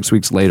together 6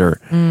 weeks later.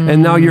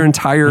 And now your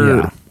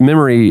entire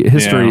memory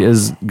history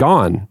is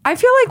gone. I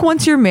feel like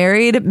once you're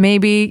married,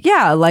 maybe, you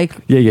don't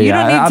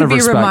need to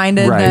be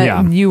reminded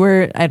that you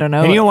were, I don't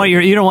know. And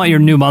you don't want your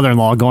new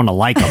mother-in-law going to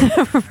like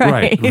him.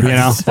 Right.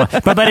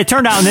 But it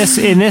turned out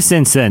in this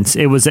instance,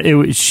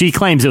 she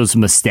claims it was a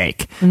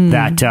mistake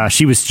that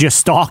she was just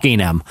stalking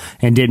him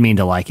and didn't mean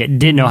to like it.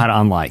 Didn't know how to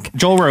unlike.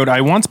 Joel wrote,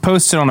 I once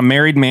posted on a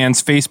married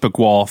man's Facebook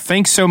wall,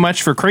 thanks so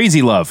much for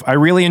Crazy Love. I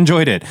really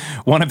enjoyed it.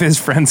 One of his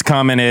friends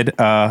commented,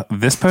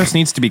 this post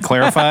needs to be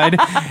clarified.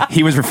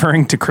 He was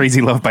referring to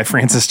Crazy Love by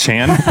Francis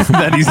Chan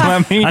that he's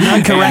let me. An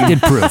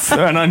uncorrected proof.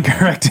 An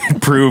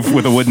uncorrected proof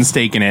with a wooden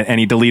stake in it, and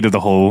he deleted the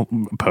whole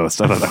post.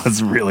 I thought that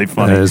was really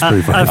funny. That is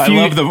pretty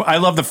funny. I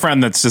love the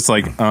friend that's just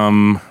like,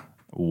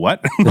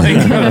 what?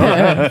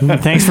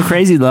 Thanks for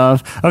Crazy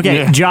Love.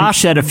 Okay,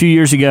 Josh said a few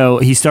years ago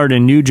he started a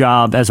new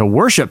job as a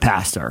worship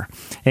pastor,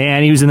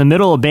 and he was in the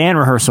middle of band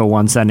rehearsal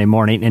one Sunday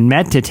morning and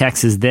meant to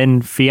text his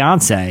then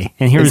fiance.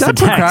 And here's the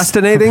text.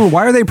 Procrastinating?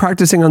 Why are they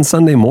practicing on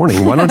Sunday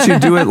morning? Why don't you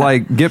do it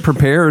get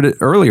prepared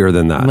earlier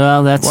than that?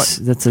 Well,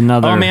 that's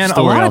another. Oh man,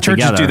 a lot of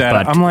churches do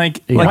that. I'm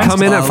like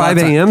come in at 5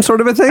 a.m. sort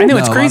of a thing. I know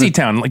it's crazy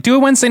town. Like do a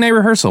Wednesday night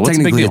rehearsal. What's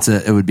technically, the big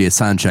deal? it would be a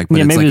sound check, but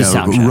it's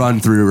like a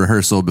run through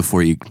reversal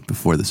before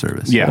the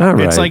service. Yeah,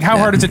 it's like how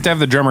hard is it to have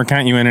the drummer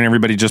count you in and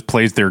everybody just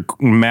plays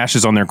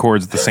mashes on their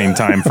chords at the same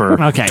time for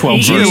 12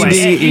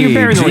 verses? You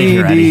bury the lead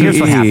already. Here's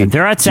what happened.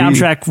 They're at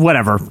soundtrack,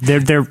 whatever.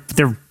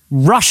 They're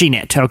rushing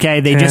it, okay?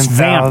 They just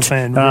vamped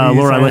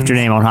Laura, Lift Your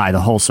Name on High the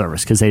whole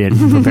service because they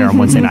didn't prepare on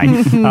Wednesday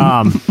night.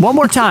 One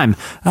more time.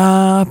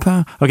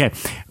 Okay.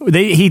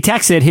 He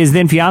texted his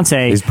then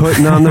fiance. He's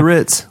putting on the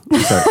Ritz.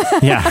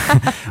 Yeah.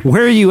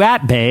 Where are you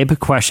at, babe? ?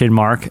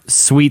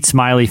 Sweet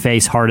smiley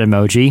face heart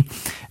emoji.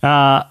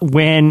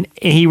 When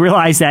he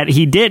realized that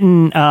he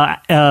didn't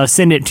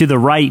send it to the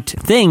right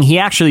thing, he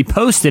actually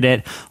posted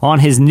it on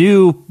his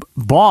new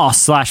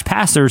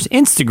boss/pastor's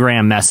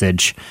Instagram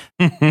message.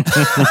 Because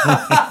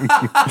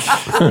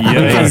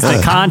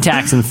the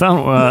contacts and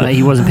phone,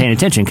 he wasn't paying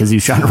attention because he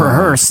was trying to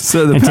rehearse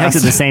and text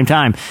at the same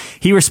time.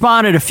 He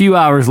responded a few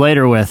hours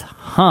later with,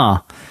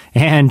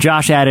 and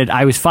Josh added,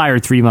 I was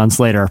fired 3 months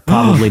later,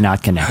 probably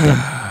not connected.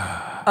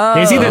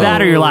 It's either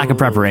that or your lack of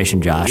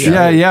prepreration, Josh.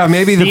 Yeah.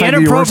 Maybe the fact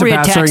that you're worship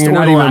pastor and you're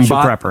not even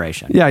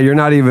preparation. Yeah, you're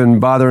not even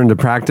bothering to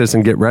practice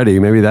and get ready.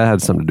 Maybe that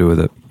had something to do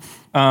with it.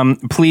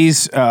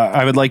 Please,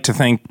 I would like to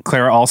thank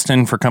Clara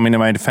Alston for coming to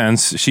my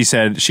defense. She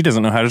said she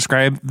doesn't know how to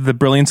describe the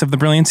brilliance of the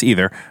brilliance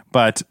either,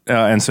 but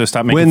and so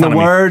stop making when fun the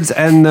of words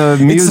and the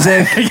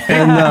music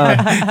and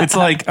the it's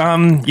like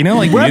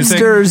like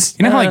Webster's,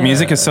 music. How like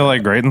music is so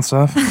like great and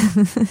stuff.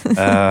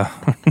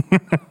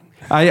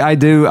 I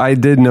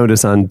did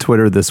notice on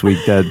Twitter this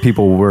week that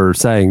people were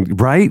saying,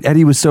 right,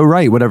 Eddie was so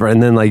right, whatever,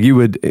 and then like you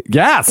would,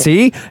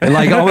 see, and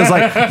like almost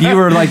like you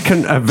were like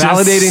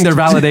validating their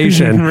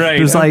validation, right?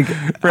 Just like,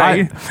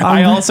 right.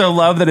 I also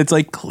love that it's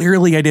like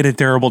clearly I did a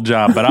terrible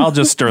job, but I'll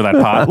just stir that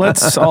pot.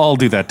 Let's all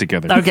do that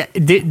together. Okay,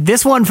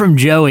 this one from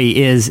Joey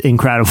is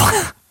incredible.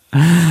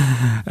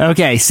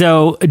 Okay,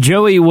 so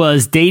Joey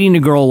was dating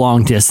a girl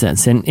long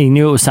distance, and he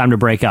knew it was time to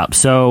break up.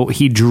 So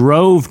he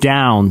drove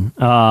down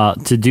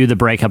to do the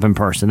breakup in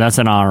person. That's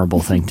an honorable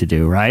thing to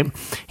do, right?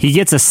 He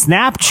gets a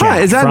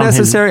Snapchat. Is that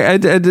necessary?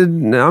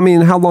 I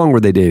mean, how long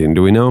were they dating?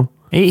 Do we know?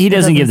 He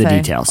doesn't give the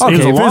details. Okay, it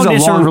was a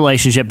long-distance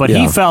relationship, but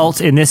he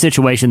felt in this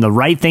situation the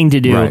right thing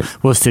to do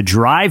was to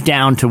drive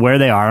down to where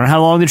they are. I don't know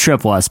how long the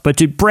trip was, but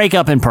to break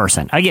up in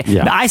person.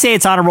 I say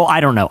it's honorable.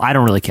 I don't know. I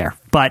don't really care.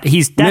 But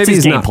that's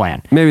his game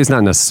plan. Maybe it's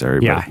not necessary.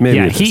 Yeah, but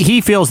maybe he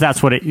feels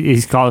that's what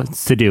he's called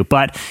to do.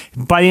 But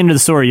by the end of the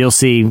story, you'll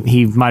see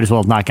he might as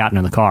well have not gotten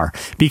in the car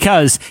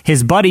because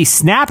his buddy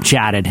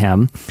Snapchatted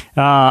him,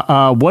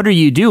 what are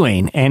you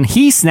doing? And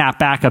he snapped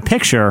back a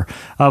picture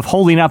of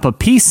holding up a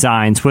peace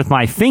signs with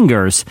my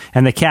fingers,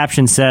 and the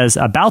caption says,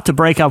 "About to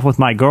break up with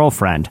my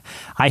girlfriend."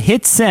 I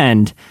hit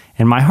send,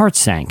 and my heart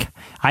sank.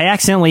 I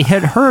accidentally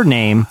hit her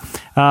name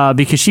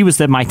because she was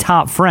my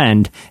top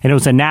friend, and it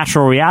was a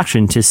natural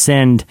reaction to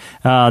send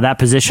that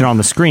position on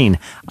the screen.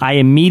 I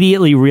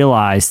immediately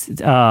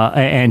realized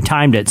and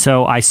timed it,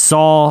 so I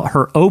saw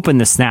her open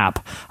the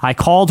snap. I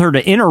called her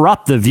to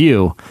interrupt the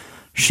view.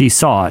 She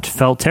saw it,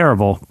 felt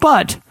terrible,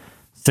 but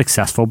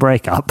successful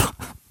breakup.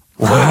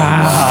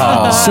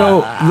 Wow. So,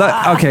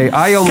 okay,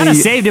 I only... Kind of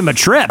saved him a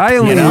trip. I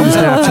only use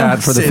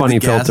Snapchat for the funny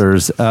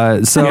filters.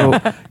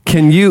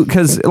 Can you...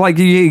 Because,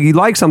 you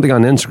like something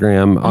on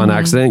Instagram on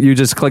accident, you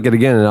just click it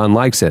again and it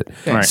unlikes it.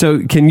 Right.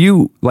 So, can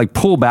you,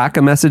 pull back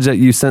a message that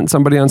you sent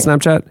somebody on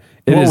Snapchat?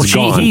 It is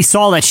gone. He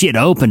saw that she had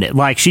opened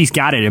it. She's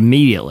got it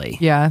immediately.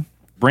 Yeah.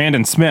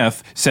 Brandon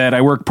Smith said, I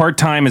work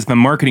part-time as the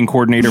marketing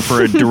coordinator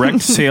for a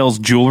direct sales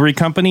jewelry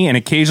company, and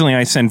occasionally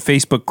I send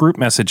Facebook group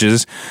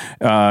messages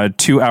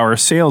to our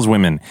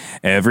saleswomen.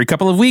 Every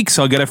couple of weeks,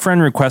 I'll get a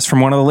friend request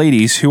from one of the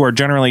ladies, who are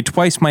generally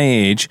twice my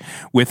age,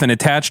 with an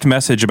attached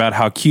message about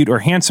how cute or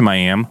handsome I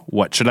am.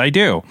 What should I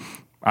do?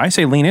 I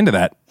say lean into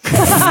that.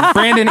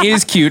 Brandon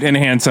is cute and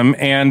handsome,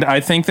 and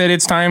I think that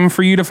it's time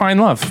for you to find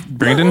love.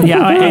 Brandon,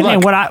 yeah,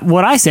 and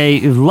what I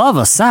say, love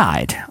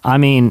aside, I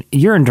mean,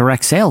 you're in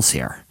direct sales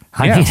here.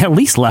 I mean, at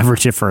least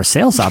leverage it for a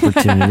sales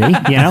opportunity.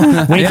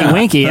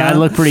 Winky. I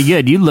look pretty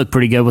good. You look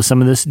pretty good with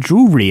some of this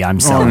jewelry I'm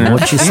selling.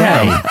 What you say?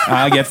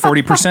 I get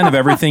 40% of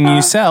everything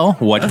you sell.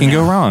 What can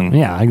go wrong?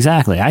 Yeah,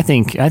 exactly. I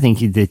think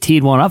the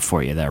teed one up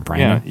for you there,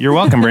 Brandon. Yeah, you're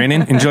welcome,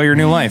 Brandon. Enjoy your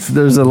new life.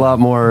 There's a lot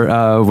more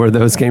where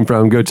those came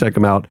from. Go check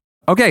them out.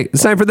 Okay,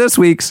 it's time for this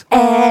week's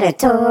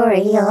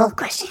editorial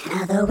question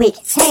of the week.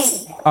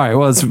 Hey. All right,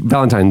 well, it's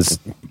Valentine's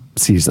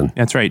season.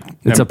 That's right.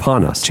 It's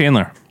upon us.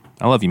 Chandler,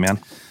 I love you, man.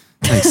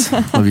 Thanks.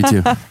 Love you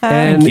too.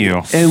 Thank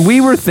you. And we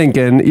were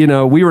thinking,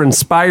 we were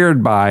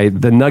inspired by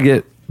the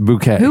Nugget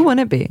bouquet. Who wouldn't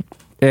it be?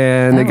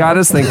 And it got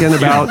us thinking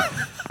about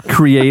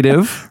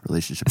creative,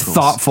 relationship goals.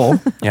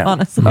 Thoughtful,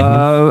 honestly,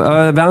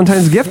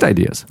 Valentine's gift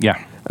ideas.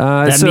 Yeah.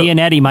 That me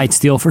and Eddie might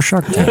steal for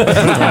Shark Tank.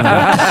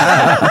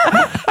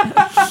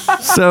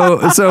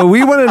 So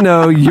we want to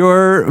know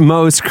your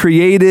most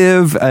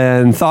creative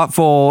and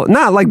thoughtful,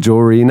 not like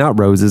jewelry, not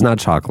roses, not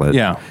chocolate.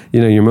 Yeah.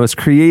 Your most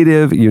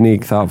creative,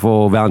 unique,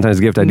 thoughtful Valentine's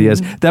gift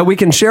ideas that we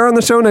can share on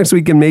the show next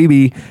week and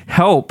maybe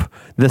help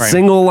the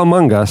single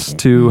among us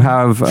to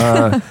have,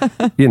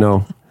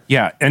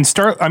 Yeah, and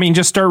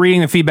just start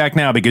reading the feedback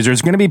now, because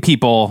there's going to be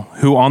people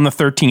who on the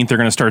 13th are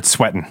going to start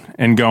sweating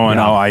and going,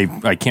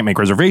 I can't make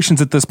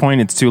reservations at this point.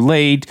 It's too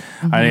late.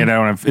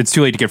 It's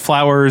too late to get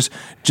flowers.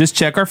 Just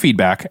check our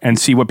feedback and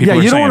see what people are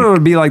saying. Yeah, you don't want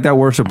to be like that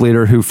worship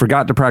leader who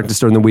forgot to practice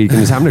during the week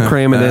and is having to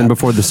cram it in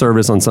before the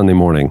service on Sunday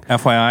morning.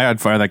 FYI,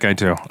 I'd fire that guy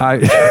too.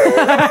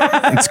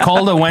 It's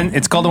called a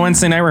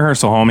Wednesday night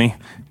rehearsal, homie.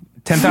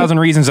 10,000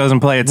 Reasons doesn't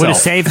play itself.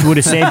 Would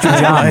have saved your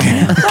job.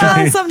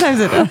 Sometimes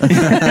it does.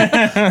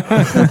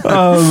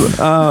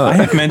 I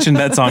have mentioned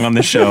that song on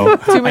the show.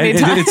 Too many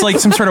times. It's like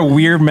some sort of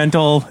weird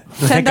mental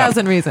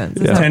 10,000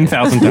 Reasons. Yeah.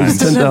 10,000 times.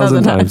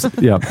 10,000 times.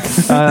 Yeah.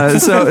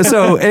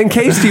 So in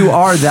case you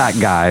are that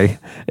guy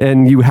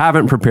and you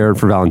haven't prepared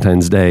for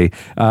Valentine's Day,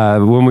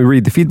 when we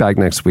read the feedback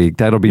next week,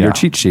 that'll be your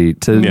cheat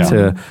sheet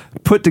to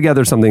put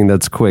together something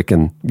that's quick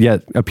and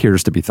yet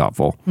appears to be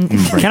thoughtful.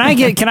 Can I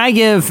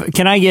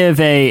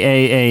give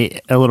a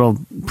little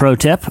pro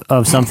tip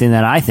of something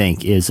that I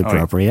think is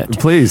appropriate?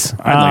 Please.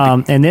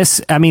 And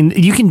this,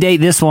 you can date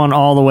this one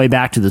all the way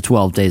back to the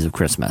 12 days of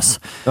Christmas.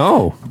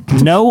 Oh.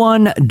 No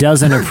one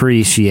doesn't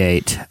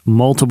appreciate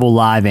multiple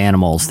live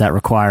animals that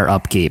require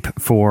upkeep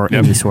for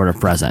any sort of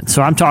present.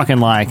 So I'm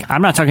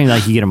not talking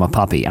like you get them a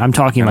puppy. I'm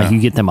talking like you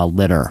get them a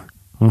litter.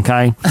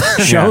 Okay.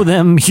 Show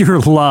them your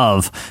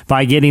love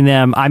by getting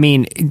them,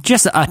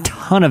 just a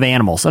ton of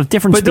animals of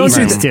different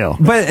species too.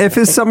 But if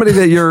it's somebody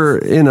that you're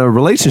in a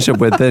relationship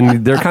with,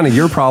 then they're kind of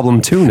your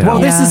problem too now. Well,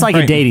 this is like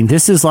a dating.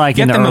 This is like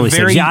in the early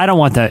stage. Yeah, I don't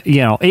want that.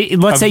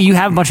 Let's say you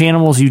have a bunch of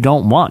animals you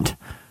don't want.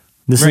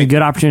 This is a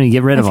good opportunity to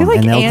get rid of them,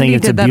 and they'll think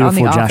it's a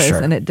beautiful gesture.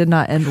 And it did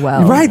not end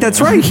well. Right,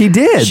 that's right. He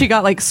did. She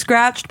got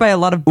scratched by a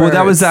lot of birds. Well,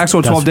 that was the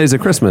actual 12 days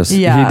of Christmas.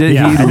 Yeah, he did.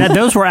 Yeah. And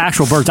those were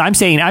actual birds. I'm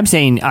saying,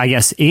 I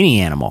guess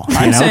any animal.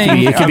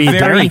 It could be a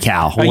dairy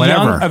cow,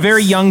 whatever. A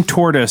very young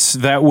tortoise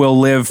that will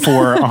live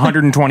for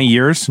 120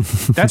 years.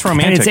 That's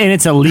romantic. and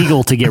it's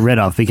illegal to get rid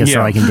of because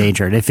they're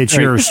endangered. If it's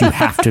yours, you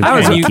have to. I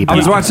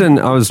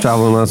was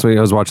traveling last week.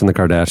 I was watching the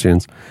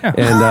Kardashians,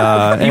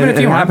 and even if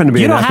you happened to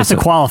be. You don't have to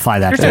qualify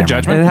that. There's no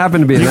judgment. It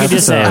happened to be an You can episode.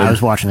 just say I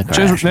was watching the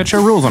Kardashians. That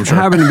show rules, I'm sure.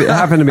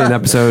 Happened to be an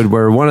episode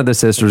where one of the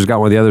sisters got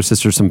one of the other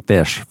sisters some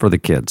fish for the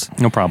kids.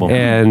 No problem.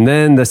 And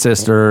then the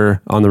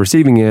sister on the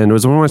receiving end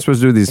was, what am I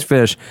supposed to do with these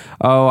fish?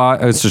 Oh,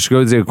 I was just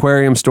go to the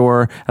aquarium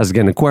store, has to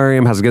get an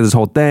aquarium, has to get this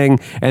whole thing.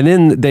 And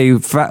then they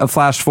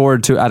flash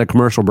forward to, at a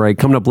commercial break,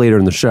 coming up later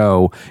in the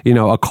show,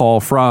 a call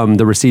from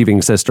the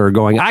receiving sister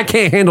going, I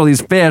can't handle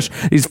these fish.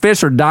 These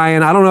fish are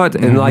dying. I don't know what.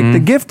 And like the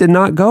gift did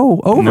not go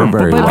over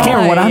very well. But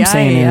Karen, what I'm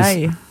saying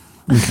is,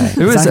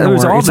 okay, it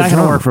was all it's not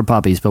going to work for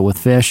puppies, but with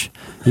fish,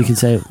 you can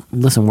say,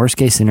 listen, worst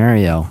case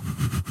scenario,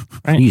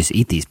 you just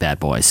eat these bad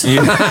boys.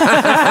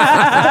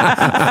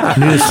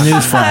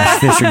 Newsflash,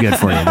 fish are good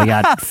for you. They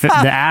got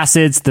the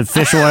acids, the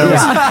fish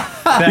oils.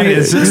 That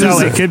is, so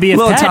it could be a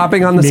little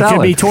topping on the salad. It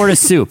could be tortoise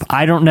soup.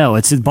 I don't know.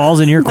 It's balls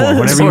in your court.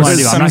 Whatever you want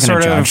to do. I'm not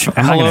going to judge.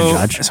 I'm not going to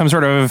judge. Some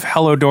sort of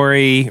Hello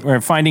Dory or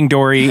Finding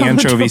Dory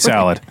anchovy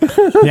salad.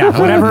 Yeah,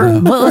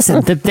 whatever. Well,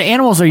 listen, the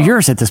animals are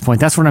yours at this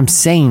point. That's what I'm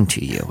saying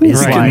to you.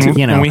 It's right. like,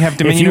 and we have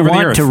dominion if you over the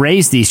want earth. to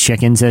raise these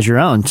chickens as your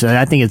own, so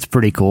I think it's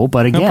pretty cool.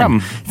 But again,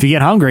 if you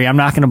get hungry, I'm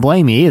not going to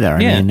blame you either.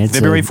 Yeah. I mean, it's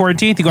February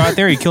 14th, you go out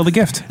there, you kill the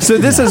gift. So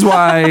this is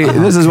why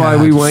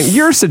we want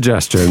your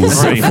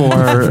suggestions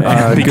for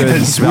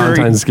good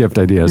Valentine's gift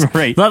ideas.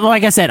 Right. But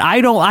like I said,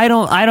 I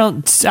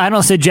don't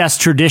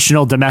suggest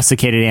traditional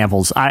domesticated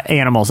animals.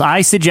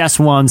 I suggest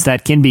ones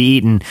that can be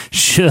eaten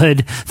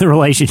should the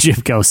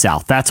relationship go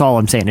south. That's all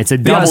I'm saying. It's a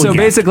double. So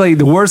basically,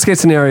 the worst case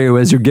scenario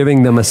is you're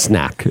giving them a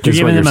snack. You're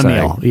giving them a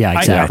meal. Yeah,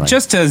 exactly.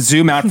 Just to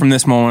zoom out from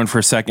this moment for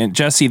a second,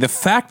 Jesse, the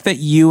fact that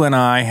you and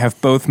I have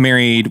both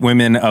married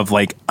women of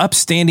like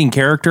upstanding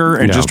character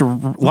and just a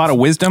lot of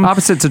wisdom,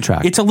 opposites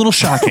attract. It's a little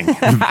shocking.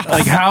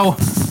 Like how.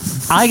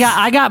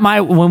 I got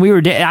my, when we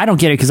were, I don't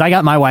get it because I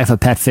got my wife a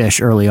pet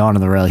fish early on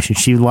in the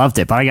relationship. She loved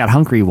it, but I got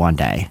hungry one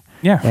day.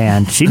 Yeah.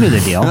 And she knew the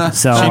deal.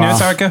 So she knows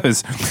how it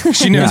goes.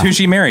 She knows who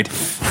she married.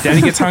 Daddy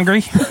gets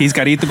hungry, he's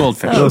got to eat the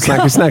goldfish. A little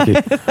snacky.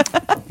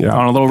 Yeah.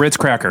 On a little Ritz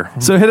cracker.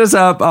 So hit us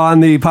up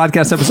on the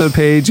podcast episode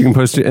page. You can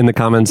post it in the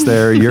comments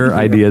there, your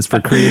ideas for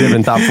creative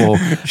and thoughtful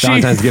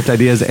Valentine's gift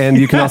ideas. And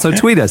you can also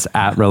tweet us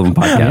at Relevant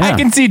Podcast. I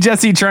can see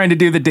Jesse trying to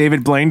do the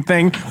David Blaine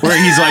thing where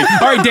he's like,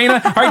 all right,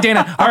 Dana,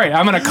 all right,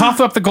 I'm going to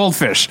cough up the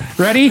goldfish.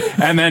 Ready?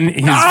 And then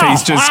his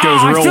face just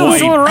goes real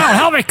white. Around.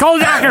 Help me, cold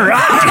doctor.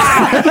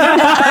 Right?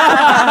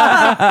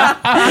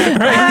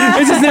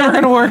 This is never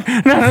going to work.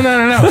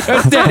 No.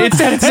 It's dead. It's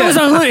dead. It was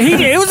an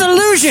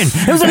illusion.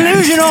 It was an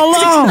illusion all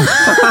along.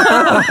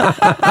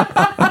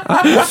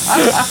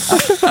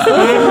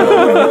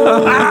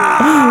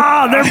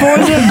 They're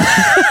poison.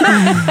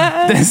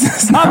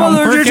 I'm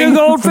allergic to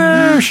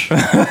goldfish.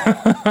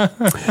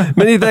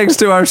 Many thanks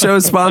to our show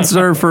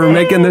sponsor for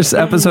making this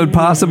episode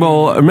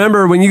possible.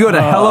 Remember, when you go to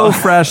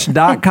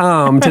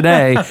HelloFresh.com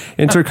today,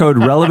 enter code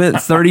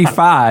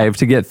relevant35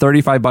 to get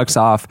 $35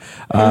 off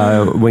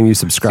when you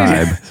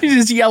subscribe. She's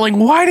just yelling,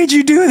 why did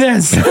you do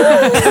this?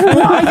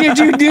 Why did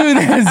you do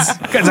this?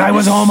 Because I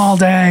was home all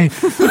day.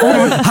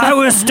 I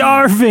was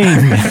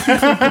starving.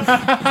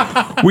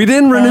 We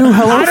didn't renew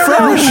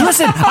HelloFresh.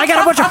 Listen, I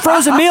got a bunch of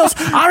frozen meals.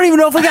 I don't even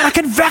know if we got a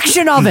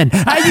convection oven.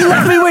 You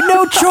left me with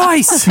no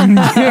choice.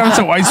 Yeah,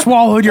 so I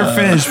swallowed your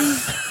fish.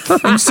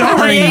 I'm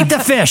sorry. I ate the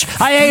fish.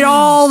 I ate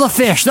all the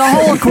fish, the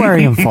whole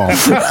aquarium full.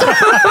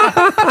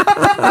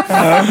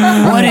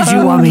 What did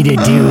you want me to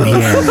do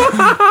here?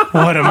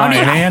 What am I,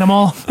 an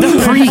animal? The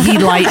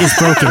preheat light is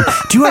broken.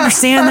 Do you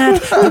understand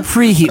that? The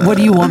preheat. What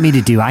do you want me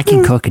to do? I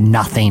can cook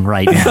nothing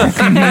right now.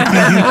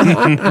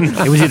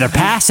 It was either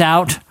pass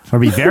out or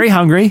be very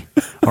hungry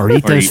or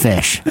eat those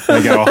fish.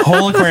 I got a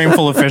whole aquarium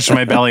full of fish in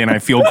my belly and I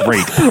feel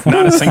great.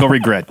 Not a single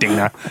regret,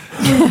 Dana.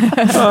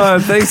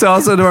 Thanks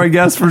also to our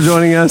guest for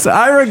joining us,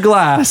 Ira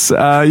Glass.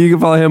 You can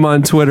follow him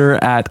on Twitter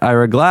at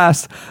Ira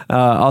Glass.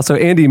 Also,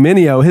 Andy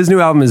Mineo. His new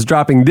album is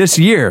dropping this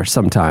year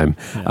sometime.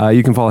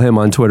 You can follow him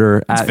on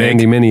Twitter at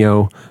Andy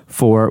Mineo.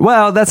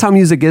 That's how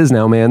music is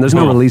now, man. There's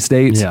no release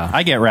dates. Yeah.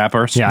 I get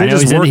rappers. Yeah, they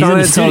just work on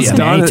it until it's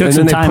done, he took and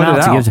some then they time put it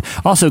out.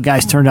 out. Also,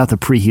 guys, turned out the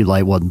preheat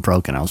light wasn't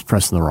broken. I was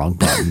pressing the wrong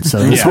button. So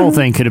this whole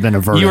thing could have been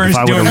averted You were if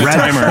I doing would the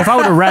timer.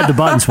 have read the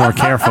buttons more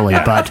carefully.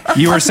 But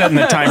you were setting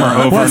the timer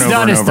over What's and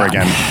done over and is over done.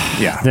 again.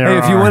 Yeah. Hey,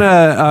 if you want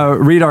to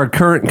read our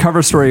current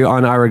cover story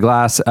on Ira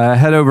Glass,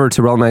 head over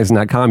to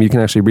relevantmagazine.com. You can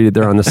actually read it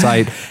there on the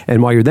site.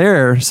 And while you're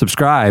there,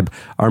 subscribe.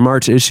 Our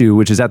March issue,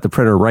 which is at the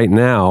printer right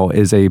now,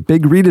 is a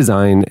big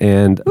redesign,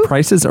 and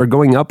prices are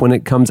going up when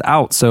it comes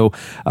out. So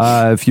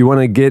if you want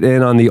to get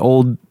in on the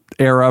old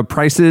era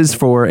prices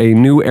for a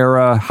new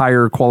era,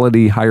 higher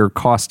quality, higher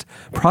cost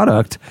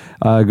product,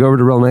 go over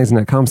to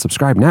relevantmagazine.com.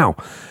 Subscribe now.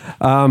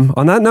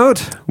 On that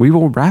note, we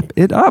will wrap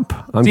it up.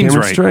 I'm Seems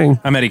Cameron right. String.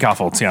 I'm Eddie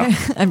Koffoltz, yeah.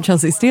 I'm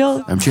Chelsea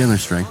Steele. I'm Chandler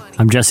String.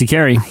 I'm Jesse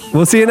Carey.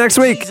 We'll see you next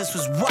week. Jesus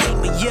was right,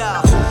 but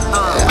yeah.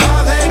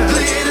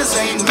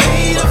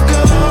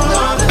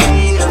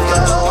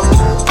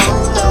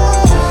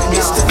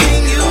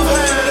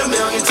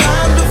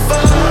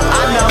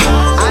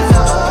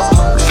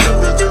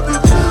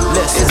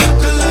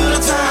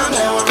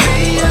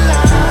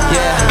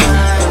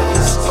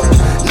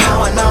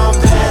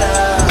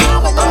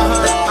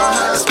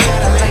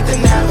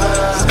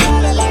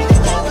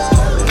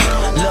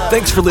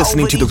 Thanks for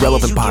listening to the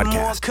Relevant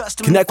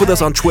Podcast. Connect with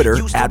us on Twitter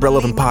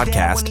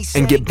 @RelevantPodcast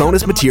and get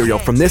bonus material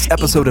from this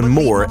episode and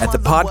more at the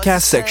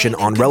podcast section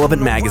on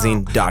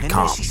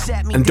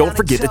relevantmagazine.com. And don't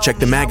forget to check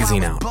the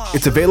magazine out.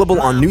 It's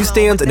available on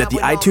newsstands and at the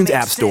iTunes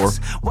App Store,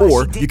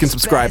 or you can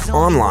subscribe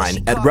online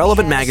at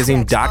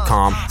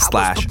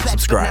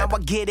relevantmagazine.com/subscribe.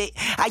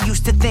 I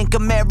used to think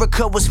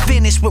America was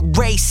finished with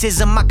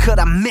racism. How could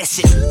I miss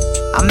it?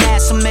 I'm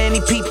mad so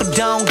many people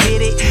don't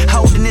get it.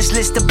 Holding this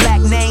list of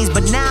black names,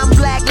 but now I'm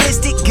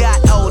blacklisted.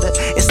 Got older,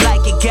 it's like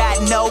it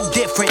got no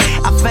different.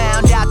 I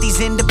found out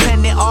these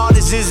independent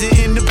artists isn't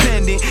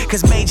independent,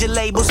 cause major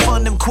labels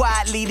fund them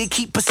quietly to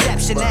keep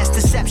perception. That's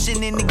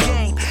deception in the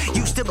game.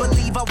 Used to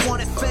believe I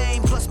wanted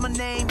fame, plus my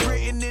name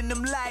written in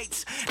them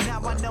lights.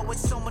 Now I know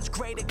it's so much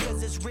greater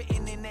cause it's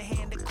written in the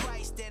hand of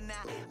Christ. And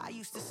I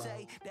used to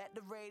say that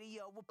the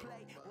radio will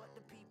play what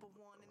the people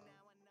want, and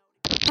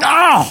now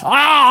I know.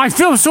 I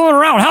feel someone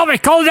around. Help me,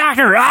 call the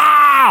doctor.